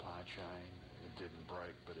food supply chain. It didn't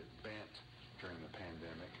break, but it bent during the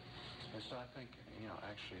pandemic. And so I think,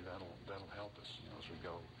 actually that'll help us, as we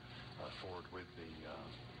go forward with the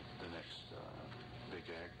next big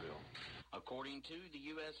ag bill. According to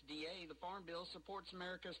the USDA, the Farm Bill supports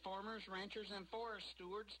America's farmers, ranchers, and forest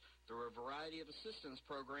stewards through a variety of assistance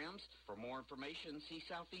programs. For more information, see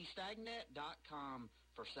southeastagnet.com.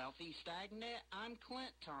 For Southeast AgNet, I'm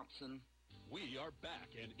Clint Thompson. We are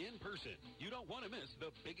back and in person. You don't want to miss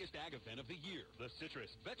the biggest ag event of the year, the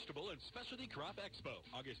Citrus, Vegetable, and Specialty Crop Expo,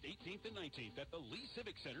 August 18th and 19th at the Lee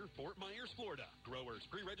Civic Center, Fort Myers, Florida. Growers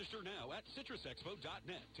pre-register now at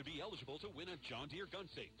citrusexpo.net to be eligible to win a John Deere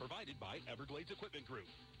gun safe provided by Everglades Equipment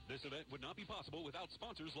Group. This event would not be possible without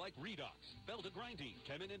sponsors like Redox, Felda Grinding,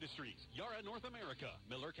 Kemin Industries, Yara North America,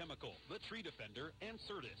 Miller Chemical, The Tree Defender, and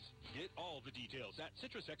Certus. Get all the details at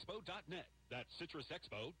citrusexpo.net. That's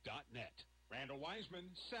citrusexpo.net. Randall Wiseman,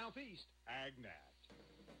 Southeast AgNet.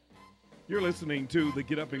 You're listening to the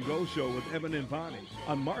Get Up and Go Show with Evan and Bonnie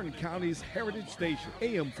on Martin County's Heritage Station,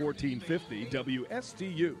 AM 1450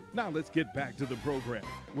 WSTU. Now let's get back to the program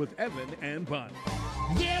with Evan and Bonnie.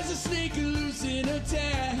 There's a snake loose in a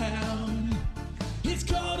town. It's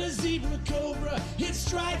called a zebra cobra. Its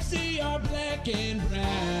stripes, they are black and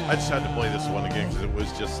brown. I just had to play this one again because it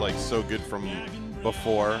was just like so good from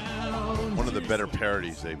before. One of the better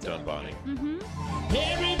parodies they've done, Bonnie. Mm-hmm.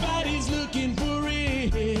 Everybody's looking for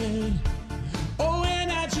it. Oh, and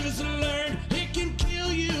I just learned it can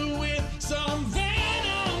kill you with some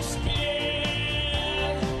venom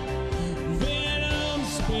spit. Venom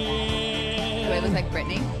spit. Do I look like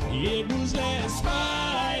Brittany? It was last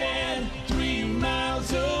Friday, 3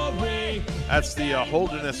 miles away. That's the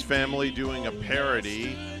Holderness family doing a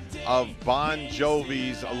parody of Bon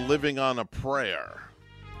Jovi's "Living on a Prayer."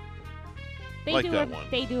 They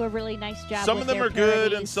do a really nice job. Some with of them their are good,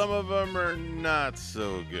 parodies. and some of them are not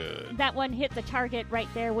so good. That one hit the target right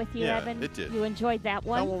there with you, Yeah, Evan. it did. You enjoyed that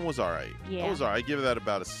one? That one was all right. Yeah. That was all right. I give that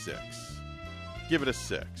about a 6. Give it a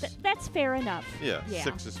 6. That's fair enough. Yeah,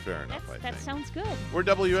 6 is fair enough, I think. That sounds good. We're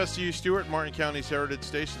WSTU Stuart, Martin County's Heritage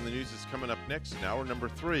Station. The news is coming up next in hour number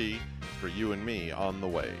 3 for you and me on the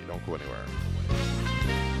way. Don't go anywhere.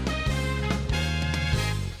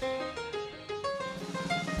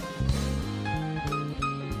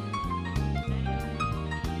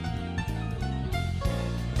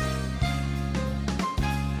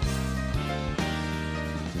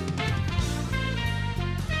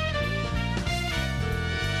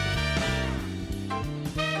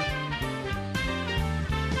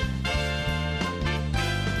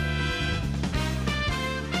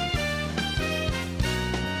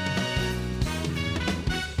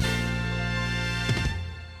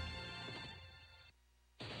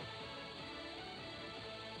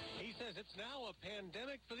 says it's now a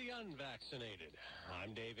pandemic for the unvaccinated.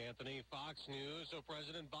 I'm Dave Anthony, Fox News. So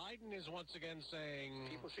President Biden is once again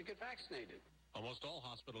saying People should get vaccinated. almost all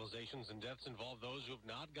hospitalizations and deaths involve those who have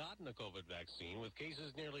not gotten the COVID vaccine, with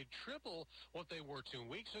cases nearly triple what they were 2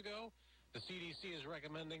 weeks ago. The CDC is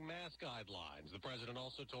recommending mask guidelines. The president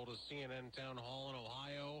also told a CNN town hall in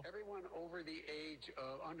Ohio. Everyone under the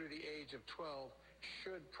age of 12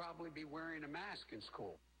 should probably be wearing a mask in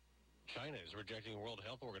school. China is rejecting a World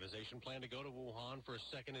Health Organization plan to go to Wuhan for a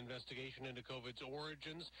second investigation into COVID's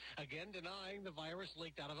origins, again denying the virus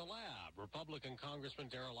leaked out of a lab. Republican Congressman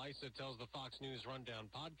Darrell Issa tells the Fox News Rundown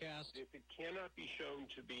podcast, if it cannot be shown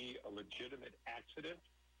to be a legitimate accident,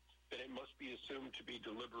 then it must be assumed to be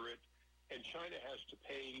deliberate, and China has to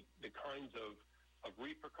pay the kinds of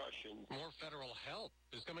repercussions. More federal help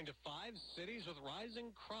is coming to 5 cities with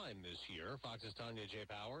rising crime this year. Fox's Tanya J.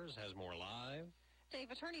 Powers has more live. Dave,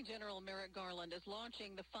 Attorney General Merrick Garland is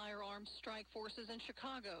launching the firearms strike forces in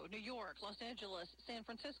Chicago, New York, Los Angeles, San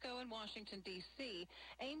Francisco, and Washington, D.C.,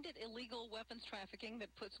 aimed at illegal weapons trafficking that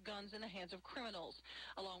puts guns in the hands of criminals.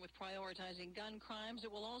 Along with prioritizing gun crimes,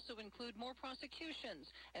 it will also include more prosecutions,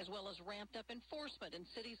 as well as ramped up enforcement in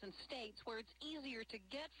cities and states where it's easier to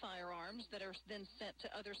get firearms that are then sent to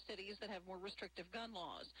other cities that have more restrictive gun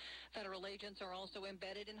laws. Federal agents are also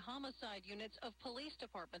embedded in homicide units of police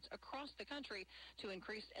departments across the country to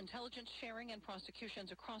increase intelligence sharing and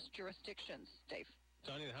prosecutions across jurisdictions. Dave.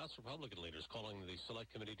 Tony, the House Republican leaders calling the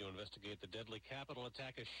Select Committee to investigate the deadly Capitol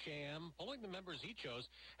attack a sham, pulling the members he chose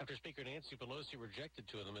after Speaker Nancy Pelosi rejected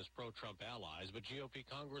 2 of them as pro-Trump allies. But GOP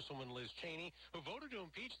Congresswoman Liz Cheney, who voted to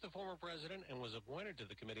impeach the former president and was appointed to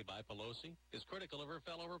the committee by Pelosi, is critical of her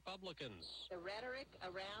fellow Republicans. The rhetoric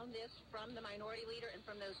around this from the minority leader and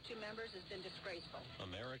from those 2 members has been disgraceful.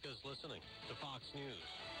 America's listening to Fox News.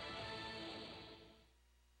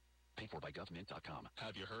 Paid for by GovMint.com.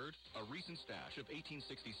 Have you heard? A recent stash of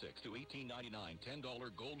 1866 to 1899 $10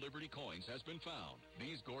 gold Liberty coins has been found.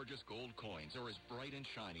 These gorgeous gold coins are as bright and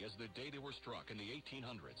shiny as the day they were struck in the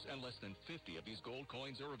 1800s, and less than 50 of these gold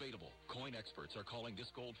coins are available. Coin experts are calling this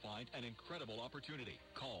gold find an incredible opportunity.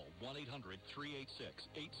 Call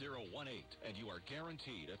 1-800-386-8018, and you are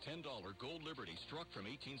guaranteed a $10 gold Liberty struck from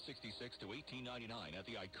 1866 to 1899 at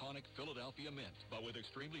the iconic Philadelphia Mint. But with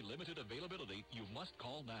extremely limited availability, you must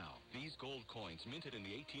call now. These gold coins minted in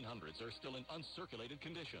the 1800s are still in uncirculated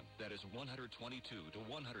condition. That is 122 to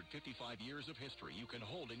 155 years of history you can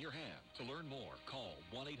hold in your hand. To learn more, call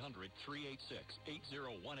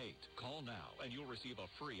 1-800-386-8018. Call now and you'll receive a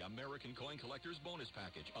free American Coin Collector's Bonus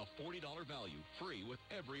Package, a $40 value, free with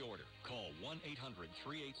every order. Call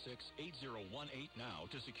 1-800-386-8018 now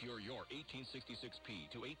to secure your 1866p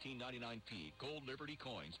to 1899p Gold Liberty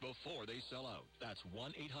coins before they sell out. That's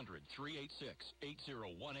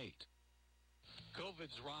 1-800-386-8018.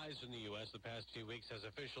 COVID's rise in the U.S. the past few weeks has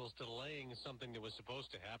officials delaying something that was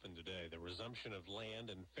supposed to happen today. The resumption of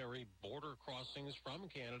land and ferry border crossings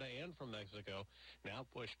from Canada and from Mexico, now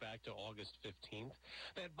pushed back to August 15th.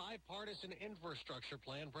 That bipartisan infrastructure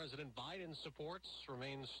plan President Biden supports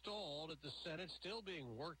remains stalled at the Senate, still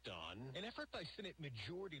being worked on. An effort by Senate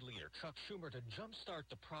Majority Leader Chuck Schumer to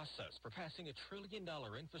jumpstart the process for passing a $1 trillion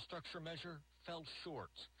infrastructure measure fell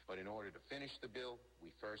short. But in order to finish the bill,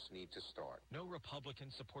 we first need to start. No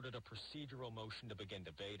Republican supported a procedural motion to begin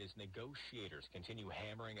debate as negotiators continue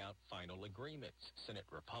hammering out final agreements. Senate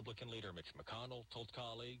Republican leader Mitch McConnell told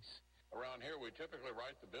colleagues, "Around here, we typically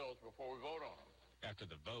write the bills before we vote on them." After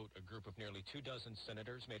the vote, a group of nearly 24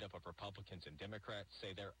 senators made up of Republicans and Democrats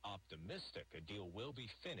say they're optimistic a deal will be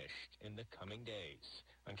finished in the coming days.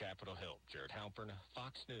 On Capitol Hill, Jared Halpern,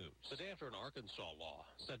 Fox News. The day after an Arkansas law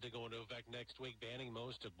set to go into effect next week banning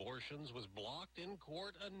most abortions was blocked in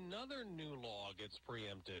court, another new law gets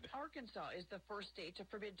preempted. Arkansas is the first state to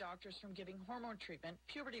forbid doctors from giving hormone treatment,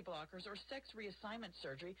 puberty blockers, or sex reassignment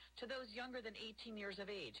surgery to those younger than 18 years of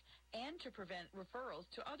age, and to prevent referrals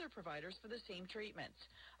to other providers for the same treatments.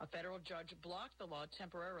 A federal judge blocked the law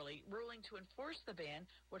temporarily, ruling to enforce the ban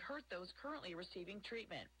would hurt those currently receiving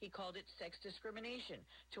treatment. He called it sex discrimination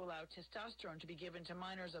to allow testosterone to be given to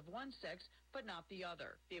minors of one sex but not the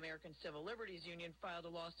other. The American Civil Liberties Union filed a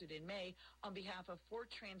lawsuit in May on behalf of 4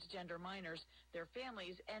 transgender minors, their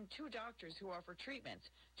families, and 2 doctors who offer treatments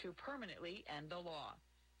to permanently end the law.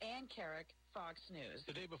 Ann Carrick, Fox News.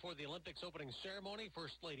 The day before the Olympics opening ceremony,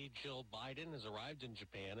 First Lady Jill Biden has arrived in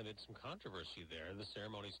Japan amid some controversy there. The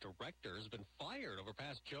ceremony's director has been fired over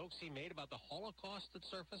past jokes he made about the Holocaust that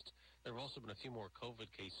surfaced. There have also been a few more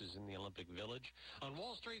COVID cases in the Olympic Village. On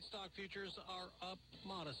Wall Street, stock futures are up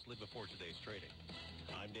modestly before today's trading.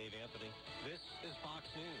 I'm Dave Anthony. This is Fox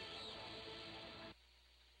News.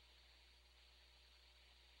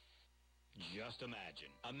 Just imagine.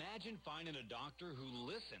 Imagine finding a doctor who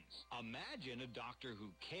listens. Imagine a doctor who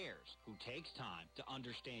cares, who takes time to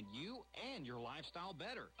understand you and your lifestyle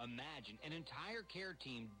better. Imagine an entire care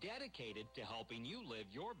team dedicated to helping you live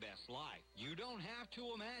your best life. You don't have to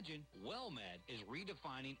imagine. WellMed is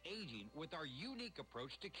redefining aging with our unique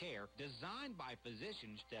approach to care designed by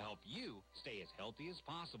physicians to help you stay as healthy as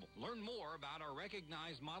possible. Learn more about our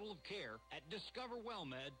recognized model of care at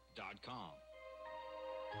discoverwellmed.com.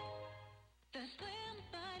 The Slim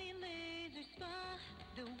Body Laser Spa,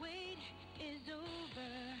 the wait is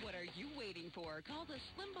over. What are you waiting for? Call the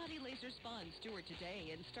Slim Body Laser Spa in Stuart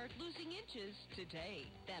today and start losing inches today.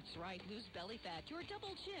 That's right, lose belly fat, your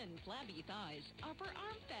double chin, flabby thighs, upper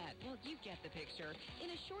arm fat. Well, you get the picture.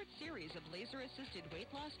 In a short series of laser-assisted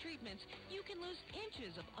weight loss treatments, you can lose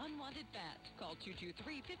inches of unwanted fat. Call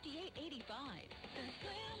 223-5885. The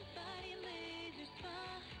Slim Body Laser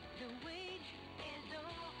Spa, the wait is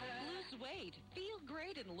over. Lose weight, feel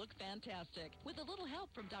great, and look fantastic with a little help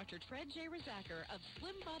from Dr. Fred J. Rizacker of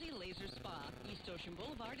Slim Body Laser Spa, East Ocean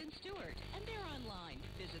Boulevard in Stuart. And they're online.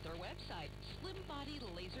 Visit their website,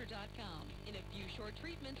 slimbodylaser.com. In a few short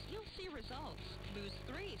treatments, you'll see results. Lose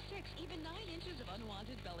 3, 6, even 9 inches of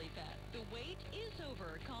unwanted belly fat. The wait is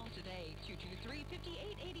over. Call today,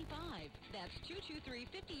 223-5885. That's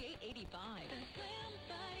 223-5885. The Slim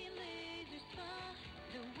Body Laser Spa,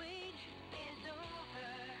 the wait is over.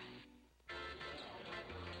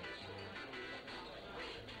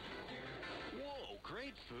 Whoa,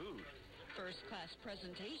 great food. First-class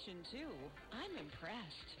presentation, too. I'm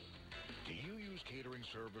impressed. Do you use catering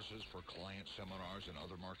services for client seminars and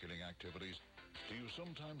other marketing activities? Do you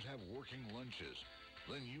sometimes have working lunches?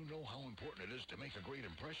 Then you know how important it is to make a great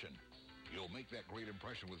impression. You'll make that great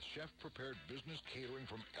impression with chef-prepared business catering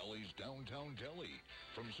from Ellie's Downtown Deli.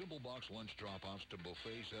 From simple box lunch drop-offs to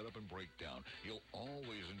buffet setup and breakdown, you'll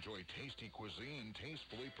always enjoy tasty cuisine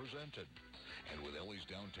tastefully presented. And with Ellie's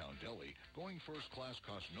Downtown Deli, going first class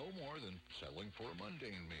costs no more than settling for a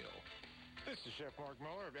mundane meal. This is Chef Mark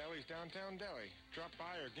Muller of Ellie's Downtown Deli. Drop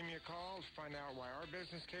by or give me a call to find out why our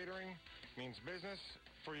business catering means business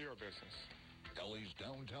for your business. Ellie's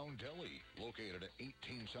Downtown Deli, located at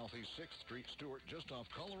 18 Southeast 6th Street, Stuart, just off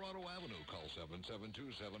Colorado Avenue. Call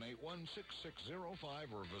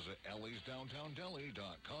 772-781-6605 or visit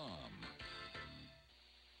elliesdowntowndeli.com.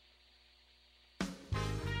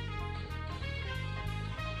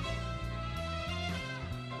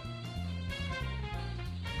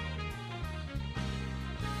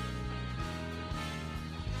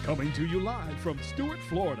 Coming to you live from Stuart,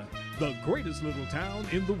 Florida, the greatest little town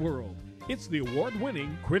in the world. It's the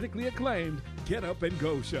award-winning, critically acclaimed Get Up and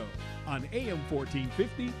Go show on AM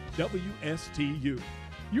 1450 WSTU.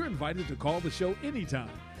 You're invited to call the show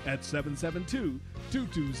anytime at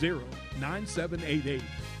 772-220-9788.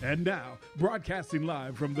 And now, broadcasting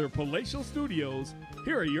live from their palatial studios,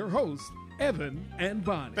 here are your hosts, Evan and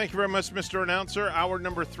Bonnie. Thank you very much, Mr. Announcer. Hour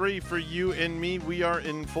number 3 for you and me. We are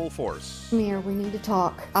in full force. Come here, we need to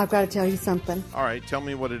talk. I've got to tell you something. All right, tell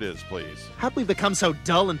me what it is, please. How'd we become so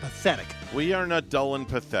dull and pathetic? We are not dull and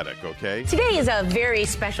pathetic, okay? Today is a very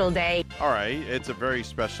special day. All right, it's a very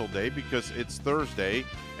special day because it's Thursday,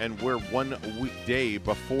 and we're 1 day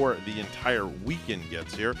before the entire weekend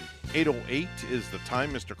gets here. 8:08 is the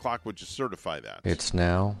time. Mr. Clock, would you certify that? It's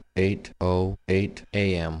now 8:08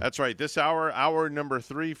 a.m. That's right. This hour number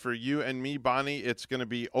 3 for you and me, Bonnie, it's going to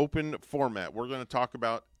be open format. We're going to talk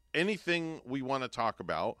about anything we want to talk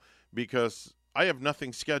about because I have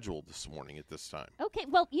nothing scheduled this morning at this time. Okay,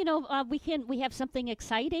 well, we have something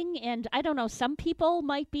exciting, and I don't know, some people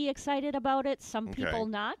might be excited about it, some people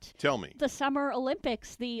not. Tell me. The Summer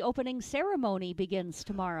Olympics, the opening ceremony begins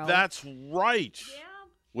tomorrow. That's right. Yeah.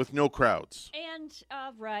 With no crowds.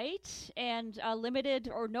 And limited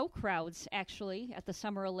or no crowds, actually, at the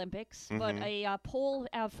Summer Olympics. Mm-hmm. But a poll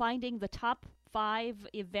finding the top 5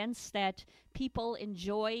 events that people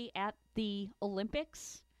enjoy at the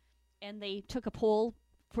Olympics. And they took a poll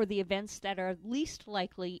for the events that are least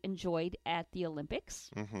likely enjoyed at the Olympics.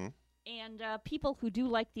 Mm-hmm. And people who do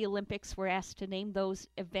like the Olympics were asked to name those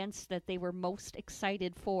events that they were most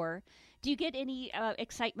excited for. Do you get any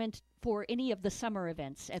excitement for any of the summer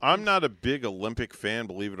events? I'm not a big Olympic fan,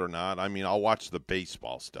 believe it or not. I mean, I'll watch the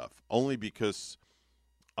baseball stuff, only because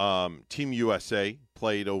Team USA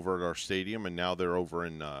played over at our stadium, and now they're over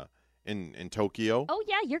in Tokyo. Oh,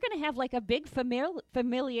 yeah, you're going to have like a big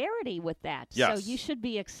familiarity with that. Yes. So you should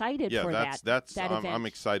be excited for that event. I'm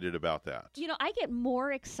excited about that. I get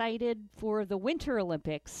more excited for the Winter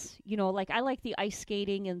Olympics. I like the ice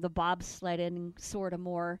skating and the bobsledding sort of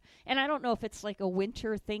more. And I don't know if it's like a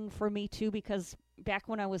winter thing for me, too, because back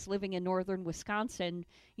when I was living in northern Wisconsin,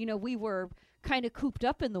 we were kind of cooped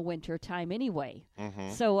up in the winter time anyway.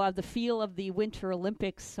 Mm-hmm. So the feel of the Winter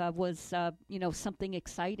Olympics was, something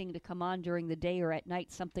exciting to come on during the day or at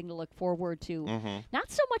night, something to look forward to. Mm-hmm.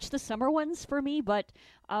 Not so much the summer ones for me, but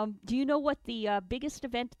do you know what the biggest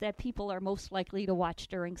event that people are most likely to watch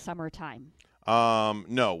during summertime?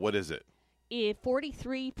 No, what is it?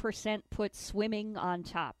 43% put swimming on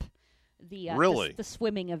top. Really? The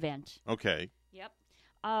swimming event. Okay. Yep.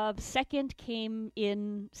 Second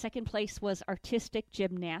place was artistic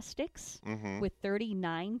gymnastics with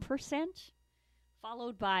 39%,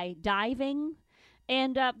 followed by diving.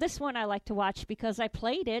 And this one I like to watch because I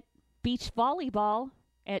played it, beach volleyball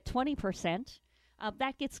at 20%.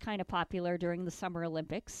 That gets kind of popular during the Summer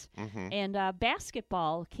Olympics. Mm-hmm. And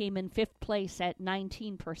basketball came in 5th place at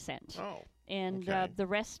 19%. Oh. And okay. The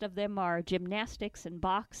rest of them are gymnastics and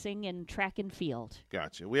boxing and track and field.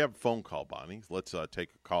 Gotcha. We have a phone call, Bonnie. Let's take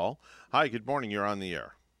a call. Hi, good morning. You're on the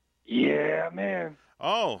air. Yeah, man.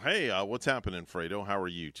 Oh, hey, what's happening, Fredo? How are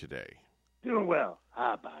you today? Doing well.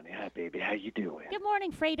 Hi, Bonnie. Hi, baby. How you doing? Good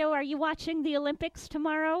morning, Fredo. Are you watching the Olympics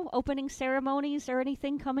tomorrow? Opening ceremonies or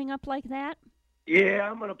anything coming up like that? Yeah,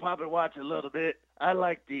 I'm going to pop and watch a little bit. I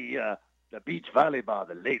like the beach volleyball,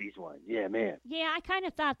 the ladies one. Yeah, man. Yeah, I kind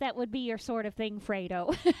of thought that would be your sort of thing,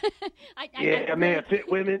 Fredo. Man. Fit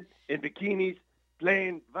women in bikinis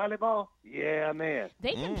playing volleyball. Yeah, man.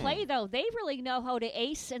 They can play, though. They really know how to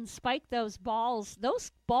ace and spike those balls.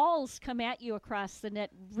 Those balls come at you across the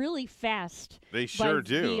net really fast. They sure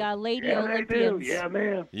do. The Lady Olympians. They do. Yeah,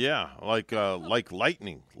 man. Yeah, like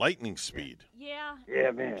lightning speed. Yeah.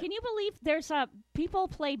 Yeah, man. Can you believe there's people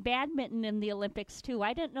play badminton in the Olympics, too?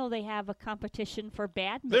 I didn't know they have a competition for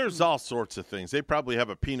badminton. There's all sorts of things. They probably have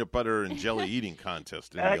a peanut butter and jelly eating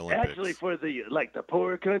contest in the Olympics. Actually, for the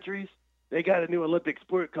poorer countries, they got a new Olympic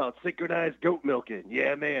sport called synchronized goat milking.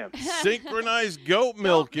 Yeah, man. Synchronized goat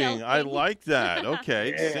milking. I like that.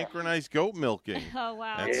 Okay, yeah. Synchronized goat milking. Oh,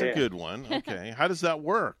 wow. That's a good one. Okay. How does that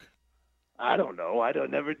work? I don't know. I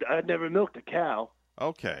never milked a cow.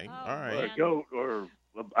 Okay. All right. Or a goat, or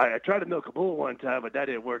I tried to milk a bull one time, but that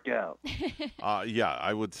didn't work out. Yeah,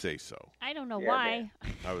 I would say so. I don't know why.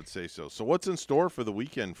 I would say so. So what's in store for the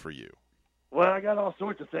weekend for you? Well, I got all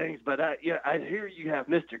sorts of things, but I hear you have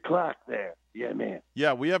Mr. Clock there. Yeah, man.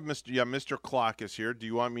 Yeah, we have Mr. Clock is here. Do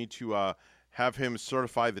you want me to have him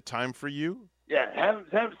certify the time for you? Yeah, have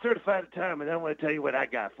him certify the time, and I want to tell you what I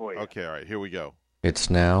got for you. Okay, all right, here we go.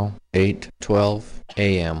 It's now 8:12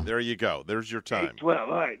 a.m. There you go. There's your time. 8:12.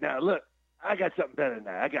 All right, now look, I got something better than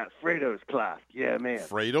that. I got Fredo's clock. Yeah, man.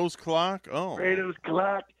 Fredo's clock? Oh. Fredo's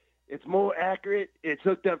clock. It's more accurate. It's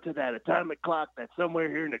hooked up to that atomic clock that's somewhere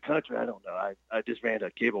here in the country. I don't know. I just ran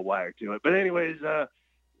a cable wire to it. But anyways,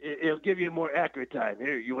 it'll give you a more accurate time.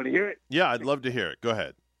 Here, you want to hear it? Yeah, I'd love to hear it. Go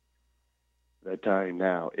ahead. The time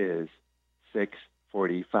now is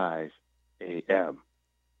 6:45 a.m.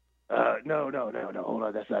 No. Hold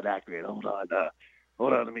on. That's not accurate. Hold on.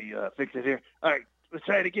 Let me fix it here. All right. Let's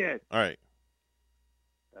try it again. All right.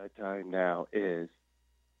 The time now is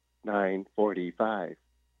 9:45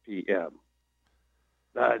 p.m.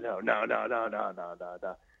 No.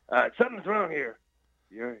 Something's wrong here.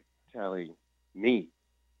 You're telling me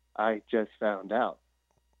I just found out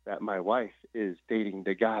that my wife is dating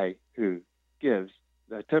the guy who gives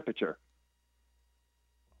the temperature.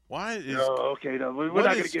 Why is? No, okay, no, we're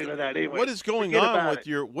not going to get into that anyway. What is going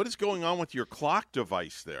on with your clock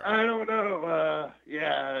device there? I don't know.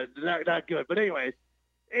 Yeah, not good. But anyways,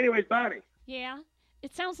 Bonnie. Yeah,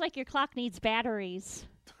 it sounds like your clock needs batteries.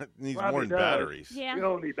 It needs Probably more than does. batteries. Yeah. We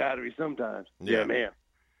all need batteries sometimes. Yeah. Yeah, man.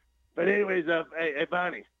 But anyways, hey,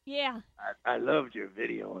 Bonnie. Yeah. I loved your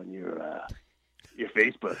video on your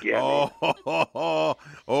Facebook. Yeah.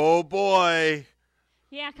 Oh boy.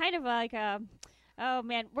 Yeah, kind of like oh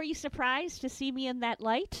man, were you surprised to see me in that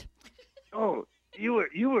light? Oh,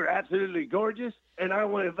 you were absolutely gorgeous, and I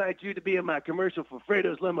want to invite you to be in my commercial for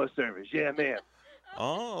Fredo's limo service. Yeah, man.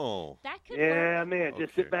 Oh. That could Yeah, work. man.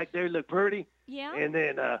 Just sit back there, look pretty. Yeah. And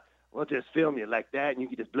then we'll just film you like that, and you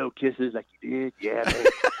can just blow kisses like you did. Yeah, man.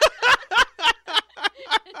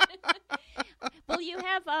 Will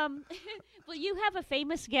you have a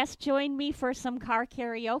famous guest join me for some car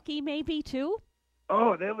karaoke maybe too?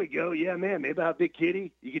 Oh, there we go. Yeah, man. Maybe I'll Big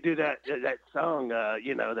Kitty. You could do that song,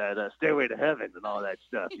 that Stairway to Heaven and all that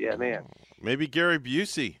stuff. Yeah, man. Maybe Gary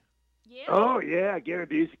Busey. Yeah. Oh, yeah. Gary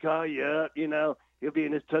Busey call you up, He'll be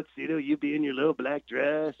in his tuxedo. You be in your little black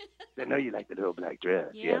dress. I know you like the little black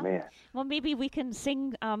dress. Yeah, man. Well, maybe we can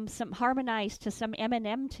sing harmonize to some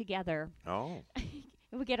Eminem together. Oh.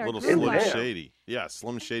 We get our little groove Slim on. Shady. Yeah,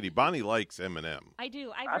 Slim Shady. Bonnie likes Eminem. I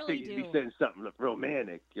do. I really think do. you'd be saying something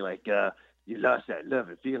romantic, like "You Lost That Love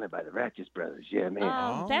and Feeling" by the Righteous Brothers. Yeah,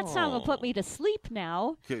 man. That song will put me to sleep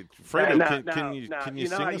now. Okay, Fredo, Now, can you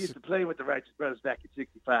sing I us? used to play with the Righteous Brothers back in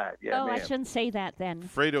 '65. Yeah, Oh, man. I shouldn't say that then.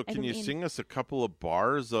 Fredo, I can you didn't mean- sing us a couple of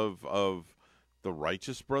bars of the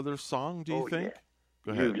Righteous Brothers song? Do you think?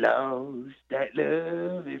 Go ahead. You lost that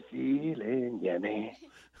love and feeling, yeah, man.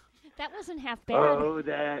 That wasn't half bad. Oh,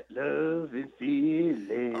 that love and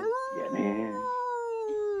feeling, yeah, man.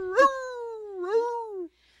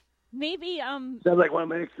 Maybe Sounds like one of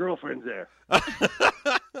my ex-girlfriends there.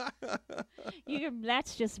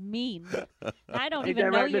 That's just mean. I don't Ain't even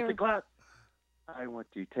that know right, you're. Mr. Clark? I want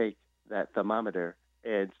to take that thermometer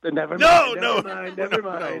and never No, mind, never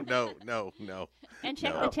mind. No. And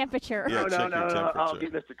check the temperature. Yeah, check your temperature. I'll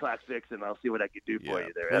get Mr. Clock fixed and I'll see what I can do for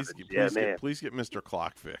you there, Please, Evans. Man. please get Mr.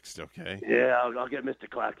 Clock fixed, okay? Yeah, I'll get Mr.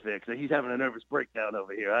 Clock fixed. He's having a nervous breakdown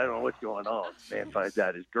over here. I don't know what's going on. Man finds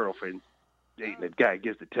out his girlfriend's dating a guy,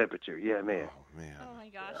 gives the temperature. Yeah, man. Oh, man. Oh, my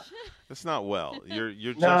gosh. That's not well. You're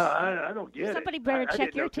just... No, I don't get it. Somebody better I check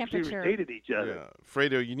didn't your know temperature. Consumers dated each other. Yeah.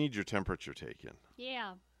 Fredo, you need your temperature taken.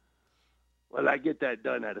 Yeah. Well, I get that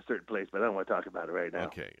done at a certain place, but I don't want to talk about it right now.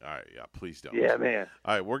 Okay, all right, yeah, please don't. Yeah, man.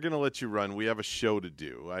 All right, we're going to let you run. We have a show to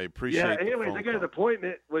do. I appreciate Yeah, the anyways, phone I got call. an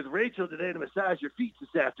appointment with Rachel today to massage your feet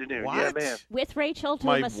this afternoon. What? Yeah, man. With Rachel to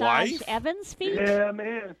My massage wife? Evan's feet? Yeah,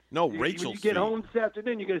 man. No, When Rachel's you get feet. home this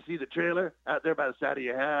afternoon, you're going to see the trailer out there by the side of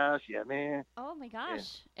your house. Yeah, man. Oh, my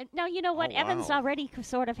gosh. And now, you know what? Oh, Evan's wow. already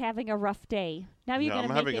sort of having a rough day. Now you're Yeah, going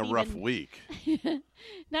to I'm make having it a rough even... week.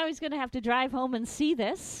 Now he's going to have to drive home and see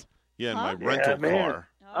this. Yeah, in Huh? my rental man. car.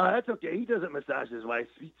 That's okay. He doesn't massage his wife's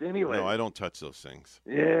feet anyway. No, I don't touch those things.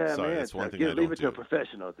 Yeah, Sorry, man. that's one thing Leave I don't it to do. a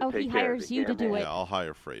professional to Oh, take he care hires of it. you Yeah, to do man. it. Yeah, I'll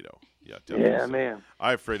hire Fredo. Yeah, definitely. Yeah, so. man. All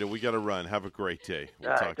right, Fredo, we got to run. Have a great day. We'll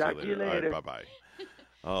All right, talk to you later. All later. right, bye-bye.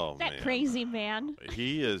 Oh, That man. crazy man.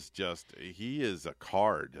 He is a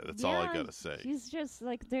card. That's all I Yeah, got to say. He's just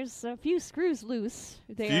like, there's a few screws loose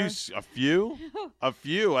there. A few? A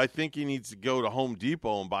few. I think he needs to go to Home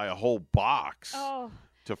Depot and buy a whole box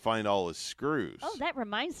to find all his screws. Oh, that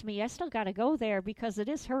reminds me. I still got to go there because it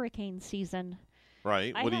is hurricane season.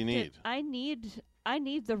 Right. What do you need? I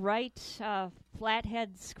need the right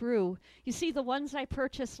flathead screw. You see, the ones I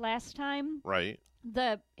purchased last time, Right.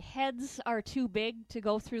 the heads are too big to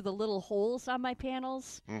go through the little holes on my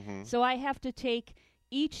panels. Mm-hmm. So I have to take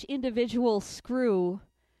each individual screw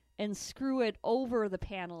and screw it over the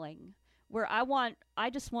paneling. Where I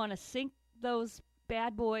just want to sink those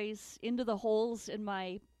bad boys into the holes in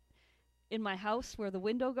my house where the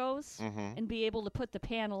window goes Mhm. and be able to put the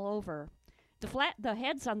panel over. The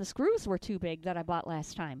heads on the screws were too big that I bought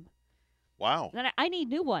last time. Wow. Then I need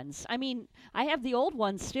new ones. I mean, I have the old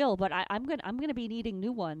ones still, but I'm gonna be needing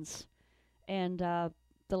new ones. And the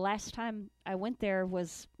last time I went there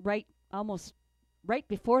was almost right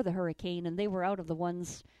before the hurricane, and they were out of the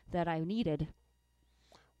ones that I needed.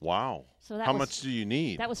 Wow. So that How was- much do you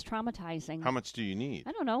need? That was traumatizing. How much do you need?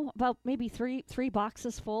 I don't know, about maybe three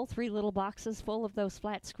boxes full, 3 little boxes full of those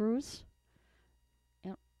flat screws.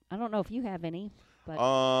 I don't know if you have any, but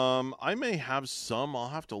I may have some. I'll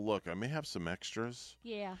have to look. I may have some extras.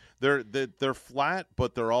 yeah. They're flat,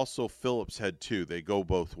 but they're also Phillips head too. They go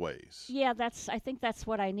both ways. Yeah, I think that's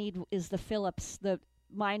what I need is the Phillips.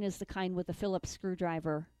 Mine is the kind with the Phillips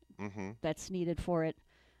screwdriver Mm-hmm. that's needed for it.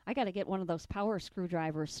 I got to get one of those power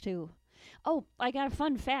screwdrivers too. Oh, I got a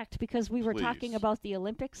fun fact because we were talking Please. about the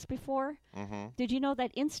Olympics before. Mm-hmm. Did you know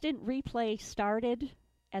that instant replay started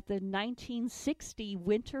at the 1960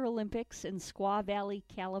 Winter Olympics in Squaw Valley,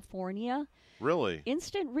 California? Really?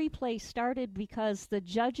 Instant replay started because the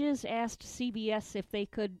judges asked CBS if they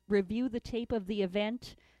could review the tape of the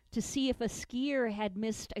event to see if a skier had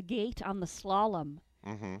missed a gate on the slalom.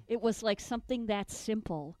 Mm-hmm. It was like something that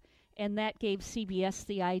simple, and that gave CBS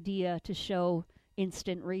the idea to show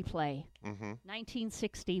instant replay. Mm-hmm.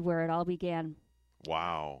 1960, where it all began.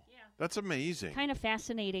 Wow. Yeah. That's amazing. Kind of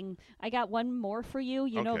fascinating. I got one more for you.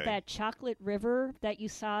 You know Okay. that chocolate river that you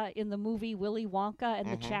saw in the movie Willy Wonka and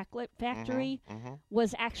the Mhm. Chocolate Factory Mhm.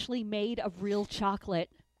 was actually made of real chocolate.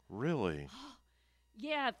 Really?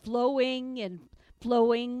 Yeah, flowing,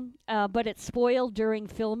 but it spoiled during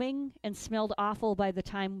filming and smelled awful by the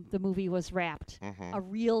time the movie was wrapped. Mhm. A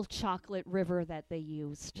real chocolate river that they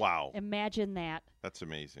used. Wow. Imagine that. That's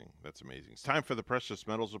amazing. That's amazing. It's time for the Precious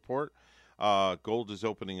Metals Report. Gold is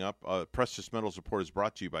opening up. Precious Metals Report is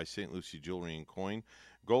brought to you by St. Lucie Jewelry and Coin.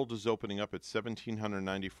 Gold is opening up at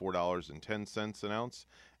 $1,794.10 an ounce,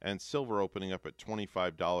 and silver opening up at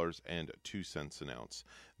 $25.02 an ounce.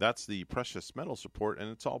 That's the Precious Metals Report, and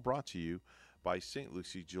it's all brought to you by St.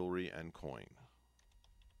 Lucie Jewelry and Coin.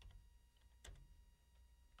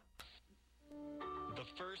 The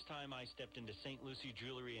first time I stepped into St. Lucie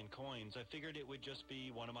Jewelry and Coins, I figured it would just be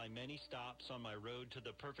one of my many stops on my road to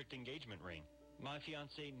the perfect engagement ring. My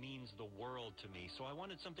fiancée means the world to me, so I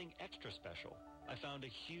wanted something extra special. I found a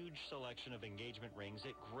huge selection of engagement rings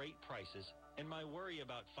at great prices, and my worry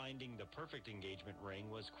about finding the perfect engagement ring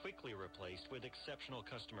was quickly replaced with exceptional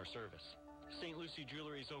customer service. St. Lucie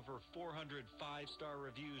Jewelry's over 400 five-star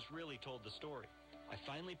reviews really told the story. I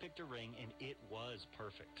finally picked a ring, and it was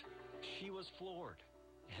perfect. She was floored.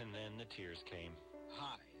 And then the tears came.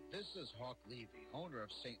 Hi, this is Hawk Levy, owner of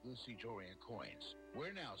St. Lucie Jewelry and Coins.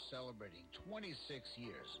 We're now celebrating 26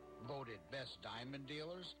 years, voted best diamond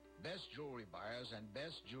dealers, best jewelry buyers, and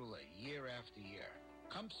best jeweler year after year.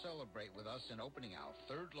 Come celebrate with us in opening our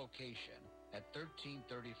third location at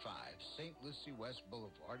 1335 St. Lucie West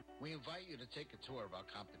Boulevard. We invite you to take a tour of our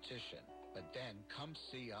competition, but then come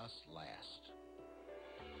see us last.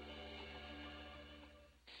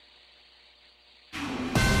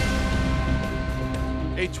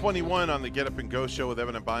 8:21 on the Get Up and Go show with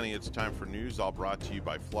Evan and Bonnie. It's time for news, all brought to you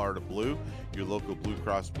by Florida Blue, your local Blue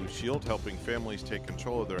Cross Blue Shield, helping families take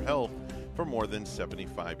control of their health for more than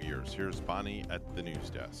 75 years. Here's Bonnie at the news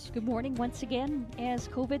desk. Good morning once again. As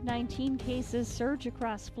COVID-19 cases surge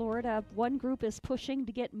across Florida, one group is pushing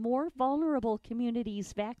to get more vulnerable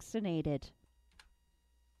communities vaccinated.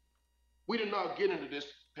 We did not get into this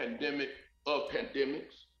pandemic of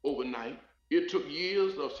pandemics overnight. It took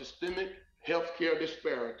years of systemic healthcare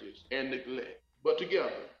disparities and neglect. But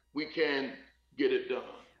together, we can get it done.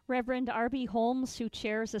 Reverend R.B. Holmes, who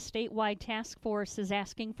chairs a statewide task force, is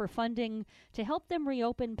asking for funding to help them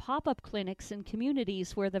reopen pop-up clinics in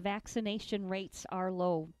communities where the vaccination rates are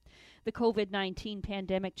low. The COVID-19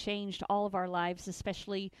 pandemic changed all of our lives,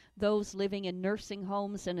 especially those living in nursing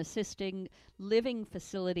homes and assisting living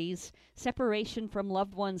facilities. Separation from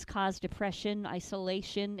loved ones caused depression,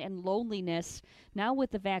 isolation, and loneliness. Now with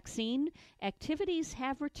the vaccine, activities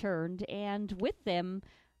have returned, and with them,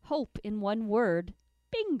 hope in one word,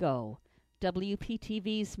 bingo.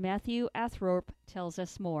 WPTV's Matthew Athrope tells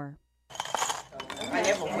us more. I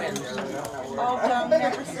never win.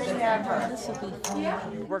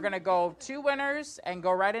 We're going to go 2 winners and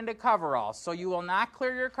go right into coveralls, so you will not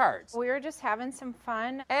clear your cards. We were just having some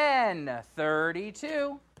fun.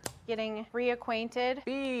 N32. Getting reacquainted.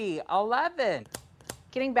 B11.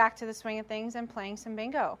 Getting back to the swing of things and playing some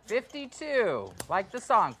bingo. 52. Like the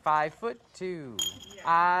song, 5'2".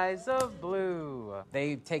 Eyes of blue.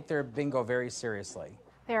 They take their bingo very seriously.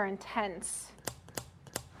 They're intense.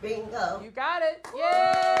 Bingo. You got it.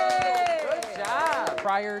 Yay! Good job.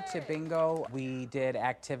 Prior to bingo, we did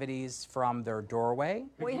activities from their doorway.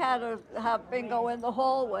 We had to have bingo in the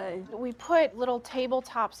hallway. We put little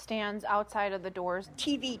tabletop stands outside of the doors.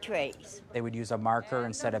 TV trays. They would use a marker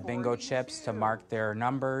instead of bingo chips to mark their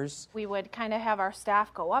numbers. We would kind of have our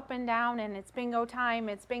staff go up and down, and it's bingo time,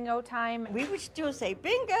 it's bingo time. We would still say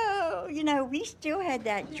bingo. You know, we still had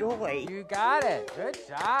that joy. You got it. Good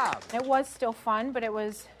job. It was still fun, but it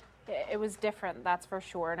was different, that's for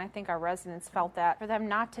sure. And I think our residents felt that. For them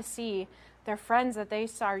not to see their friends that they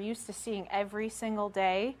are used to seeing every single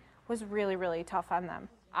day was really, really tough on them.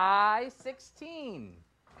 I-16.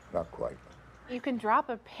 Not quite. You can drop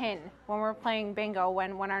a pin when we're playing bingo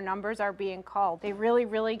when our numbers are being called. They really,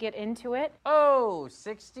 really get into it. Oh,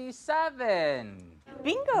 67.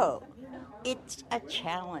 Bingo. It's a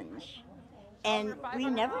challenge. And we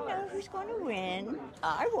never know who's going to win.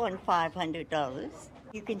 I won $500.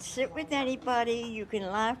 You can sit with anybody, you can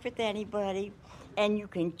laugh with anybody, and you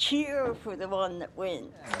can cheer for the one that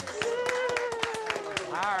wins.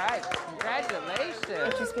 All right, congratulations.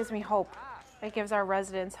 It just gives me hope. It gives our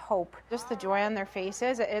residents hope. Just the joy on their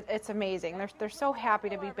faces, it's amazing. They're so happy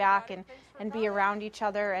to be back and be around each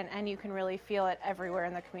other, and you can really feel it everywhere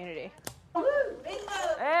in the community.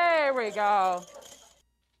 There we go.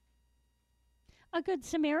 A Good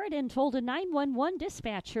Samaritan told a 911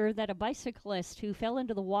 dispatcher that a bicyclist who fell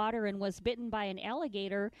into the water and was bitten by an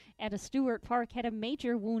alligator at a Stuart Park had a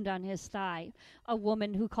major wound on his thigh. A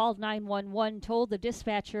woman who called 911 told the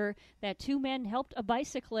dispatcher that 2 men helped a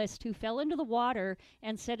bicyclist who fell into the water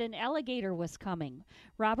and said an alligator was coming.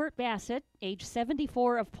 Robert Bassett, age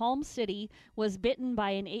 74, of Palm City, was bitten by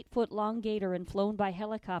an 8-foot-long gator and flown by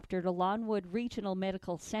helicopter to Lawnwood Regional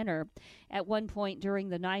Medical Center. At one point during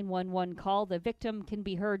the 911 call, the victim can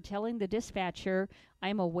be heard telling the dispatcher,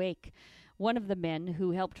 "I'm awake." One of the men who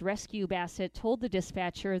helped rescue Bassett told the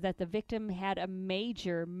dispatcher that the victim had a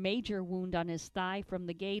major wound on his thigh from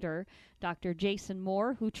the gator. Dr. Jason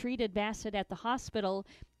Moore, who treated Bassett at the hospital,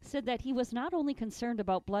 said that he was not only concerned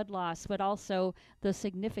about blood loss, but also the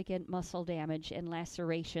significant muscle damage and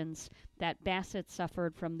lacerations that Bassett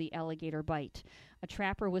suffered from the alligator bite. A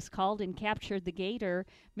trapper was called and captured the gator.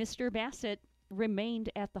 Mr. Bassett remained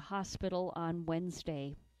at the hospital on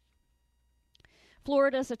Wednesday.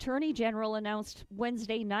 Florida's Attorney General announced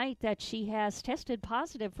Wednesday night that she has tested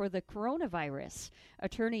positive for the coronavirus.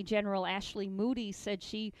 Attorney General Ashley Moody said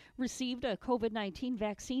she received a COVID-19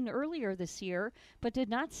 vaccine earlier this year, but did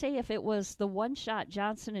not say if it was the one-shot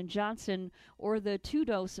Johnson & Johnson or the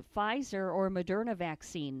two-dose Pfizer or Moderna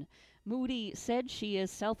vaccine. Moody said she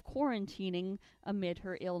is self-quarantining amid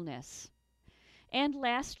her illness. And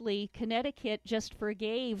lastly, Connecticut just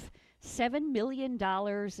forgave $7 million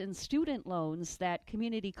in student loans that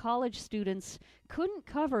community college students couldn't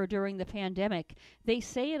cover during the pandemic. They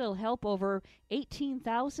say it'll help over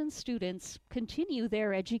 18,000 students continue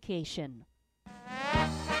their education.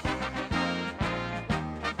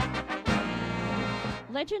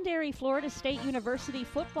 Legendary Florida State University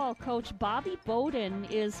football coach Bobby Bowden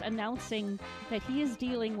is announcing that he is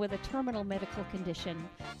dealing with a terminal medical condition.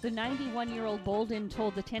 The 91-year-old Bowden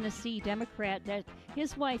told the Tennessee Democrat that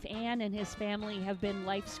his wife Ann and his family have been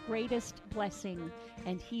life's greatest blessing,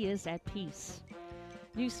 and he is at peace.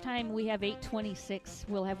 News time, we have 8:26.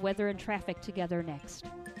 We'll have weather and traffic together next.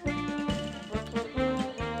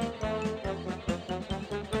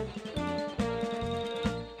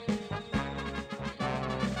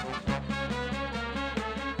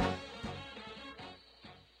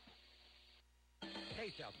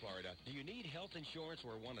 South Florida. Do you need health insurance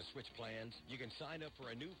or want to switch plans? You can sign up for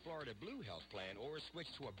a new Florida Blue health plan or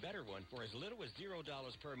switch to a better one for as little as $0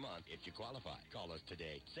 per month if you qualify. Call us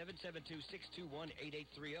today,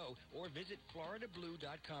 772-621-8830, or visit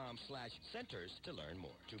floridablue.com/centers to learn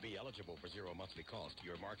more. To be eligible for zero monthly cost,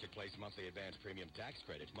 your marketplace monthly advance premium tax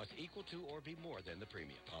credit must equal to or be more than the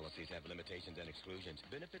premium. Policies have limitations and exclusions.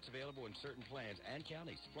 Benefits available in certain plans and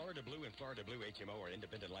counties. Florida Blue and Florida Blue HMO are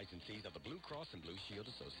independent licensees of the Blue Cross and Blue Shield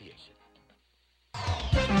Association.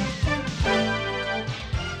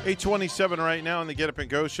 8:27 right now on the Get Up and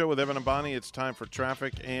Go show with Evan and Bonnie. It's time for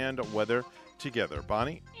traffic and weather together.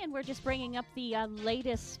 Bonnie? And we're just bringing up the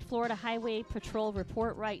latest Florida Highway Patrol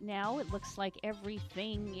report right now. It looks like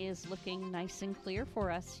everything is looking nice and clear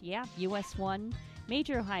for us. Yeah, US 1,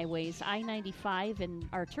 major highways, I-95, and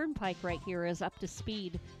our turnpike right here is up to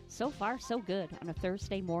speed. So far, so good on a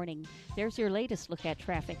Thursday morning. There's your latest look at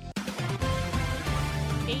traffic.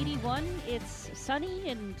 81, it's sunny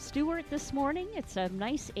in Stuart this morning. It's a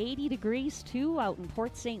nice 80 degrees, too, out in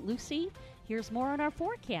Port St. Lucie. Here's more on our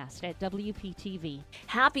forecast at WPTV.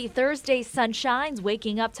 Happy Thursday, sunshines,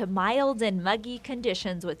 waking up to mild and muggy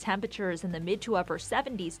conditions with temperatures in the mid to upper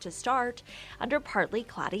 70s to start under partly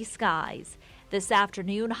cloudy skies. This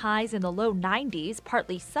afternoon, highs in the low 90s,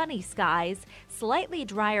 partly sunny skies, slightly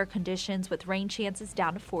drier conditions with rain chances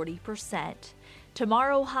down to 40%.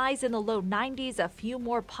 Tomorrow, highs in the low 90s, a few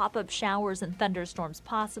more pop-up showers and thunderstorms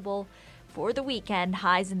possible. For the weekend,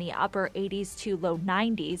 highs in the upper 80s to low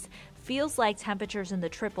 90s. Feels like temperatures in the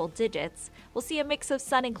triple digits. We'll see a mix of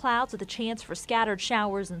sun and clouds with a chance for scattered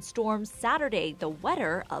showers and storms. Saturday, the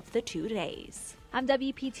wetter of the 2 days. I'm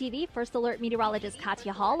WPTV First Alert Meteorologist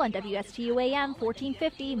Katya Hall on WSTU AM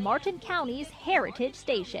 1450, Martin County's Heritage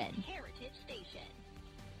Station.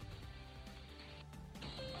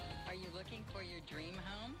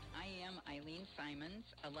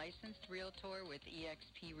 A licensed realtor with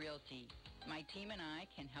eXp Realty. My team and I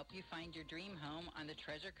can help you find your dream home on the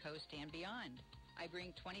Treasure Coast and beyond. I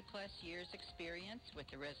bring 20-plus years experience with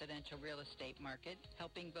the residential real estate market,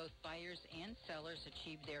 helping both buyers and sellers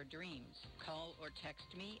achieve their dreams. Call or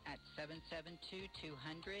text me at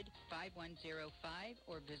 772-200-5105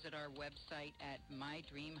 or visit our website at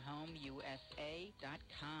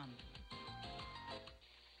mydreamhomeusa.com.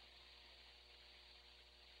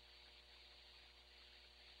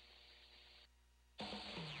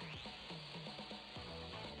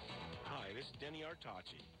 This is Denny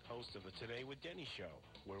Artachi, host of the Today with Denny show,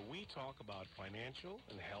 where we talk about financial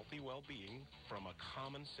and healthy well-being from a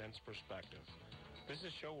common sense perspective. This is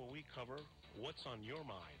a show where we cover what's on your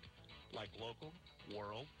mind, like local,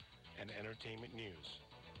 world, and entertainment news.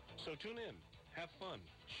 So tune in, have fun,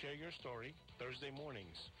 share your story Thursday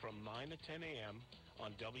mornings from 9 to 10 a.m.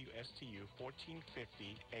 on WSTU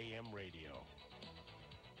 1450 AM radio.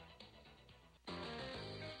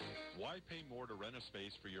 Why pay more to rent a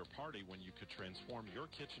space for your party when you could transform your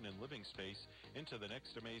kitchen and living space into the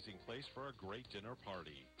next amazing place for a great dinner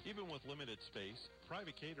party? Even with limited space,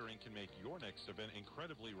 private catering can make your next event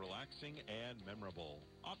incredibly relaxing and memorable.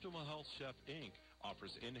 Optimal Health Chef Inc.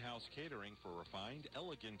 offers in-house catering for refined,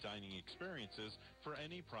 elegant dining experiences for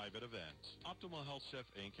any private event. Optimal Health Chef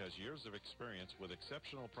Inc. has years of experience with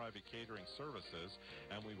exceptional private catering services,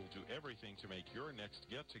 and we will do everything to make your next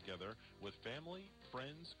get-together with family,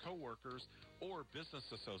 friends, co-workers, or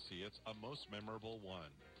business associates a most memorable one.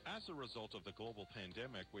 As a result of the global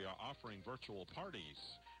pandemic, we are offering virtual parties.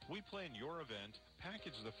 We plan your event,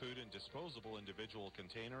 package the food in disposable individual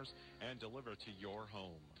containers, and deliver to your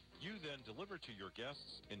home. You then deliver to your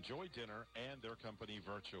guests, enjoy dinner, and their company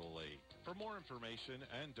virtually. For more information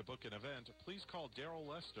and to book an event, please call Daryl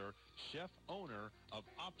Lester, chef owner of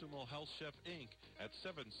Optimal Health Chef Inc. at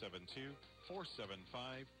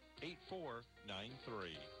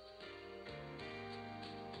 772-475-8493.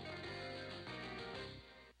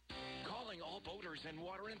 All boaters and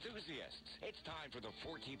water enthusiasts. It's time for the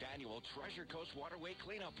 14th annual Treasure Coast Waterway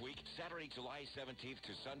Cleanup Week, Saturday, July 17th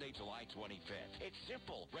to Sunday, July 25th. It's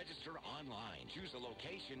simple. Register online, choose a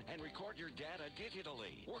location, and record your data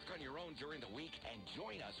digitally. Work on your own during the week and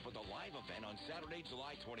join us for the live event on Saturday,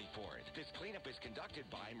 July 24th. This cleanup is conducted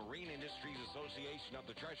by Marine Industries Association of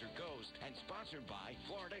the Treasure Coast and sponsored by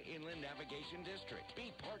Florida Inland Navigation District.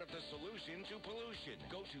 Be part of the solution to pollution.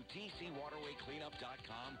 Go to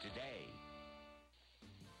tcwaterwaycleanup.com today.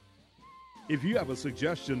 If you have a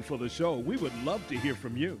suggestion for the show, we would love to hear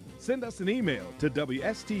from you. Send us an email to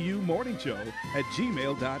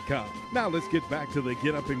WSTUmorningshow@gmail.com. Now let's get back to the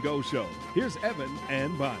Get Up and Go show. Here's Evan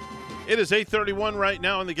and Bonnie. It is 8:31 right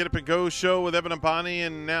now on the Get Up and Go show with Evan and Bonnie.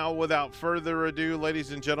 And now, without further ado,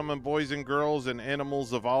 ladies and gentlemen, boys and girls, and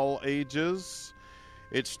animals of all ages,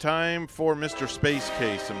 it's time for Mr. Space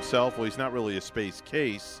Case himself. Well, he's not really a space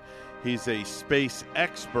case. He's a space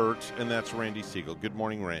expert, and that's Randy Segal. Good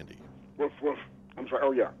morning, Randy. Woof, woof. I'm sorry.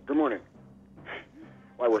 Oh, yeah. Good morning.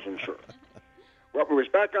 Well, I wasn't sure. Well, it was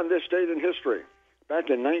back on this date in history, back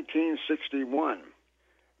in 1961,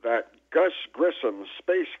 that Gus Grissom's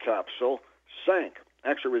space capsule sank.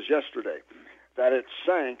 Actually, it was yesterday that it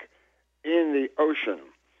sank in the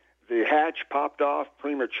ocean. The hatch popped off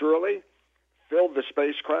prematurely, filled the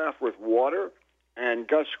spacecraft with water, and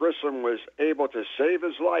Gus Grissom was able to save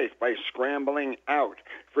his life by scrambling out.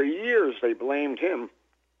 For years, they blamed him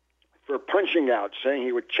for punching out, saying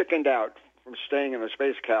he would chickened out from staying in the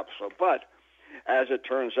space capsule. But as it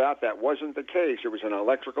turns out, that wasn't the case. It was an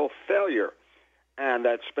electrical failure, and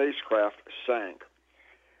that spacecraft sank.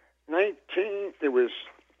 It was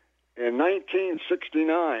in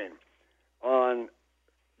 1969, on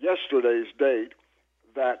yesterday's date,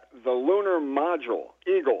 that the lunar module,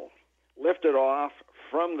 Eagle, lifted off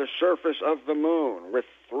from the surface of the moon with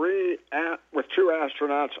two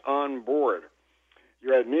astronauts on board.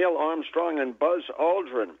 You had Neil Armstrong and Buzz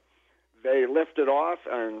Aldrin. They lifted off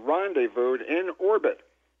and rendezvoused in orbit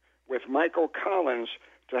with Michael Collins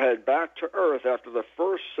to head back to Earth after the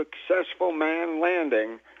first successful manned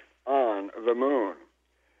landing on the moon.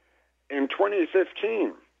 In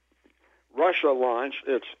 2015, Russia launched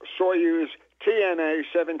its Soyuz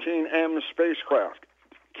TNA-17M spacecraft,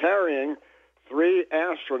 carrying 3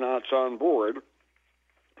 astronauts on board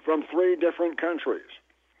from 3 different countries,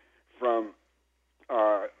 from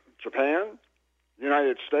Japan,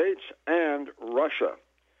 United States, and Russia.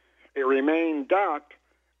 It remained docked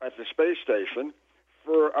at the space station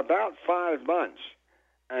for about 5 months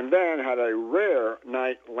and then had a rare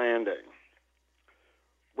night landing.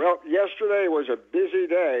 Well, yesterday was a busy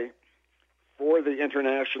day for the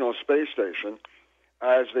International Space Station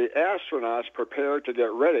as the astronauts prepared to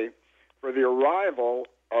get ready for the arrival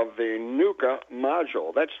of the Nuka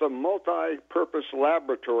module. That's the multi-purpose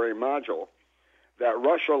laboratory module that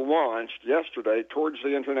Russia launched yesterday towards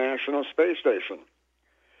the International Space Station.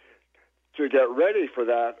 To get ready for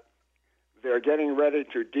that, they're getting ready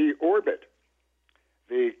to deorbit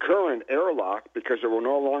the current airlock because it will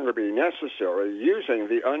no longer be necessary using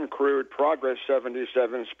the uncrewed Progress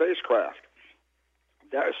 77 spacecraft.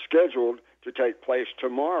 That is scheduled to take place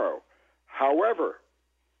tomorrow. However,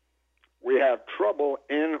 we have trouble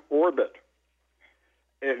in orbit.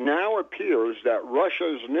 It now appears that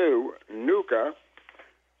Russia's new Nuka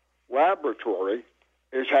laboratory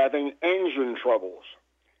is having engine troubles,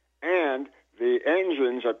 and the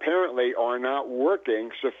engines apparently are not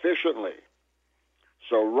working sufficiently.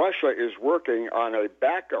 So Russia is working on a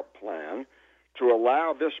backup plan to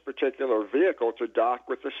allow this particular vehicle to dock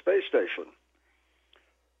with the space station.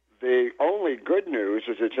 The only good news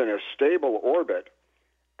is it's in a stable orbit,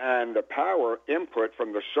 and the power input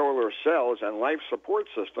from the solar cells and life support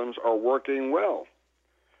systems are working well.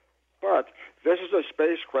 But this is a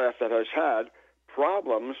spacecraft that has had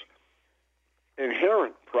problems,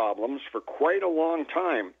 inherent problems, for quite a long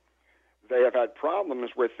time. They have had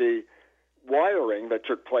problems with the wiring that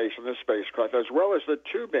took place in the spacecraft, as well as the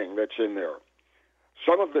tubing that's in there.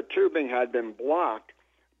 Some of the tubing had been blocked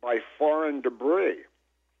by foreign debris,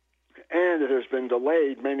 and it has been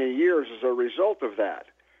delayed many years as a result of that.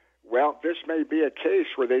 Well, this may be a case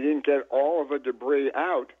where they didn't get all of the debris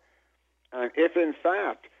out, and if in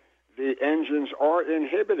fact the engines are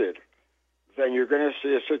inhibited, then you're going to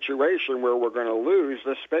see a situation where we're going to lose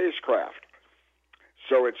the spacecraft.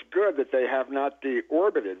 So it's good that they have not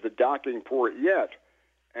deorbited the docking port yet,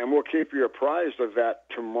 and we'll keep you apprised of that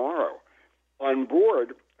tomorrow. On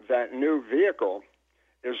board that new vehicle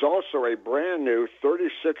is also a brand new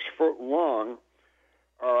 36-foot-long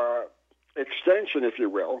extension, if you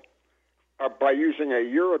will, by using a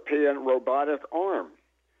European robotic arm.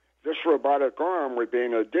 This robotic arm would be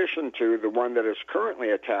in addition to the one that is currently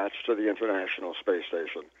attached to the International Space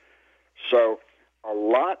Station. So a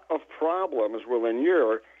lot of problems will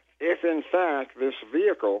inure if, in fact, this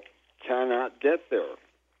vehicle cannot get there.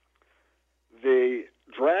 The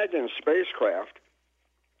Dragon spacecraft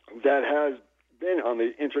that has been on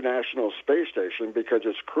the International Space Station because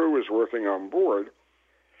its crew is working on board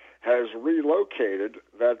has relocated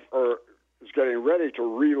that, or is getting ready to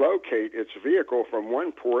relocate its vehicle from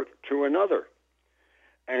one port to another.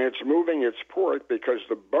 And it's moving its port because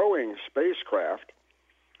the Boeing spacecraft,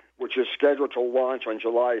 which is scheduled to launch on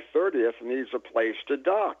July 30th, needs a place to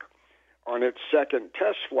dock on its second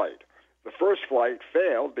test flight. The first flight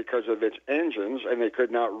failed because of its engines, and they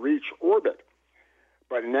could not reach orbit.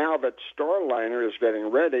 But now that Starliner is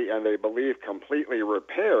getting ready and they believe completely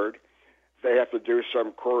repaired, they have to do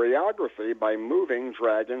some choreography by moving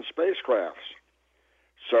Dragon spacecrafts.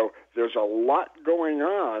 So there's a lot going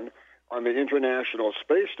on the International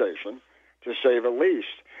Space Station, to say the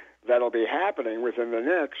least, that'll be happening within the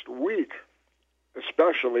next week,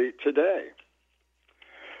 especially today.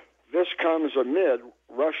 This comes amid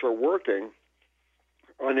Russia working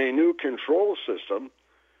on a new control system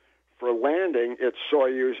for landing its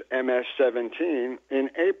Soyuz MS-17 in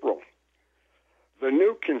April. The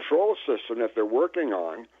new control system that they're working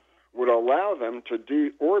on would allow them to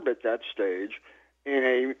deorbit that stage in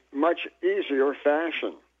a much easier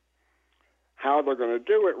fashion. How they're going to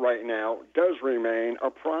do it right now does remain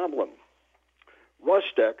a problem.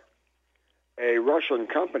 Rostec, a Russian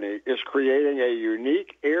company, is creating a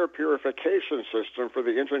unique air purification system for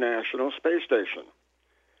the International Space Station.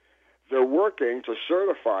 They're working to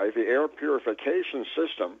certify the air purification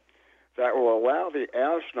system that will allow the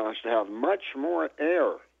astronauts to have much more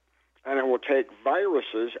air, and it will take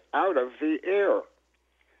viruses out of the air.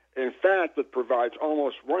 In fact, it provides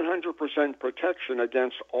almost 100% protection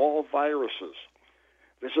against all viruses.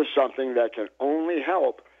 This is something that can only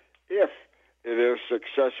help if it is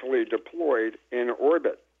successfully deployed in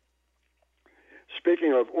orbit.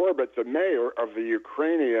 Speaking of orbit, the mayor of the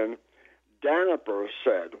Ukrainian Dnipro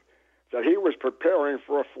said that he was preparing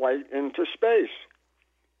for a flight into space.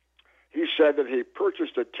 He said that he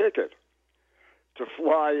purchased a ticket to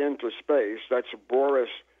fly into space. That's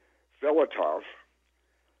Boris Filatov,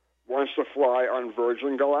 wants to fly on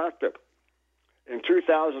Virgin Galactic. In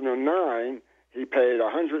 2009, he paid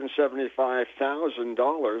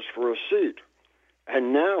 $175,000 for a seat,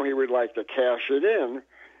 and now he would like to cash it in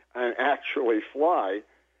and actually fly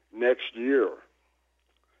next year.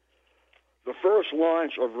 The first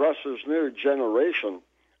launch of Russia's new generation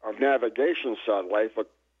of navigation satellite, the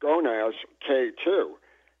GONASS K2,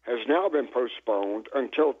 has now been postponed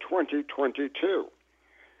until 2022.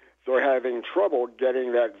 They're having trouble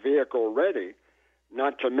getting that vehicle ready,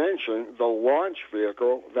 not to mention the launch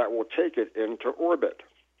vehicle that will take it into orbit.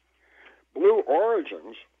 Blue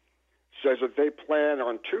Origin says that they plan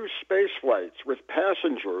on 2 space flights with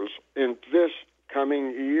passengers in this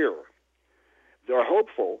coming year. They're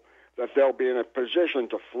hopeful that they'll be in a position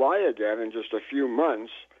to fly again in just a few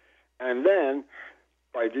months, and then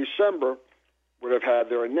by December would have had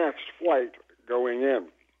their next flight going in.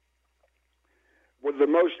 Well, the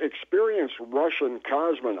most experienced Russian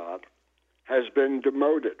cosmonaut has been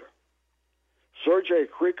demoted. Sergei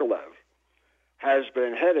Krikalev has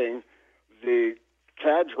been heading the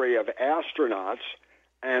cadre of astronauts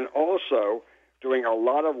and also doing a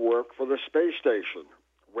lot of work for the space station.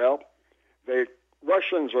 Well, the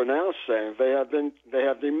Russians are now saying they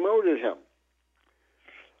have demoted him.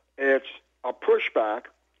 It's a pushback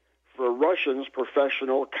for Russia's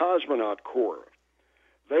professional cosmonaut corps.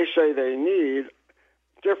 They say they need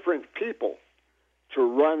different people to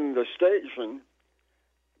run the station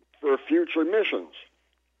for future missions,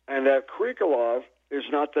 and that Krikalev is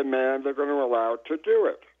not the man they're going to allow to do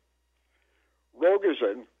it.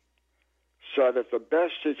 Rogozin said that the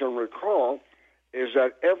best he can recall is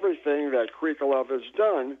that everything that Krikalev has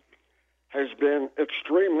done has been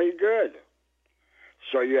extremely good.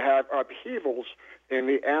 So you have upheavals in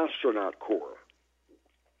the astronaut corps.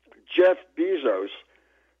 Jeff Bezos,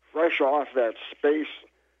 fresh off that space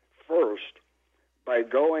first, by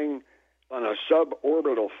going on a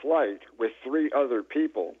suborbital flight with 3 other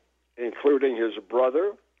people, including his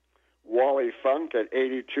brother, Wally Funk, at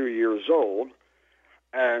 82 years old,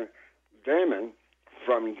 and Damon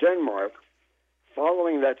from Denmark,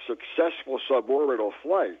 following that successful suborbital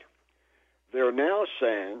flight, they're now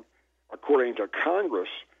saying, according to Congress,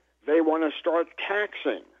 they want to start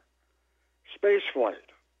taxing spaceflight.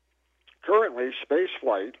 Currently,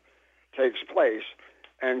 spaceflight takes place,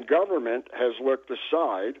 and government has looked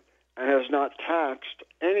aside and has not taxed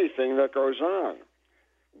anything that goes on.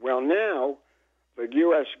 Well, now the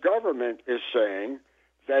U.S. government is saying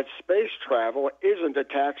that space travel isn't a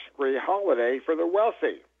tax-free holiday for the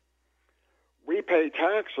wealthy. We pay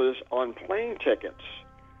taxes on plane tickets.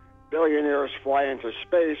 Billionaires fly into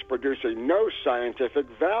space producing no scientific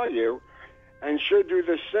value and should do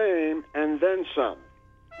the same and then some.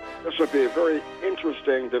 This would be a very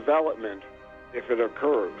interesting development if it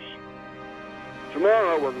occurs.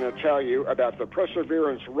 Tomorrow we're going to tell you about the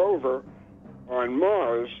Perseverance rover on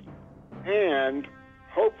Mars and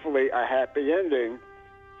hopefully a happy ending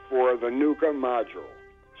for the Nuka module.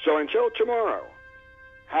 So until tomorrow,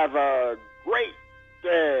 have a great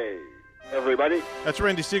day, everybody. That's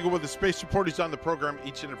Randy Segal with the Space Report. He's on the program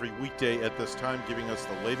each and every weekday at this time, giving us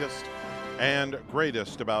the latest and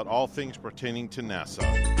greatest about all things pertaining to NASA.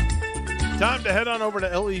 Time to head on over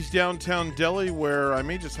to Ellie's Downtown Deli, where I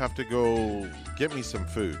may just have to go get me some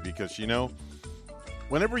food because, you know,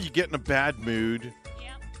 whenever you get in a bad mood,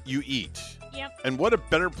 you eat. Yep. And what a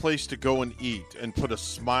better place to go and eat and put a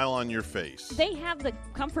smile on your face. They have the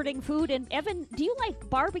comforting food. And Evan, do you like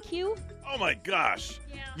barbecue? Oh, my gosh.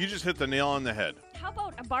 Yeah. You just hit the nail on the head. How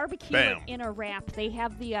about a barbecue in a wrap? They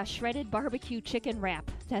have the shredded barbecue chicken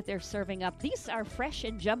wrap that they're serving up. These are fresh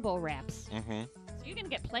and jumbo wraps. Mm-hmm. So you're going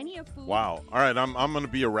to get plenty of food. Wow. All right, I'm going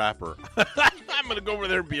to be a rapper. I'm going to go over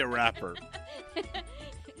there and be a rapper.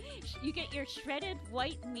 You get your shredded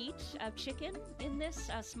white meat of chicken in this,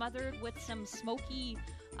 smothered with some smoky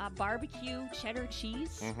barbecue cheddar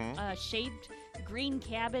cheese, shaved green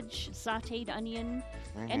cabbage, sautéed onion,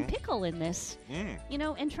 and pickle in this. You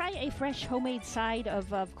know, and try a fresh homemade side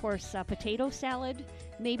of course, potato salad,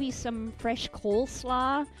 maybe some fresh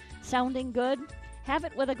coleslaw, sounding good. Have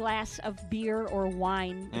it with a glass of beer or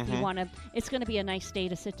wine if you want to. It's going to be a nice day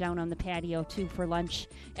to sit down on the patio, too, for lunch.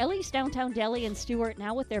 Ellie's Downtown Deli in Stuart,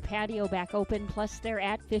 now with their patio back open, plus they're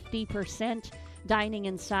at 50% dining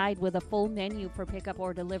inside with a full menu for pickup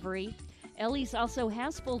or delivery. Ellie's also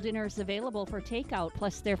has full dinners available for takeout,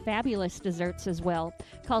 plus their fabulous desserts as well.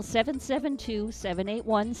 Call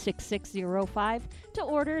 772-781-6605 to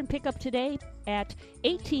order and pick up today at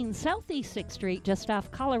 18 Southeast 6th Street, just off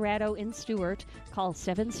Colorado in Stuart. Call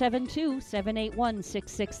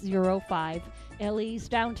 772-781-6605. Ellie's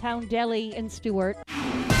Downtown Deli in Stuart.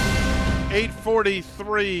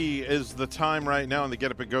 8:43 is the time right now on the Get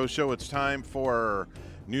Up and Go show. It's time for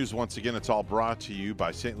news once again. It's all brought to you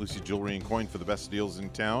by St. Lucie Jewelry and Coin for the best deals in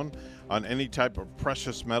town on any type of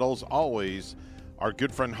precious metals. Always our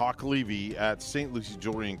good friend Hawk Levy at St. Lucie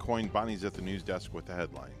Jewelry and Coin. Bonnie's at the news desk with the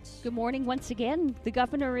headlines. Good morning once again. The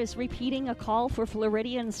governor is repeating a call for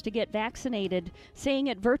Floridians to get vaccinated, saying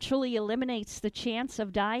it virtually eliminates the chance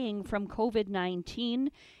of dying from COVID-19.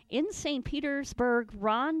 In St. Petersburg,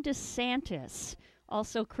 Ron DeSantis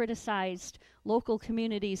also criticized local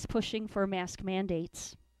communities pushing for mask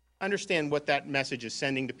mandates. Understand what that message is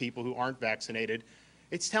sending to people who aren't vaccinated.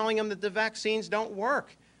 It's telling them that the vaccines don't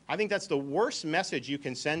work. I think that's the worst message you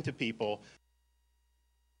can send to people.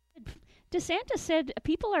 DeSantis said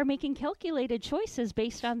people are making calculated choices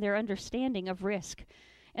based on their understanding of risk.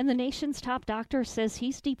 And the nation's top doctor says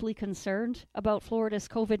he's deeply concerned about Florida's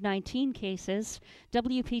COVID-19 cases.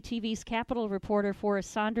 WPTV's Capitol reporter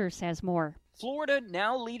Forrest Saunders has more. Florida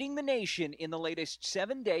now leading the nation in the latest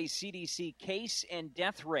 7-day CDC case and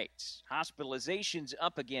death rates. Hospitalizations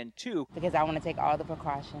up again, too. Because I want to take all the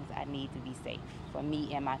precautions I need to be safe for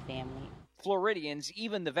me and my family. Floridians,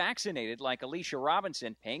 even the vaccinated, like Alicia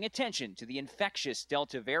Robinson, paying attention to the infectious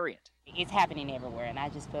Delta variant. It's happening everywhere, and I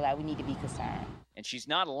just feel like we need to be concerned. And she's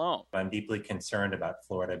not alone. I'm deeply concerned about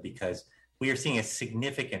Florida because we are seeing a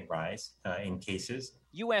significant rise in cases.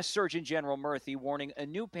 U.S. Surgeon General Murthy warning a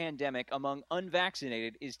new pandemic among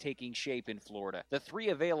unvaccinated is taking shape in Florida. The 3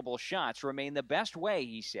 available shots remain the best way,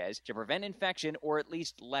 he says, to prevent infection or at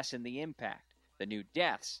least lessen the impact. The new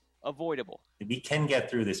deaths avoidable. We can get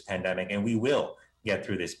through this pandemic, and we will get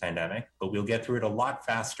through this pandemic, but we'll get through it a lot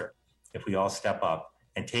faster if we all step up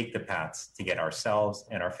and take the paths to get ourselves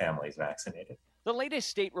and our families vaccinated. The latest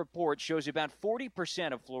state report shows about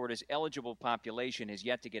 40% of Florida's eligible population has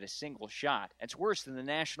yet to get a single shot. That's worse than the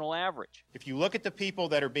national average. If you look at the people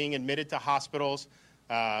that are being admitted to hospitals,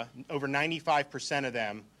 over 95% of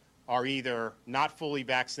them are either not fully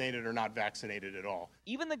vaccinated or not vaccinated at all.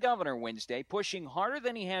 Even the governor Wednesday pushing harder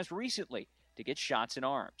than he has recently to get shots in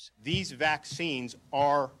arms. These vaccines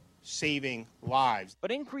are saving lives.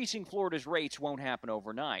 But increasing Florida's rates won't happen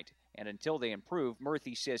overnight. And until they improve,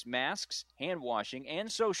 Murthy says masks, hand washing, and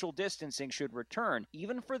social distancing should return,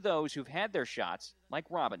 even for those who've had their shots, like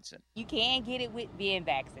Robinson. You can't get it with being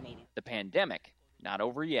vaccinated. The pandemic, not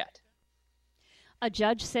over yet. A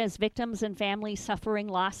judge says victims and families suffering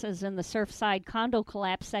losses in the Surfside condo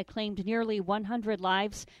collapse that claimed nearly 100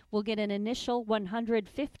 lives will get an initial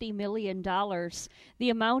 $150 million. The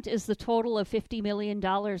amount is the total of $50 million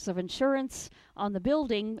of insurance on the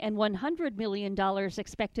building and $100 million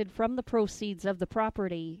expected from the proceeds of the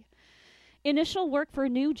property. Initial work for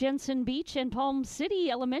new Jensen Beach and Palm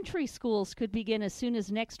City elementary schools could begin as soon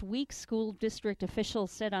as next week, school district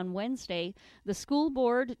officials said on Wednesday. The school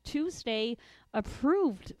board Tuesday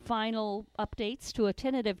approved final updates to a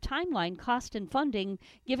tentative timeline, cost, and funding,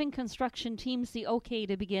 giving construction teams the okay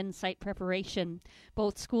to begin site preparation.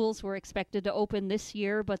 Both schools were expected to open this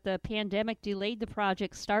year, but the pandemic delayed the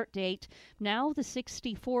project's start date. Now the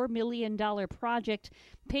 $64 million project,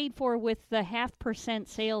 paid for with the 0.5%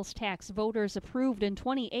 sales tax voters approved in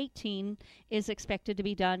 2018, is expected to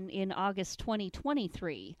be done in August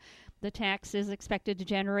 2023. The tax is expected to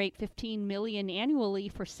generate $15 million annually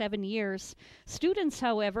for 7 years. Students,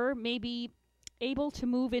 however, may be able to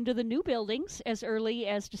move into the new buildings as early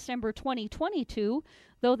as December 2022,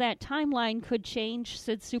 though that timeline could change,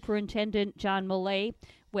 said Superintendent John Millay.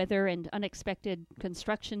 Weather and unexpected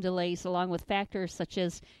construction delays, along with factors such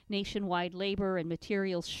as nationwide labor and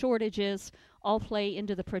materials shortages, all play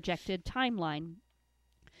into the projected timeline.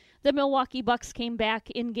 The Milwaukee Bucks came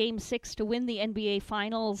back in Game 6 to win the NBA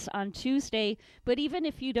Finals on Tuesday, but even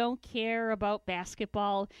if you don't care about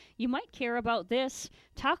basketball, you might care about this.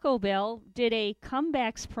 Taco Bell did a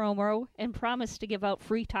comebacks promo and promised to give out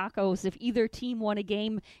free tacos if either team won a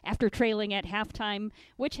game after trailing at halftime,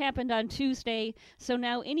 which happened on Tuesday, so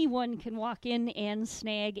now anyone can walk in and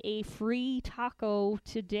snag a free taco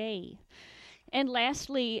today. And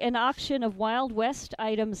lastly, an auction of Wild West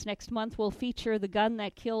items next month will feature the gun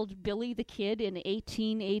that killed Billy the Kid in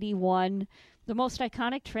 1881, the most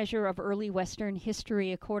iconic treasure of early Western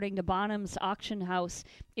history, according to Bonham's Auction House,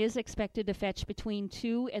 is expected to fetch between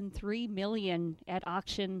 $2 and $3 million at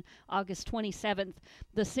auction August 27th.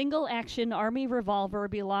 The single-action Army revolver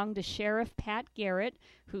belonged to Sheriff Pat Garrett,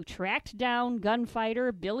 who tracked down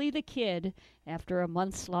gunfighter Billy the Kid after a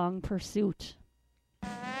months-long pursuit.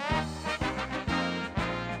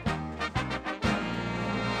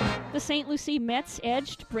 The St. Lucie Mets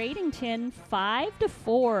edged Bradenton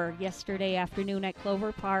 5-4 yesterday afternoon at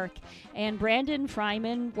Clover Park, and Brandon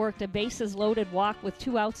Fryman worked a bases-loaded walk with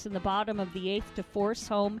 2 outs in the bottom of the 8th to force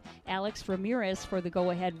home Alex Ramirez for the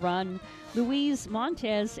go-ahead run. Luis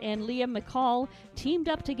Montez and Liam McCall teamed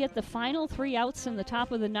up to get the final 3 outs in the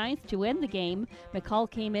top of the 9th to end the game. McCall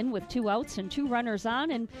came in with 2 outs and 2 runners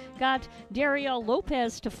on and got Dariel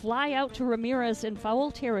Lopez to fly out to Ramirez in foul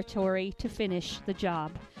territory to finish the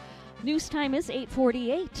job. News time is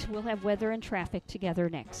 8:48. We'll have weather and traffic together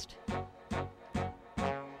next. The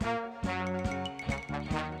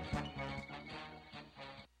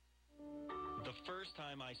first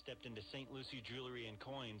time I stepped into St. Lucie Jewelry and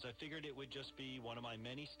Coins, I figured it would just be one of my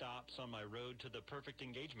many stops on my road to the perfect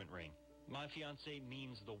engagement ring. My fiancée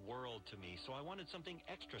means the world to me, so I wanted something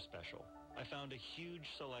extra special. I found a huge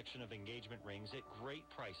selection of engagement rings at great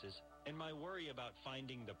prices, and my worry about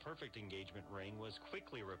finding the perfect engagement ring was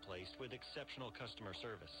quickly replaced with exceptional customer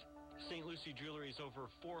service. St. Lucie Jewelry's over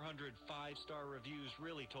 400 5-star reviews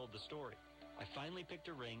really told the story. I finally picked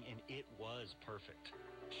a ring, and it was perfect.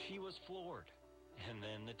 She was floored. And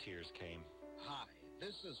then the tears came. Hi,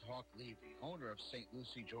 this is Hawk Levy, owner of St.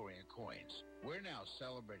 Lucie Jewelry and Coins. We're now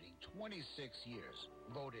celebrating 26 years,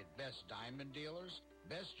 voted best diamond dealers,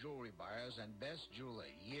 best jewelry buyers, and best jeweler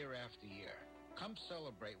year after year. Come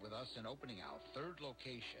celebrate with us in opening our 3rd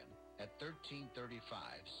location at 1335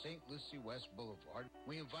 St. Lucie West Boulevard.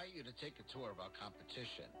 We invite you to take a tour of our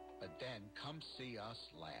competition, but then come see us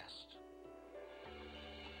last.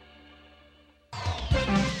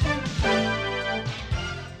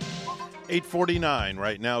 8:49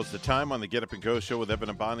 right now is the time on the Get Up and Go show with Evan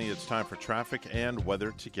and Bonnie. It's time for traffic and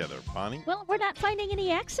weather together. Bonnie? Well, we're not finding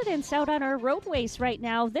any accidents out on our roadways right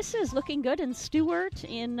now. This is looking good in Stuart,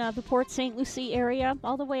 in the Port St. Lucie area,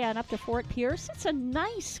 all the way on up to Fort Pierce. It's a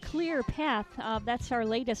nice, clear path. That's our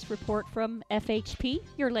latest report from FHP,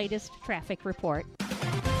 your latest traffic report.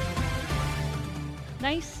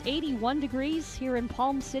 Nice 81 degrees here in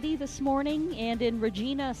Palm City this morning, and in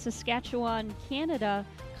Regina, Saskatchewan, Canada,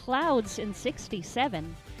 clouds in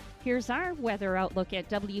 67. Here's our weather outlook at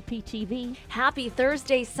WPTV. Happy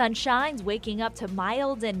Thursday, sunshines, waking up to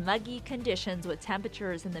mild and muggy conditions with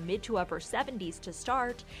temperatures in the mid to upper 70s to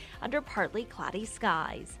start under partly cloudy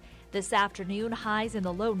skies. This afternoon, highs in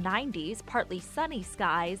the low 90s, partly sunny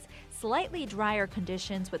skies, slightly drier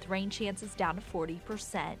conditions with rain chances down to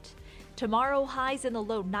 40%. Tomorrow, highs in the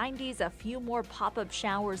low 90s, a few more pop-up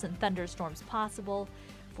showers and thunderstorms possible.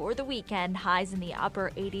 For the weekend, highs in the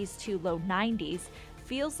upper 80s to low 90s.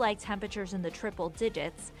 Feels like temperatures in the triple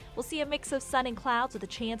digits. We'll see a mix of sun and clouds with a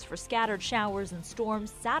chance for scattered showers and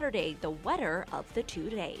storms. Saturday, the wetter of the 2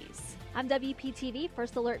 days. I'm WPTV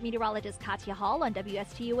First Alert Meteorologist Katya Hall on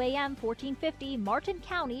WSTU AM 1450, Martin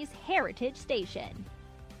County's Heritage Station.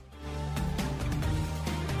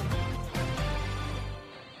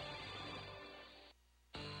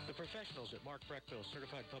 The professionals at Mark Breckville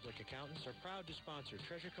Certified Public Accountants are proud to sponsor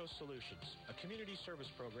Treasure Coast Solutions, a community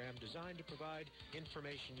service program designed to provide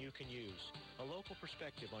information you can use, a local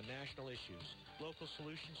perspective on national issues, local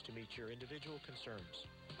solutions to meet your individual concerns.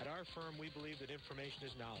 At our firm, we believe that information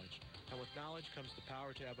is knowledge, and with knowledge comes the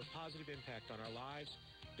power to have a positive impact on our lives,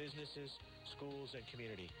 businesses, schools, and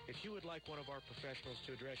community. If you would like one of our professionals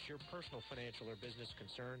to address your personal financial or business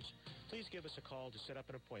concerns, please give us a call to set up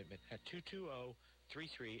an appointment at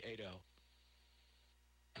 220-3380.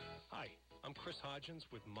 Hi, I'm Chris Hodgins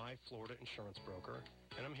with My Florida Insurance Broker,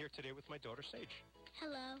 and I'm here today with my daughter, Sage.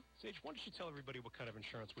 Hello. Sage, why don't you tell everybody what kind of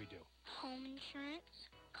insurance we do? Home insurance,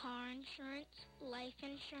 car insurance, life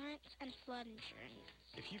insurance, and flood insurance.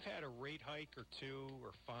 If you've had a rate hike or 2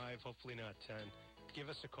 or 5, hopefully not 10, give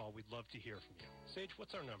us a call. We'd love to hear from you. Sage,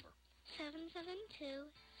 what's our number?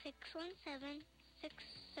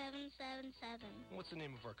 772-617-6777. What's the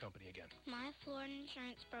name of our company again? My Florida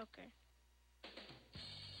Insurance Broker.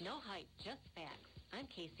 No hype, just facts. I'm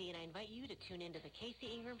Casey, and I invite you to tune into the Casey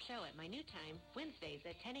Ingram Show at my new time, Wednesdays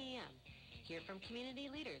at 10 a.m. Hear from community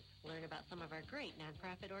leaders, learn about some of our great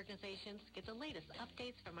nonprofit organizations, get the latest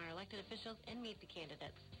updates from our elected officials, and meet the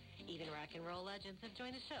candidates. Even rock and roll legends have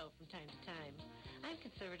joined the show from time to time. I'm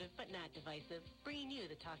conservative but not divisive, bringing you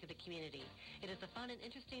the talk of the community. It is a fun and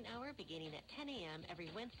interesting hour beginning at 10 a.m. every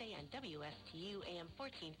Wednesday on WSTU AM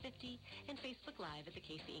 1450 and Facebook Live at the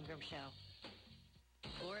Casey Ingram Show.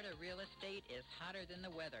 Florida real estate is hotter than the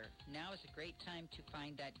weather. Now is a great time to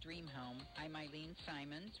find that dream home. I'm Eileen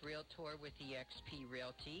Simons, Realtor with eXp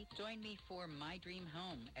Realty. Join me for My Dream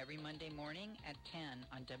Home every Monday morning at 10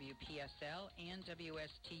 on WPSL and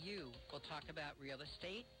WSTU. We'll talk about real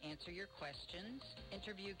estate, answer your questions,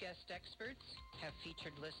 interview guest experts, have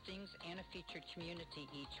featured listings, and a featured community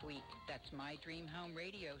each week. That's My Dream Home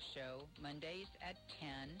radio show, Mondays at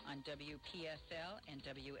 10 on WPSL and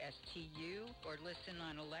WSTU, or listen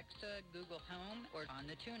on Alexa, Google Home, or on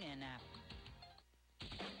the TuneIn app.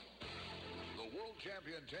 The world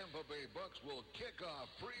champion Tampa Bay Bucks will kick off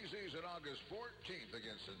preseason August 14th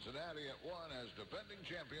against Cincinnati at 1 as defending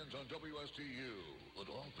champions on WSTU. The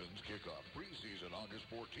Dolphins kick off preseason August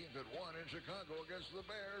 14th at 1 in Chicago against the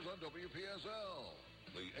Bears on WPSL.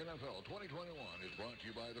 The NFL 2021 is brought to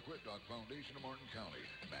you by the Quit Doc Foundation of Martin County,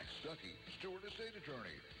 Max Stuckey, Stewart Estate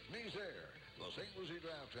Attorney, Nizer, the St. Lucie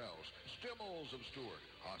Draft House, Stimmels of Stewart,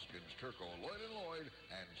 Hoskins, Turco, Lloyd & Lloyd,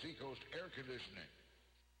 and Seacoast Air Conditioning.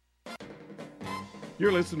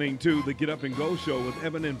 You're listening to the Get Up and Go show with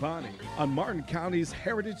Evan and Bonnie on Martin County's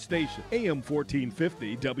Heritage Station, AM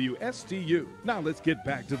 1450 WSTU. Now let's get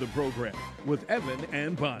back to the program with Evan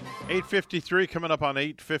and Bonnie. 8:53 coming up on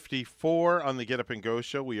 8:54 on the Get Up and Go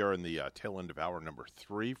show. We are in the tail end of hour number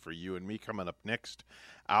 3 for you and me. Coming up next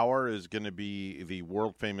hour is going to be the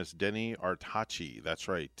world-famous Denny Artachi. That's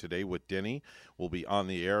right. Today with Denny, we'll be on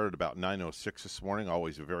the air at about 9:06 this morning.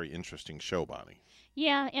 Always a very interesting show, Bonnie.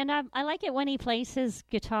 Yeah, and I like it when he plays his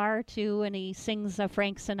guitar, too, and he sings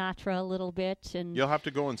Frank Sinatra a little bit. And you'll have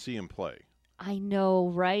to go and see him play. I know,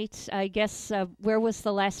 right? I guess, where was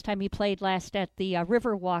the last time he played last? At the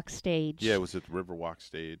Riverwalk stage. Yeah, it was at the Riverwalk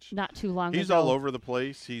stage. Not too long ago. He's all over the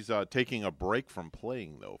place. He's taking a break from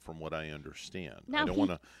playing, though, from what I understand. Now I don't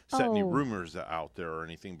want to set any rumors out there or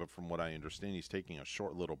anything, but from what I understand, he's taking a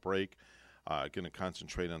short little break. going to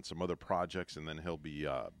concentrate on some other projects, and then he'll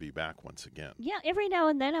be back once again. Yeah, every now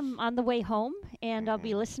and then I'm on the way home, and I'll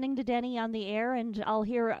be listening to Denny on the air, and I'll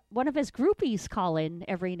hear one of his groupies call in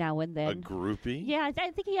every now and then. A groupie? Yeah,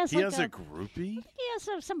 I think he has. He has a groupie? He has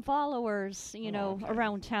some followers,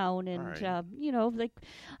 around town, and right. like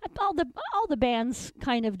all the bands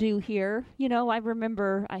kind of do here. I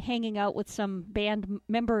remember hanging out with some band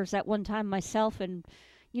members at one time myself, and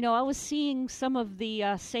I was seeing some of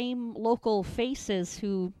the same local faces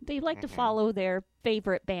who they like to follow their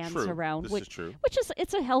favorite bands around. This is true. Which is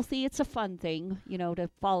it's a fun thing, to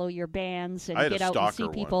follow your bands and get out and see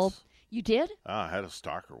people. Once. You did? I had a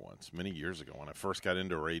stalker once, many years ago, when I first got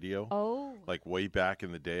into radio. Oh. Like way back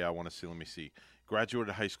in the day. Let me see.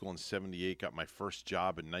 Graduated high school in 78, got my first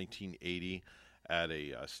job in 1980 at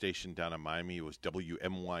a station down in Miami. It was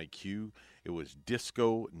WMYQ. It was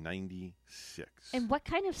Disco 96. And what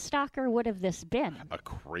kind of stalker would have this been? A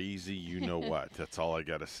crazy you-know-what. That's all I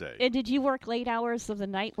got to say. And did you work late hours of the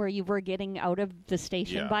night where you were getting out of the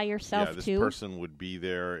station by yourself, this too? Person would be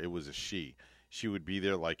there. It was a she. She would be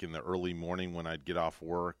there like in the early morning when I'd get off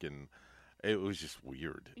work, and it was just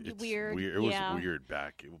weird. It was weird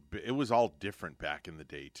back. It was all different back in the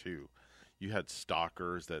day, too. You had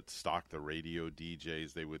stalkers that stalked the radio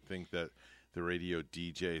DJs. They would think that the radio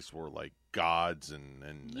DJs were like gods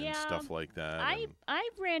and stuff like that. I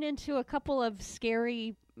ran into a couple of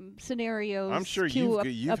scary scenarios. I'm sure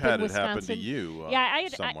you've had it happen to you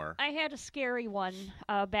somewhere. I had a scary one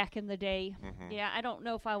back in the day. Mm-hmm. Yeah, I don't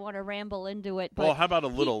know if I want to ramble into it. But well, how about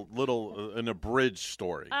an abridged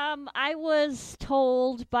story? I was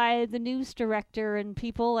told by the news director and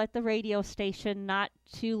people at the radio station not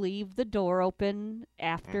to leave the door open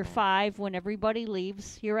after 5 when everybody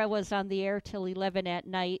leaves. Here I was on the air till 11 at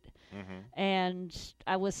night, and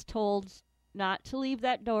I was told not to leave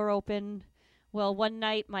that door open. Well, one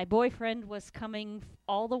night my boyfriend was coming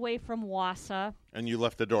all the way from Wausau. And you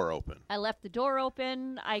left the door open. I left the door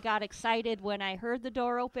open. I got excited when I heard the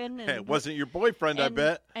door open. And it wasn't your boyfriend, I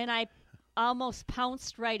bet. And I almost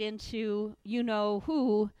pounced right into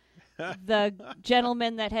you-know-who, the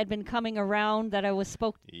gentleman that had been coming around that I was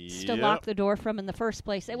supposed to lock the door from in the first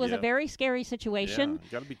place. It was a very scary situation. Yeah,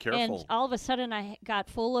 you got to be careful. And all of a sudden I got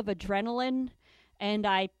full of adrenaline. And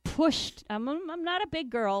I pushed, I'm not a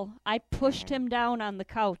big girl, I pushed him down on the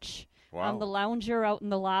couch, on the lounger out in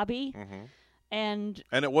the lobby. And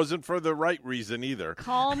it wasn't for the right reason either.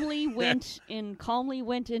 Calmly went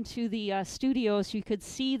into the studios. You could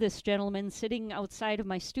see this gentleman sitting outside of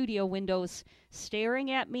my studio windows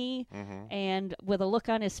staring at me and with a look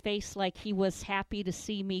on his face like he was happy to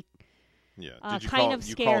see me. Yeah. Did you kind call, of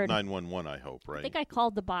scared. You called 911, I hope, right? I think I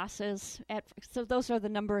called the bosses. So those are the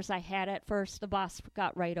numbers I had at first. The boss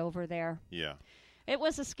got right over there. Yeah. It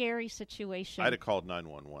was a scary situation. I'd have called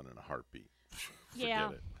 911 in a heartbeat.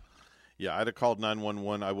 Forget it. Yeah, I'd have called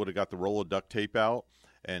 911. I would have got the roll of duct tape out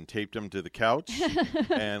and taped him to the couch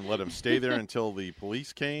and let him stay there until the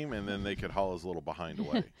police came, and then they could haul his little behind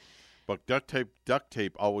away. But duct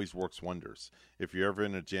tape always works wonders. If you're ever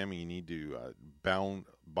in a jam and you need to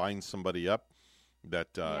bind somebody up that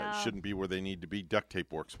shouldn't be where they need to be, duct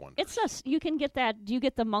tape works wonders. You can get that. Do you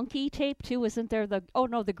get the monkey tape too? Isn't there the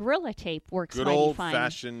gorilla tape works good mighty old fine.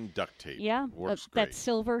 Fashioned duct tape. Yeah, works great. That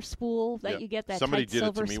silver spool that you get. That somebody tight did it to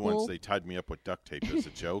silver me spool. once. They tied me up with duct tape as a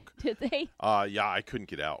joke. Did they? Yeah, I couldn't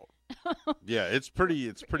get out. Yeah, it's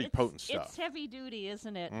pretty potent stuff. It's heavy duty,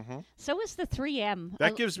 isn't it? So is the 3M.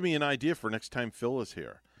 That gives me an idea for next time Phil is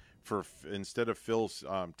here. Instead of Phil's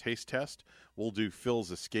taste test, we'll do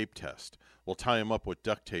Phil's escape test. We'll tie him up with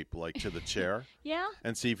duct tape, like to the chair. Yeah.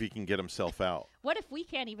 And see if he can get himself out. What if we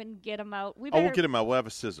can't even get him out? We'll get him out. We'll have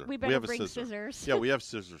a scissor. We better have bring a scissor. scissors. Yeah, we have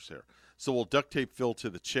scissors here. So we'll duct tape Phil to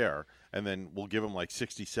the chair, and then we'll give him like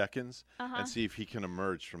 60 seconds and see if he can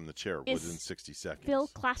emerge from the chair within 60 seconds. Phil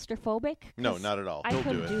claustrophobic? No, not at all. I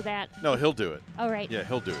couldn't do that. No, he'll do it. All right. Yeah,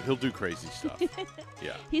 he'll do it. He'll do crazy stuff.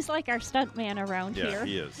 Yeah. He's like our stunt man around here. Yeah,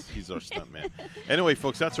 he is. He's our stunt man. Anyway,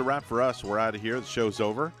 folks, that's a wrap for us. We're out of here. The show's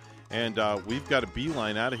over. And we've got a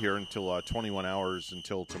beeline out of here until 21 hours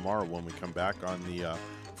until tomorrow when we come back on the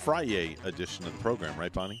Friday edition of the program.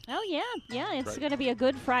 Right, Bonnie? Oh, yeah. Yeah, it's going to be a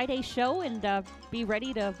good Friday show, and be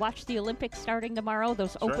ready to watch the Olympics starting tomorrow,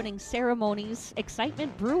 those opening ceremonies.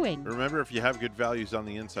 Excitement brewing. Remember, if you have good values on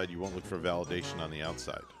the inside, you won't look for validation on the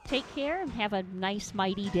outside. Take care and have a nice,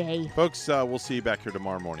 mighty day. Folks, we'll see you back here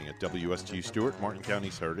tomorrow morning at WSTU Stuart, Martin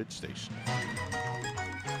County's Heritage Station.